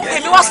pé ìwọ ló pè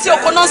mí wá sí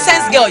oko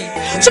nonsense girl yìí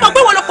ṣé o mọ̀ pé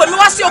ìwọ ló pè mí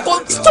wá sí oko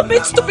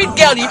stupid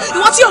girl yìí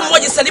ìwọ tí yóò mọ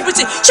yìí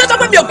celebrity ṣé o tó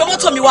pé mi ò gbé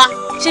mọ́tò mi wá.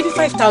 ṣé bí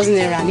 5,000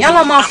 naira ni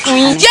ala máa fún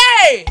yín.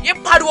 yé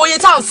pariwo iye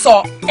tá à ń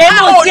sọ.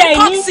 èmo tiẹ̀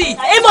ní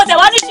èmo tẹ̀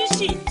wá ní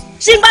ṣíṣì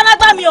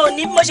ṣíngbálágbá mi ò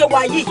ní bí mo ṣe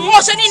wà yìí. mo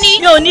ṣe ní ní.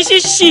 mi ò ní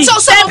ṣíṣì. so o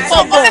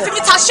fẹ́ fi mi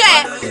taṣẹ́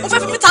ẹ̀ o fẹ́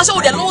fi mi taṣẹ́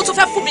o dẹ̀ lówó tó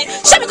fẹ́ fún mi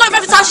ṣé mi kọ́ ni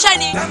fẹ́ fi taṣẹ́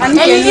ni.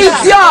 ẹ̀yin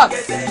idiot.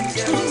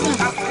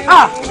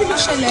 kí ló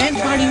ṣẹlẹ̀ ẹ̀ ń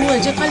pariwo ẹ̀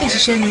jẹ́ ká lè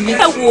ṣiṣẹ́ nílé.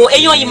 ẹ wo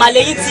èèyàn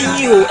ìmàlẹ̀ yín ti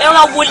yín o ẹ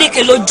wá wọlé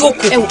kẹ lọ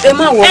jókòó. ẹ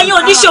má wọ. ẹ̀yin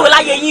oníṣòwò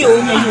láyé yín o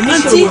ẹ̀yin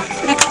oníṣòwò.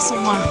 ẹ káàsán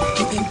ma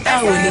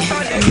báwo ni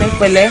ẹ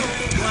pẹ̀lẹ́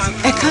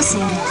ẹ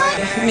káàsán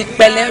mi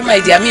pẹ̀lẹ́ my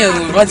dear mi ò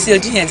rántí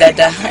ojú yẹn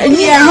dáadáa.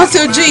 ẹ̀yin ẹ rántí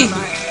ojú yìí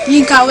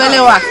Yínká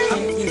Wẹ́lẹ́wà.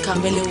 Yínká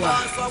Wẹ́lẹ́wà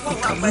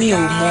mi ò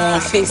mọ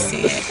fèsì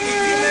ẹ.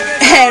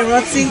 ẹ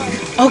rántí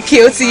ok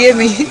ó ti yé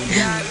mi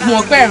mo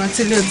pẹ́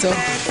rántí lóòótọ́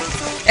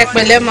ẹ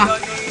pẹ̀lẹ́ mà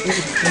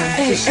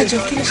ẹ jọ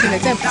kí ló ṣẹlẹ̀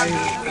tẹ́ ẹ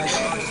pariwo.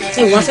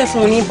 ẹ wọ́n fẹ́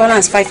fún un ní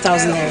balance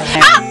 5,000 naira.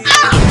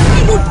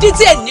 inú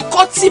dídí ẹ̀ ní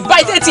kọ́ tí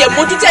báyìí tẹ̀ tí ẹ̀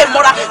mójú tẹ̀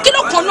mọ́ra kí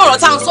ló kan náà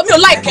tá à ń sọ mi ò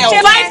láìkẹ́ o. ṣe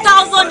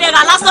 5,000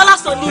 naira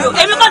lásán ni o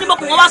èmi kọ́ ni mo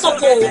kù wọ́n wá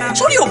sóko o.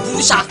 sórí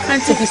òbúrú ṣá.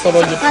 àǹtí fi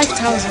sọ̀rọ̀ yìí. 5,000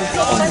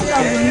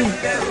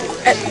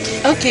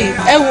 ok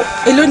ẹ wo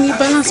èló ni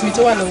balance mi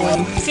tó wà lọ́wọ́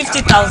yìí.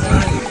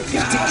 50,000.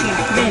 50k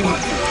bẹ́ẹ̀ ni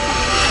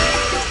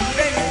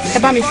ẹ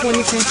bá mi fún ọ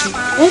ní 20k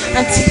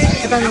àǹtí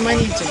ẹ bá mi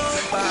manage.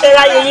 ṣé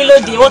ráyè yín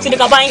lóde wọ́n ti ní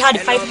ká bá yín hard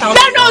 5,000.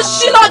 lẹ́nu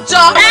sí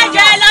lọ́jọ́. ẹ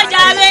jẹ́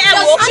lọ́jà rẹ ẹ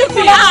wò ó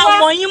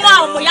àmọ̀ yín mọ́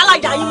àmọ̀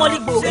yálàjà yín mọ́ ní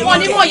gbòòrò. wọ́n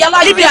ní mọ̀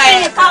yálàjà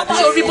ẹ̀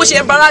sórí bó ṣe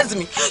embarrass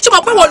mi ṣé mo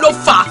pé wọ́n ló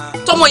fà á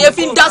tọmọ yẹn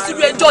fi ń dá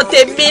sírú ẹjọ́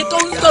tèmi tó ń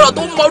sọ̀rọ̀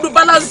tó ń mọ ọdún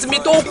balance mi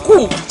tó kù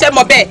ṣe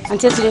mọ̀ bẹ́ẹ̀.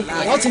 àǹtí ẹ ti rẹ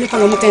wọ́n ti ní kọ́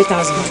lọ mú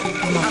 10,000.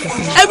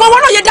 ẹ̀gbọ́n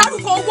wọn náà yẹ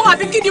dárúkọ owó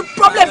àbí kí ni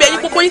problem ẹ̀yin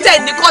gbogbo yín tẹ̀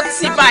ní kọ́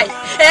sí báyìí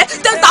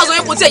 10,000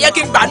 yẹn kò tí ẹ̀ yẹ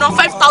kí n gbà náà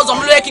 5,000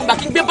 mi ló yẹ kí n gbà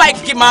kí n gbé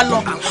báyìí kí n máa lọ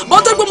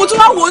bọ́n tó gbé mo tún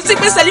wá wò ó sí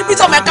pé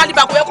celebrity ọmọ ẹ̀ka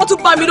níbà kò yẹ kó tún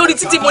bá mi lórí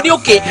títì mo ní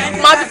òkè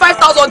máa fi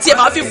 5,000 tiẹ̀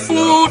máa fi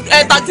fún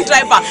taxi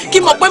driver kí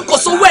n mọ̀ pé kò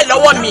sówó ẹ̀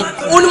lọ́wọ́ mi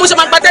òun ni mo ṣe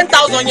máa gba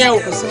 10,000 yẹn o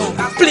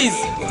please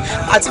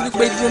àti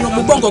wípé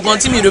mo gbọ́ nǹkan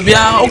tí mi rò bí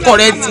ọkàn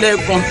rẹ tilẹ̀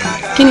gan.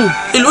 Kí ni?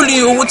 Èló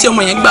ni owó tí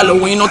ọmọ yẹn gbà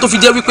lọ́wọ́ yín náà tó fi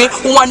jẹ́ wípé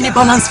ó wá ní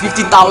balance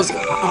 50,000.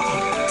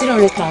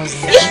 300,000.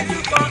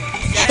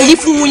 Èyí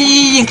fún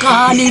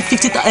Yínká ní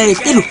 50,000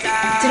 èló?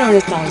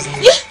 300,000.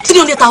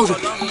 300,000.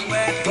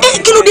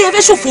 Kí ló dé ẹ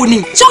fẹ́ ṣòfò ni?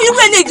 Ṣé irú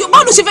ẹ̀ lè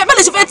báwo ló ṣe fẹ́ bẹ́ẹ̀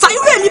lè ṣe fẹ́ ta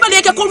irú ẹ̀ mi bẹ́ẹ̀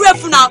lè kẹ́kọ̀ọ́ rú ẹ̀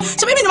fún náà?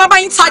 Ṣé bíbí ni màá bá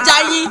yín tajà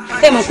yín?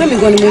 Ẹ mọ̀ pé mi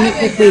gan ni mo ní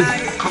pépé yìí.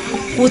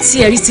 Mo ti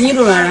ẹ̀rí ti yín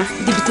lò rárá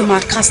débi tó máa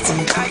cast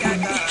mi.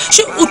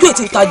 Ṣé ojú ẹ̀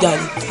ti ń tajà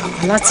ni?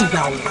 Láti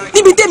gbà wọ́n.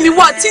 Níbi tẹ́mi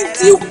wà tí ń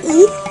ti kú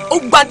ó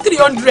gba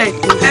 300.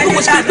 Ó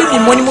mọ̀ sí pé mi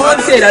mọ́ ni mo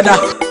rántí ẹ̀ dáadáa.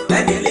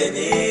 Ẹni lè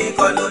ní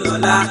kọlu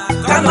lọ́la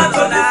ká má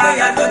tó ní pé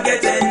yàtọ̀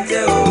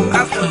tẹ́ntẹ́ o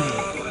ká fún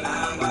ìkọlá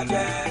wa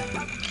jẹ́.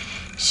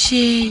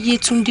 Ṣé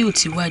Yétúndé ò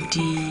ti wá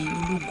di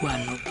ológun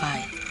àná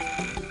báyìí?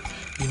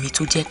 Èmi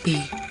tó jẹ́ pé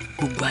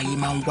gbogbo ayé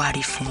máa ń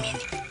wárí fún mi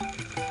ni.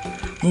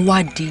 Mo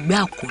wá di ìgbà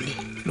àkọlé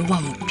lọ́wọ́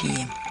àwọn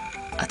PM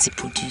àti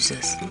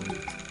producers.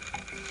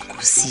 Kò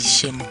sí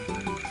iṣẹ́ mọ́.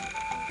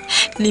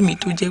 Lémi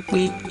tó jẹ́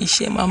pé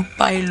iṣẹ́ máa ń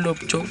pile up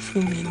jọ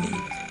fún mi ni.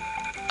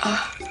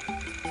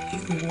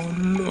 Ìwọ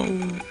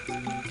Ọlọ́run.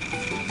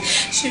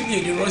 Ṣé mi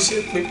ò lè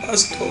ránṣẹ́ pé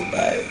pásítọ̀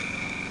báyìí?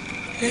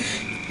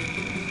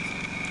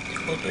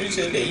 Ọ̀dọ́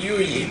ìṣẹ̀lẹ̀ yóò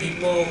yé mi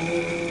mọ́ o.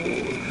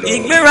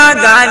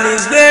 Ìgbéraga ni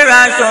gbéra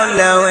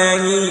ṣọlẹ̀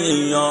ẹ̀yìn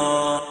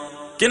èèyàn.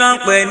 Kí náà ń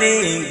pè ní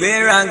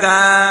ìgbéraga?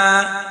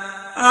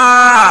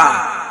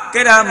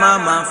 Kéda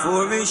màmá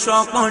forí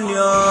ṣọpọ́n ni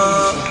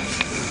ọ́.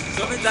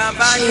 Tóbítà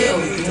bá yé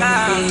mi tá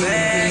a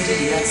fẹ́ dé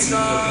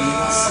lọ.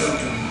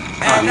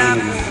 Ẹ̀dá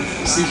kù.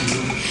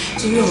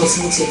 Torí ọ̀rọ̀ tí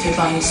mo ti fẹ́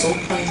bá yín sọ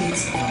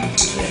private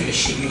ẹ̀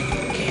ṣe ní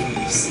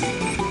kẹ́rin sí.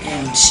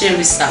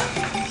 Ṣẹ́rí sà,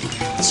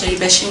 ṣe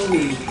ibẹ̀ ṣe ń wò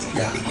mí,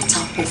 ọ̀tá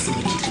pọ̀ fún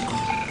mi gidi gan.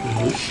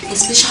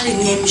 Especially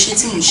ní ẹnu iṣẹ́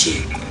tí mo ṣe.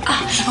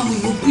 Àwọn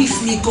èèyàn brief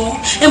mi gan.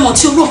 Ẹ mọ̀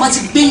tí Ọlọ́run bá ti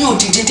gbéyàn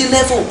dìde dé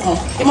level kan.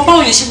 Ẹ mọ̀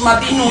báwọn èèyàn ṣe máa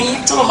bínú yín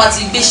tí Ọlọ́run bá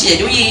ti gbé ṣe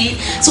ẹ̀dọ́ yìí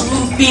tó ń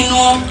bínú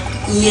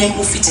ìyẹn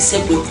mo fi ti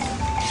sẹ́gbẹ̀ẹ́ kan.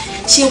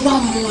 Ṣé wàá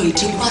mọ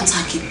ìdí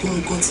pàtàkì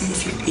gbọ̀ngàn tí mo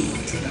fi pè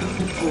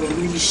ọ̀rọ̀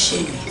lórí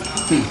iṣẹ́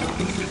mi?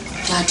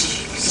 Jáde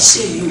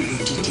iṣẹ́ yìí ò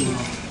lò dédé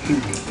wọn.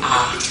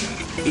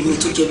 Èmi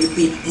tó jẹ́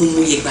wípé mo mú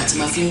iye ìgbà tí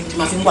máa fi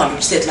ń wà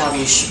lórí set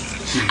láàrin oṣù.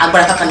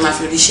 Agbára kákan ni máa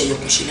fi rí iṣẹ́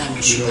yọkùn ṣe láàrin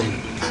oṣù.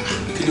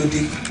 Kí ló dé?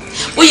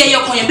 Ó yẹ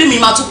ẹyọkan yẹn bí mi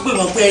máa tún pè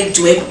wọ́n pé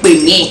ẹjọ́ ẹ pè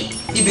mí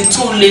níbi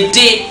tó lè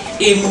dé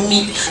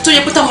èmi tó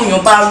yẹ pé táwọn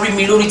èèyàn bá rí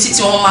mi lórí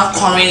títí wọn máa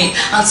kọrin ni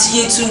àǹtí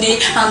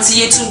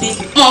Yétúndé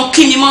wọn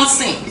kí ni mọ́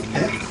sìn.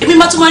 Èmi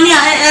máa tún máa ní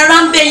ẹ̀rá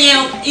ń bẹ yẹn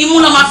imú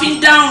náà máa fi ń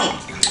dáhùn.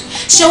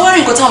 Ṣé wọ́n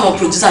rí nǹkan táwọn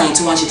producer yẹn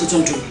tó wá ṣe tó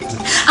tún dùn?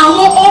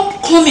 Àwọn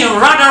upcoming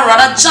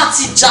rádaràdà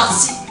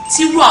játijàti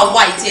tí irú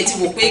àwa ìtì ẹ̀ ti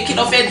wò pé kí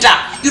ló fẹ́ dà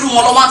irú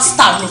wọn lọ́wọ́ ń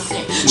star nù fún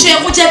un. Ṣé ẹ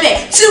kó jẹ́ bẹ́ẹ̀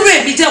tí irú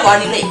èmi dẹ̀ wá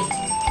nílẹ̀?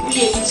 Ó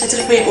yẹ yín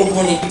tẹ́tẹ́ pé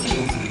ogun ni.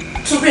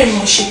 Torí ẹ̀ ni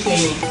mo ṣe pé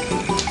yẹn.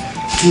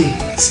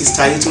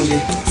 Sista Yétúndé.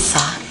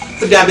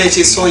 Ó dé abẹ́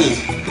ṣe sọ yẹn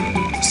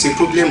ṣe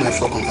pírọ́blẹ́mù ẹ̀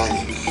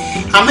fọkànbalẹ̀.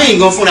 Àmọ́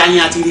ìgan fúnra yín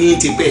àti yín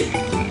ti pẹ́.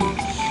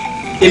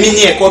 Èmi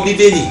ní ẹ̀kọ́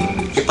Bíbélì,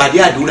 ìpàdé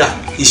àdúrà,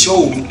 ìṣọ́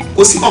òru,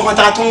 kò sí kankan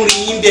tá a tún rí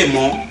yín bẹ̀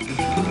mọ́.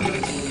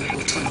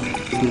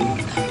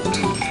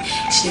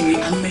 Ṣé rí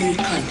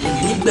Amẹ́ríkà dé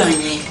nígbà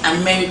yẹn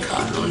Amẹ́ríkà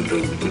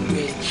London gbogbo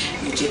ẹ̀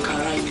ló jẹ́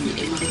kára yìí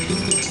ẹ máa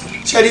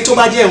bẹ̀rẹ̀. Ṣé rí tó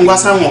bá jẹ́ ń wá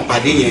sáwọn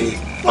ìpàdé yẹn ni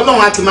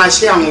Ọlọ́run á ti máa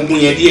ṣe àwọn ogun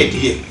yẹn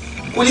díẹ̀díẹ̀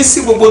kò ní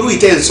sí gbogbo orú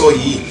ìtẹ́ ń sọ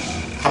yìí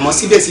àmọ́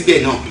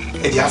síbẹ̀síbẹ̀ náà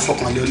ẹ jẹ́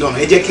àfọkànlé Ọlọ́run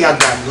ẹ jẹ́ kí a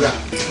gba àdúrà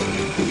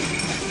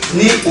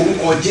ní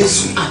orúkọ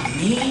Jésù.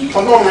 Àmín.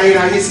 Ọlọ́run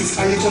ayérayé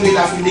Sista Yétúndé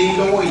la fi lé yín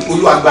lọ́wọ́ yìí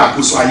Olúwa gba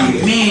àkóso ayé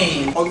rẹ̀.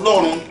 Àmín.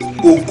 Ọlọ́run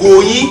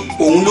ògo yín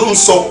òun ló ń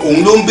sọ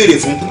òun ló ń béèrè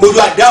fún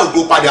Olúwa dá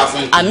ògo padà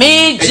fún.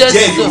 Àmín Jésù. ẹ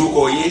jẹ́ ìlú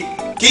orúkọ yín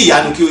kí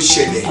ìyanu kí ó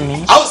ṣẹlẹ̀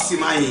a ó sì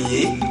máa yìn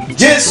yín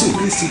Jésù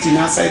Kristi ti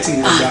Násárẹ́tì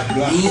ní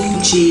àdúrà. Àmín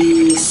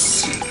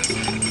Jésù.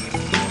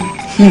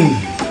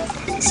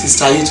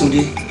 Sista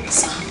Yétúndé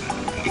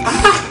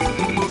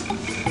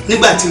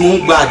nígbà tí mo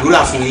ń gba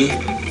àdúrà fún yín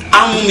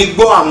á mú mi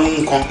gbọ́ àwọn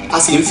nǹkan a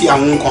sì ń fi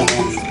àwọn nǹkan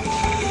hàn mí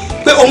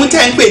pé ohun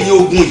tẹ́ ń pè ní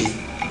ogun yìí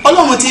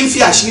Ọlọ́run ti ń fi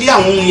àṣírí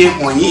àwọn ohun yẹn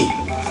hàn yín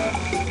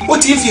ó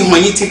ti ń fi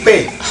hàn yín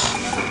tipẹ́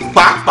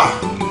pàápàá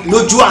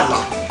lójú àlá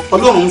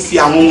Ọlọ́run ń fi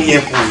àwọn ohun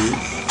yẹn hàn yín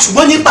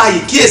ṣùgbọ́n nípa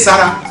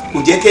ìkíyèsára kò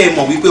jẹ́ kẹ́ ẹ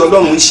mọ̀ wípé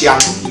Ọlọ́run ń ṣe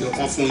àwọn ìkìlọ̀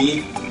kan fún yín.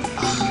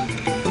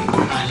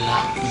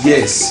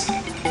 Yes.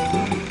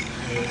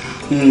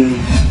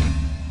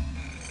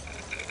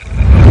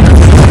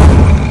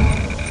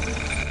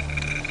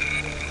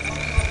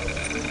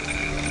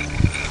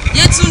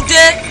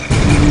 Yétúndé.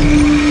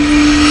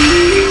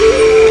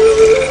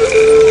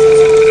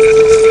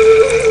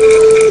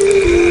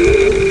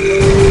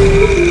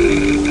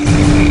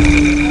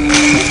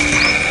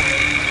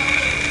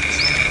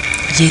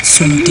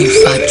 Yétúndé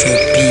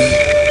Fájọbí.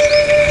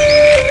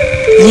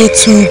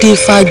 Yétúndé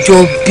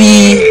Fájọbí.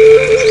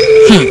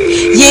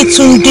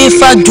 Yétúndé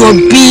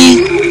Fájọbí.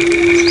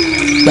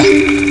 Gbà.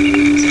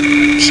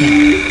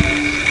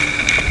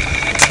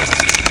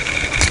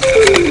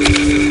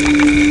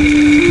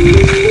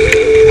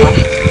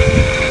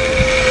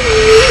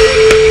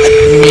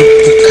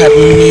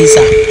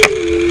 Nebuchadnezzar,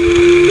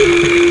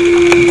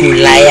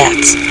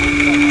 Goliath.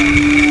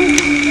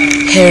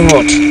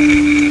 Herod,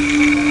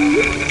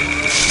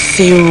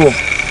 Pharaoh,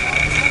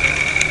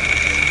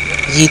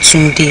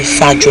 Yetunde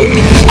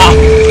Fajoli.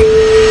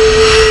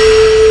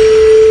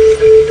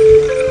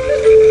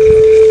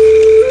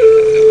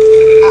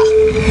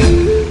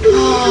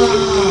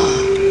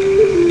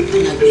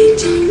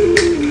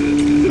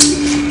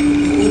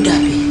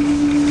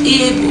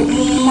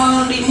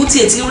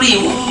 Tiẹ̀ ti rí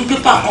wọn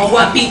pépà kan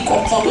wá bí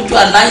kankan lójú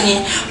àlá yẹn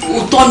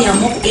òótọ́ ni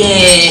àmọ́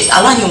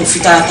àlá yẹn ò fi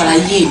taratara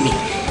yé mi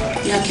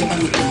bí akẹ́bá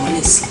mi tẹ̀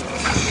mọ́lẹ̀ sí.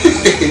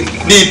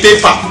 bíi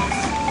pépà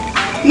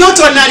not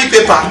ordinary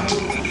paper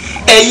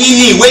ẹ̀yin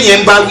ni ìwé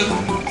yẹn ń bá wí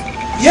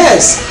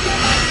yes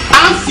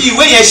à ń fi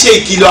ìwé yẹn ṣe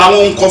ìkìlọ̀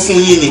àwọn nǹkan fún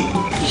yín ni.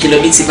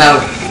 ìkìlọ̀ bíi ti báwo.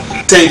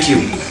 thank you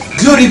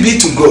glory be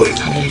to God.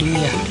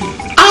 hallelujah.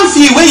 à ń fi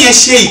ìwé yẹn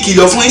ṣe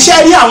ìkìlọ̀ fún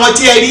iṣẹ́ rí àwọn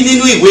tí ẹ rí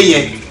nínú ìwé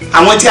yẹn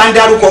àwọn tí a ń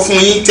dárúkọ fún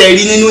yín tẹ́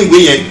rí nínú ìwé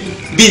yẹn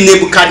bíi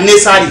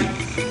Nebukadnesari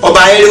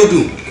ọba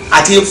Herodu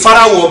àti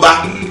Fáráò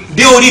ọba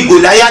dé orí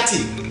Gòláyátì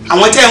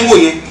àwọn tẹ́ ń wò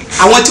yẹn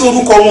àwọn tí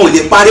orúkọ wọn ò lè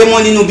parẹ́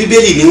mọ́ nínú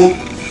bíbélì ni wọ́n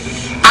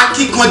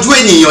akíkanjú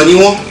ènìyàn ni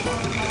wọ́n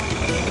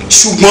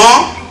ṣùgbọ́n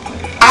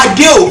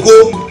adé ògo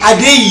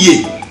adé ìyè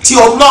tí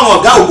Ọlọ́run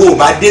ọ̀gá ògo ò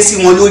bá dé sí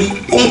wọn lórí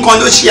ohun kan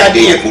ló ṣe adé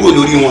yẹn kúrò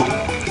lórí wọn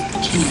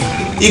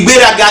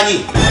ìgbéraga ni.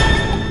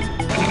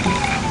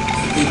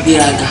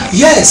 ìgbéraga.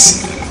 yes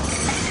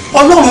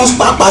Ọlọ́run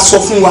pàápàá sọ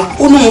fún wa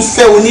ó lóun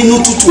fẹ́ onínú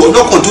tútù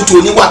ọlọ́kàn tútù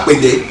oníwà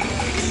pẹ̀lẹ́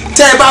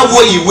tẹ́ ẹ bá wo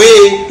ìwé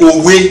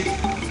òwe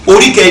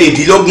orí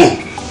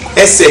 26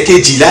 ẹsẹ̀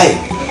 12 ẹ̀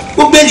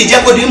ó bẹ́ẹ̀lì jẹ́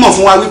kó dímọ̀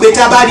fún wa wípé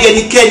tá a bá rí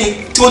ẹnikẹ́ni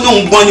tí ó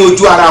lóun gbọ́n ní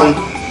ojú ara wọn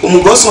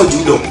òmùgọ̀ sàn jù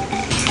lọ.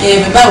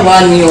 bàbá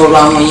wa ni ọ̀rọ̀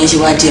àwọn yẹn ṣe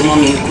wá jẹ mọ́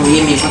mi kò yé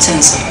mi fún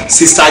tẹ́ǹsán.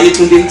 sista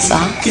Yetunde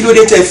kí ló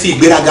dé tẹ́ fi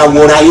ìgbéraga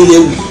wọra ayé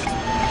lẹ́wù.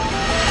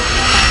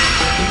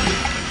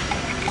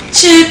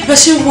 ṣé bẹ́ẹ̀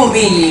ṣe wò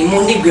mí yìí mo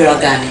ní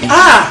ìgbéraga ni.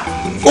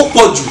 ó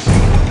pọ̀ jù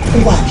ó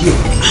wà díẹ̀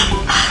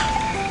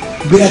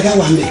ìgbéraga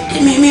wà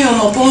mẹ́. mi ò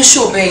mọ̀ bó ń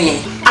ṣò bẹ́ẹ̀ yẹn.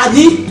 a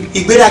ní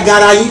ìgbéraga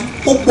ara yín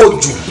ó pọ̀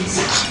jù.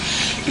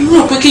 irú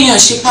rò pé kéèyàn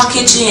ṣe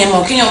pákéjì yẹn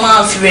mọ̀ kéèyàn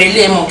máa fi rẹ̀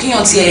lé mọ̀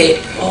kéèyàn tiẹ̀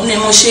òun ni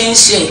mo ṣe ń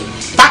ṣe.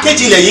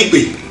 pákéjì lẹ́yìn pé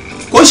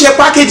kò ń ṣe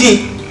pákéjì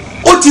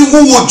ó ti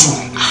wúwo jù.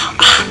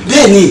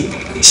 bẹ́ẹ̀ ni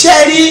ṣé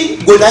rí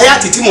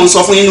Gòláyátì tí mò ń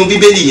sọ fún yín nínú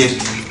bíbélì yẹn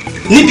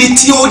níbi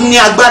tí ó ní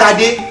agbára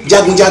dé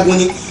jagunjagun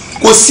ni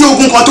kò sí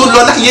ogun kan tó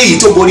lọ láyé yìí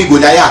tó borí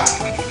Gòláyátì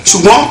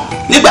ṣùgbọ́n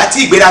nígbà tí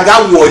ìgbéraga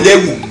wọ̀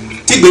lẹ́wù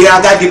tí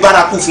ìgbéraga di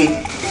bárakú fún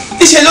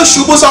níṣẹ́ ló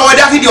ṣubú sọ́wọ́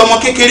Dáfídì ọmọ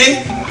kékeré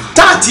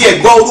táàtì ẹ̀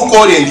gbọ́ orúkọ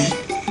rẹ̀ rí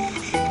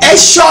ẹ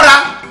ṣọ́ra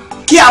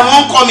kí àwọn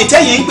ọ̀nkọ́mi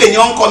tẹ́yìn ń pè ní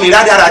ọ̀nkọ́mi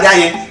rádaràda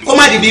yẹn kó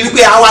má dìbí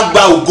wípé àwa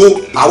gba ògo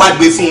àwa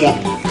gbé fún wọn.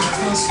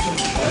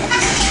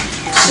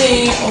 ṣé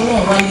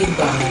Ọlọ́run wá lè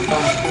gbà nípa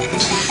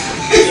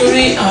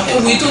nítorí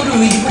ewu tó dùn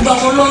mí ju gbogbo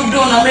àwọn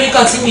London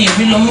Amẹ́ríkà tí mi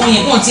ìbí lọ́mọ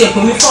yẹn wọ́n ti ẹ̀ pè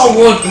mí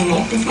fáwọ́ọ̀dù lọ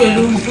gbogbo ẹ̀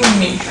ló ń dùn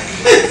mí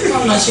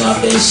báwo la ṣe wá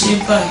fẹ́ ṣe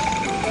báyìí.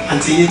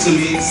 àǹtí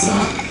Yétúndé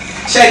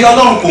ṣé ẹni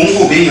Ọlọ́run kò ń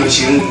wò béèyàn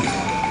ṣe ń wù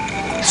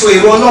so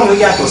èrò Ọlọ́run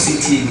yàtọ̀ sí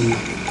ti ènìyàn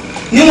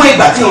níwọ̀n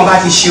ìgbà tí wọ́n bá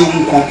ti ṣe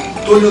ohun kan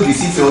tó lòdì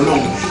sífẹ̀ẹ́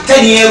Ọlọ́run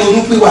tẹ́ni ẹ ronú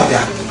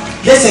pìwàdà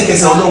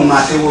lẹ́sẹ̀kẹsẹ̀ Ọlọ́run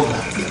máa tẹ́wọ́ gbà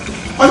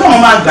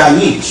Ọlọ́run máa gbà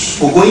yín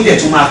ògo yín dẹ̀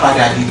tún máa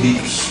padà dìde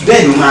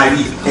bẹ́ẹ̀ ló máa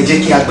rí ẹ jẹ́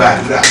kí a gba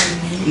àdúrà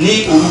ní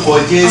orúkọ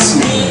Jésù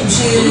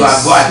Olúwa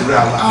gbọ́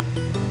àdúrà wa.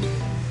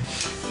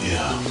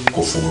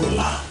 kò fún un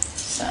la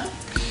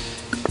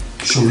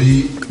sórí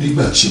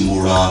nígbà tí mo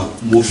ra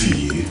mófì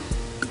yìí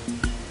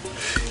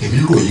èmi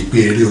ròyìn pé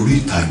eré orí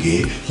ìtàgé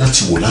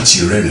láti wò láti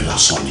rẹ́rìn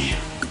lásán ni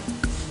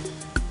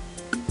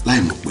láì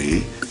mọ̀ pé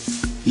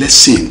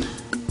lẹ́sìn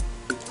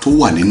tó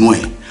wà nínú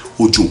ẹ̀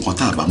ó ju nǹkan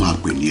tá a bá máa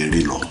pè ní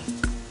eré lọ.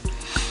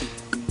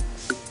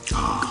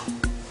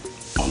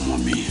 ọmọ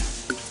mi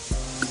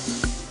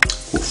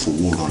kò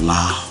fowó rọlá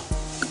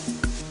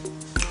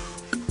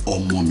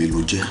ọmọ mi ló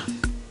jẹ́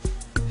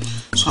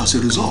so as a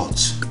result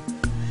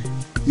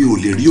mi ò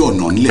lè rí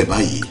ọ̀nà nílẹ̀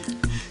báyìí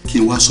kí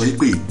n wá sọ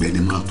pé ìgbẹ́ ni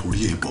máa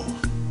torí ẹ̀ bọ̀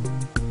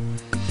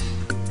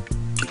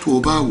tó o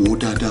bá wò ó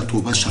dáadáa tó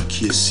o bá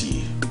ṣàkíyèsí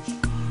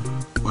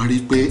wá rí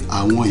i pé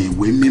àwọn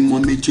ìwé mímọ́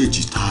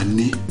méjèèjì tá a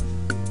ní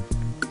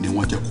ni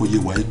wọ́n jẹ́ kó yé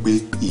wa pé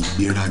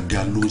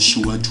ìgbéraga ló ń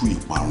ṣíwájú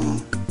ìparun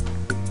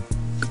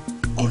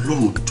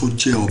Ọlọ́run tó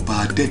jẹ́ ọba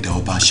adẹ́dà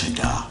ọba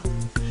ṣẹ̀dá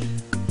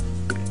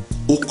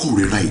ó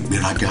kórìíra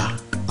ìgbéraga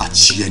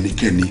àti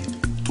ẹnikẹ́ni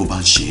tó bá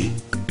ń ṣe é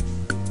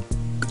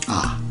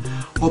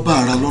ọba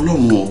ara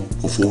lọ́lọ́run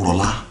kò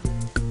fòrọ̀lá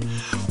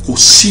kò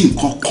sí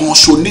nǹkan kan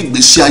ṣo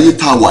nígbésí ayé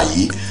tá a wà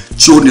yìí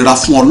tí ó nira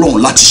fún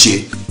Ọlọ́run láti ṣe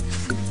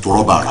tó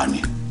rọ́bà ara ni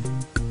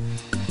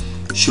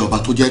ṣé ọba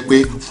tó jẹ́ pé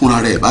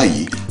fúnra rẹ̀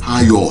báyìí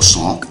á yọ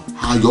ọ̀sán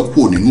á yọ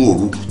kúrò nínú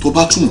òru tó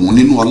bá tún wù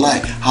nínú ọlá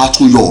ẹ̀ á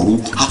tún yọ òru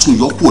á tún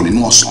yọ kúrò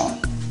nínú ọ̀sán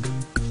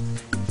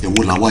èwo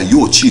làwa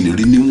yóò tí ì ní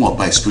rí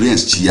níwọ̀nba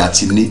experience tí a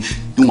ti ní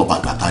níwọ̀nba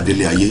àgbàtà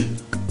délé ayé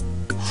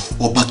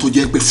ọba tó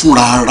jẹ́ pé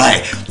fúnra ara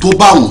ẹ̀ tó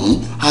bá wù ú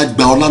á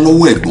gba ọlá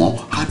lọ́wọ́ ẹ̀gbọ́n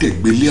á dẹ̀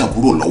gbé lé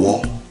àbúrò lọ́wọ́.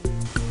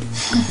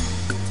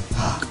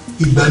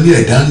 ìgbà ní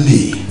ẹ̀dá nì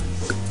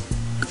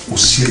kò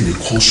sí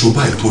ẹnìkan ṣo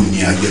báyìí tó ní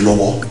ayé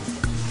lọ́wọ́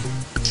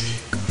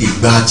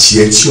ìgbà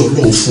tiẹ̀ tí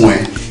Ọlọ́run fún ẹ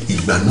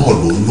ìgbà náà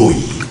ló ń lò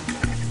yìí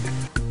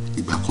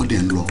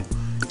dẹ̀ ń lọ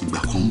ìgbà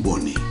kan ń bọ̀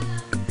ni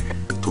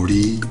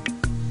torí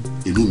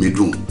inú mi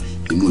dùn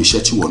inú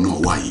iṣẹ́ tíwọ náà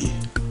wà yìí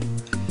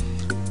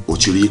ó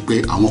ti rí i pé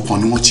àwọn kan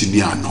ni wọ́n ti ní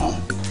àná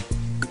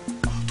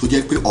tó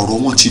jẹ́ pé ọ̀rọ̀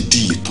wọn ti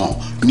di ìtàn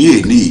ní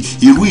èní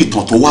irú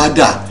ìtàn tó wá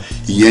dà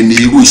ìyẹn ni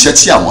irú iṣẹ́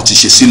tí àwọn ti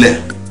ṣe sílẹ̀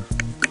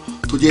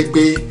tó jẹ́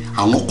pé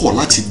àwọn kọ̀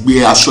láti gbé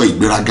aṣọ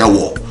ìgbéraga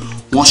wọ̀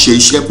wọ́n ṣe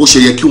iṣẹ́ bó ṣe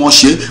yẹ kí wọ́n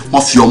ṣe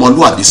wọ́n fi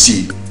ọmọlúwàbí sí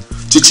i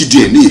títí di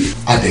èní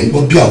adẹ̀ ń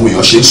gbọ́ bí àwọn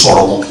èèyàn ṣe ń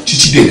sọ̀rọ̀ wọn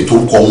títí di èní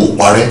torúkọ wọn ò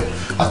parẹ́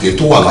àtẹ̀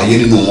tó wà láyé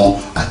nínú wọn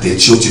àtẹ̀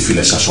tí ó ti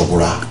filẹ̀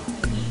ṣaṣọ́búra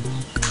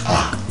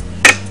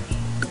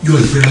yọ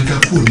ìgbéraga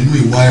kúrò nínú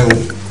ìwà ẹ o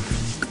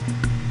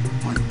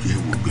wọ́n gbé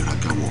ẹ̀wọ̀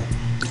ìgbéraga wọ̀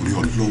torí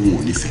Ọlọ́run ò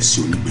nífẹ̀ẹ́ sí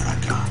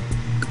onígbéraga.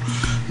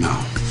 Now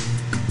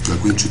you are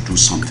going to do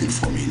something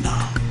for me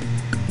now.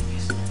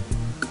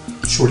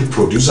 Sorry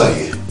producer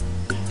yẹn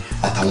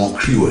àtàwọn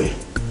crew ẹ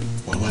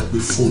wàá wá gbé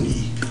fóònù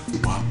yìí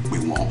wàá pè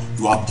wọ́n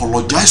you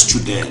apologize to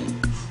them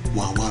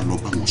wàá wá lọ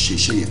bá wọn ṣe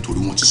iṣẹ́ yẹn torí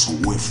wọ́n ti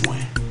sanwó ẹ̀ fún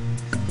ẹ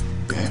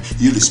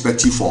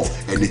irrespective of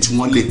ẹni tí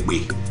wọ́n lè pè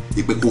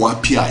é pé kó wá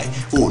pia ẹ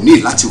o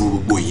ní láti ro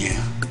gbogbo yẹn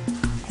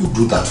you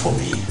do that for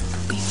me.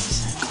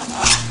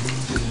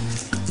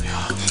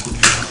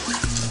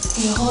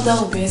 Your holder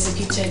will be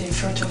executed in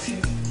front of you.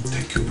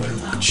 Thank you very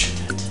much.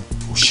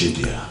 O ṣé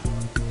dear.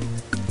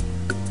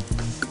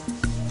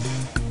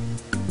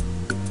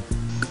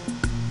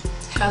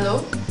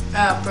 Hello,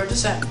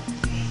 producer.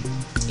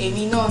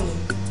 Èmi náà ni.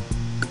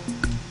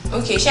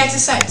 Okay, ṣé ẹ ti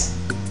set?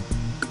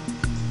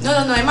 No,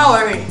 ẹ má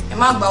worry. Ẹ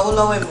má gbà owó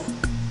lọ́wọ́ ẹ̀ mọ́.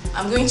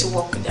 I'm going to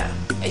work with her.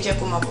 Ẹ jẹ́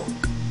kó máa bọ̀.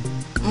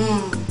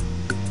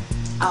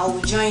 I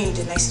will join you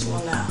the next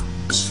 1 hour.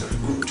 That's very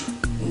good.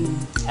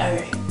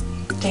 Alright.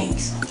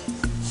 Thanks.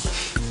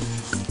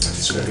 That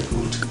is very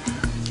good.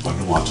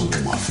 Ọlọ́run àtúntò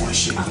máa fún ẹ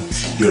ṣe.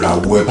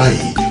 Ìràwọ̀ ẹ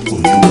báyìí kò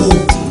ní wọ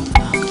òògùn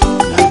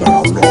lágbára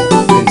Ọlọ́run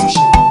lẹ́nu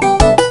iṣẹ́.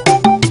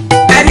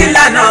 Ẹni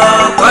lànà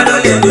kọ́ ló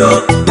lè lò,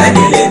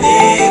 ẹni lè ní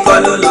kọ́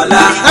ló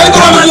lọ́la. Ẹni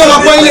tó wà ní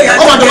ọmọ ilé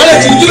ọmọ àdùnmọ́lẹ̀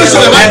tí kí ló ṣe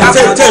rẹ̀ báyìí.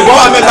 Tẹ ìwọ́n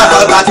wa mẹ́ta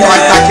àti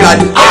kíra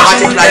ni.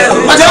 Àti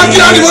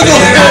kíra ni mọ́tò.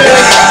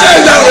 Ṣé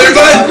ìjà òwe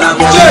kọ́ ẹ̀?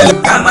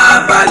 Ká má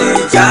balẹ̀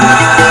já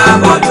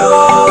bọ́dọ̀.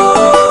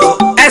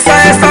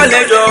 Ẹ̀sọ́ lè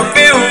jọ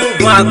fi ń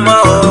gun àgbọn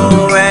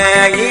òun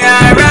ẹ̀yìn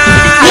ara.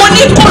 Mo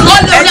ní kò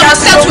lọ́dọ̀ ní àwọn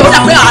sẹ́ẹ̀tì ó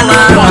dàgbé àná.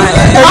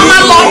 Ọmọ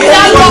lọ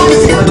wá lọ.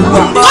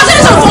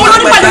 Kọ́ńtínítì fún wọn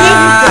lórí pẹ̀lú yín.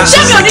 Ṣé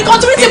mi ò ní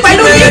kọ́ńtínítì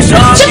pẹ̀lú yín?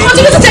 Ṣé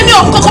kọ́ńtínítì tèmi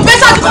ò kọ̀kọ̀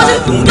bẹ́tà ní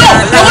kọ́ńtínítì? No,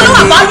 èwo ló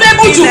wà bá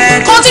lẹ́bù jù?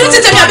 Kọ́ńtínítì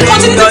tèmi àbí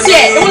kọ́ńtínítì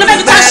tiẹ̀? Èwo ló fẹ́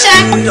fi ta ṣẹ́?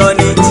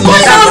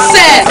 Wọ́n yóò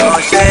sẹ̀.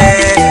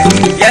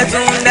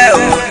 Yẹtúndé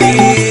ò ní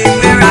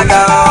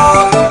gbéraga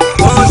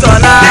ó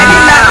sọlá. Ẹni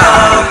lànà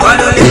kọ́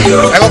ló lè lò,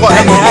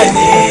 ẹni lè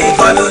ní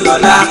kọ́ ló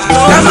lọ́la.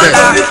 Kámọ́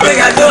lọ rí pé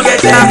yàtúndé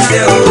tẹ̀ ń ṣe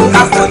o,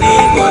 káfọ́ ní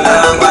ìbọ̀lá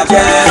wa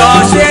jẹ́.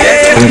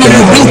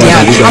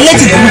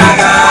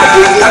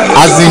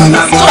 As in,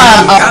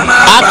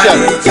 action.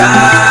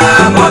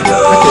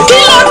 Kí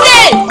ló dé?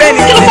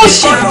 Kí ló kò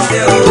ṣe?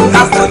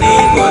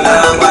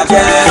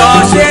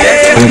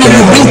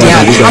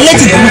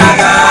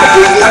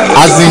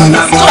 As in,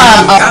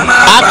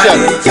 action.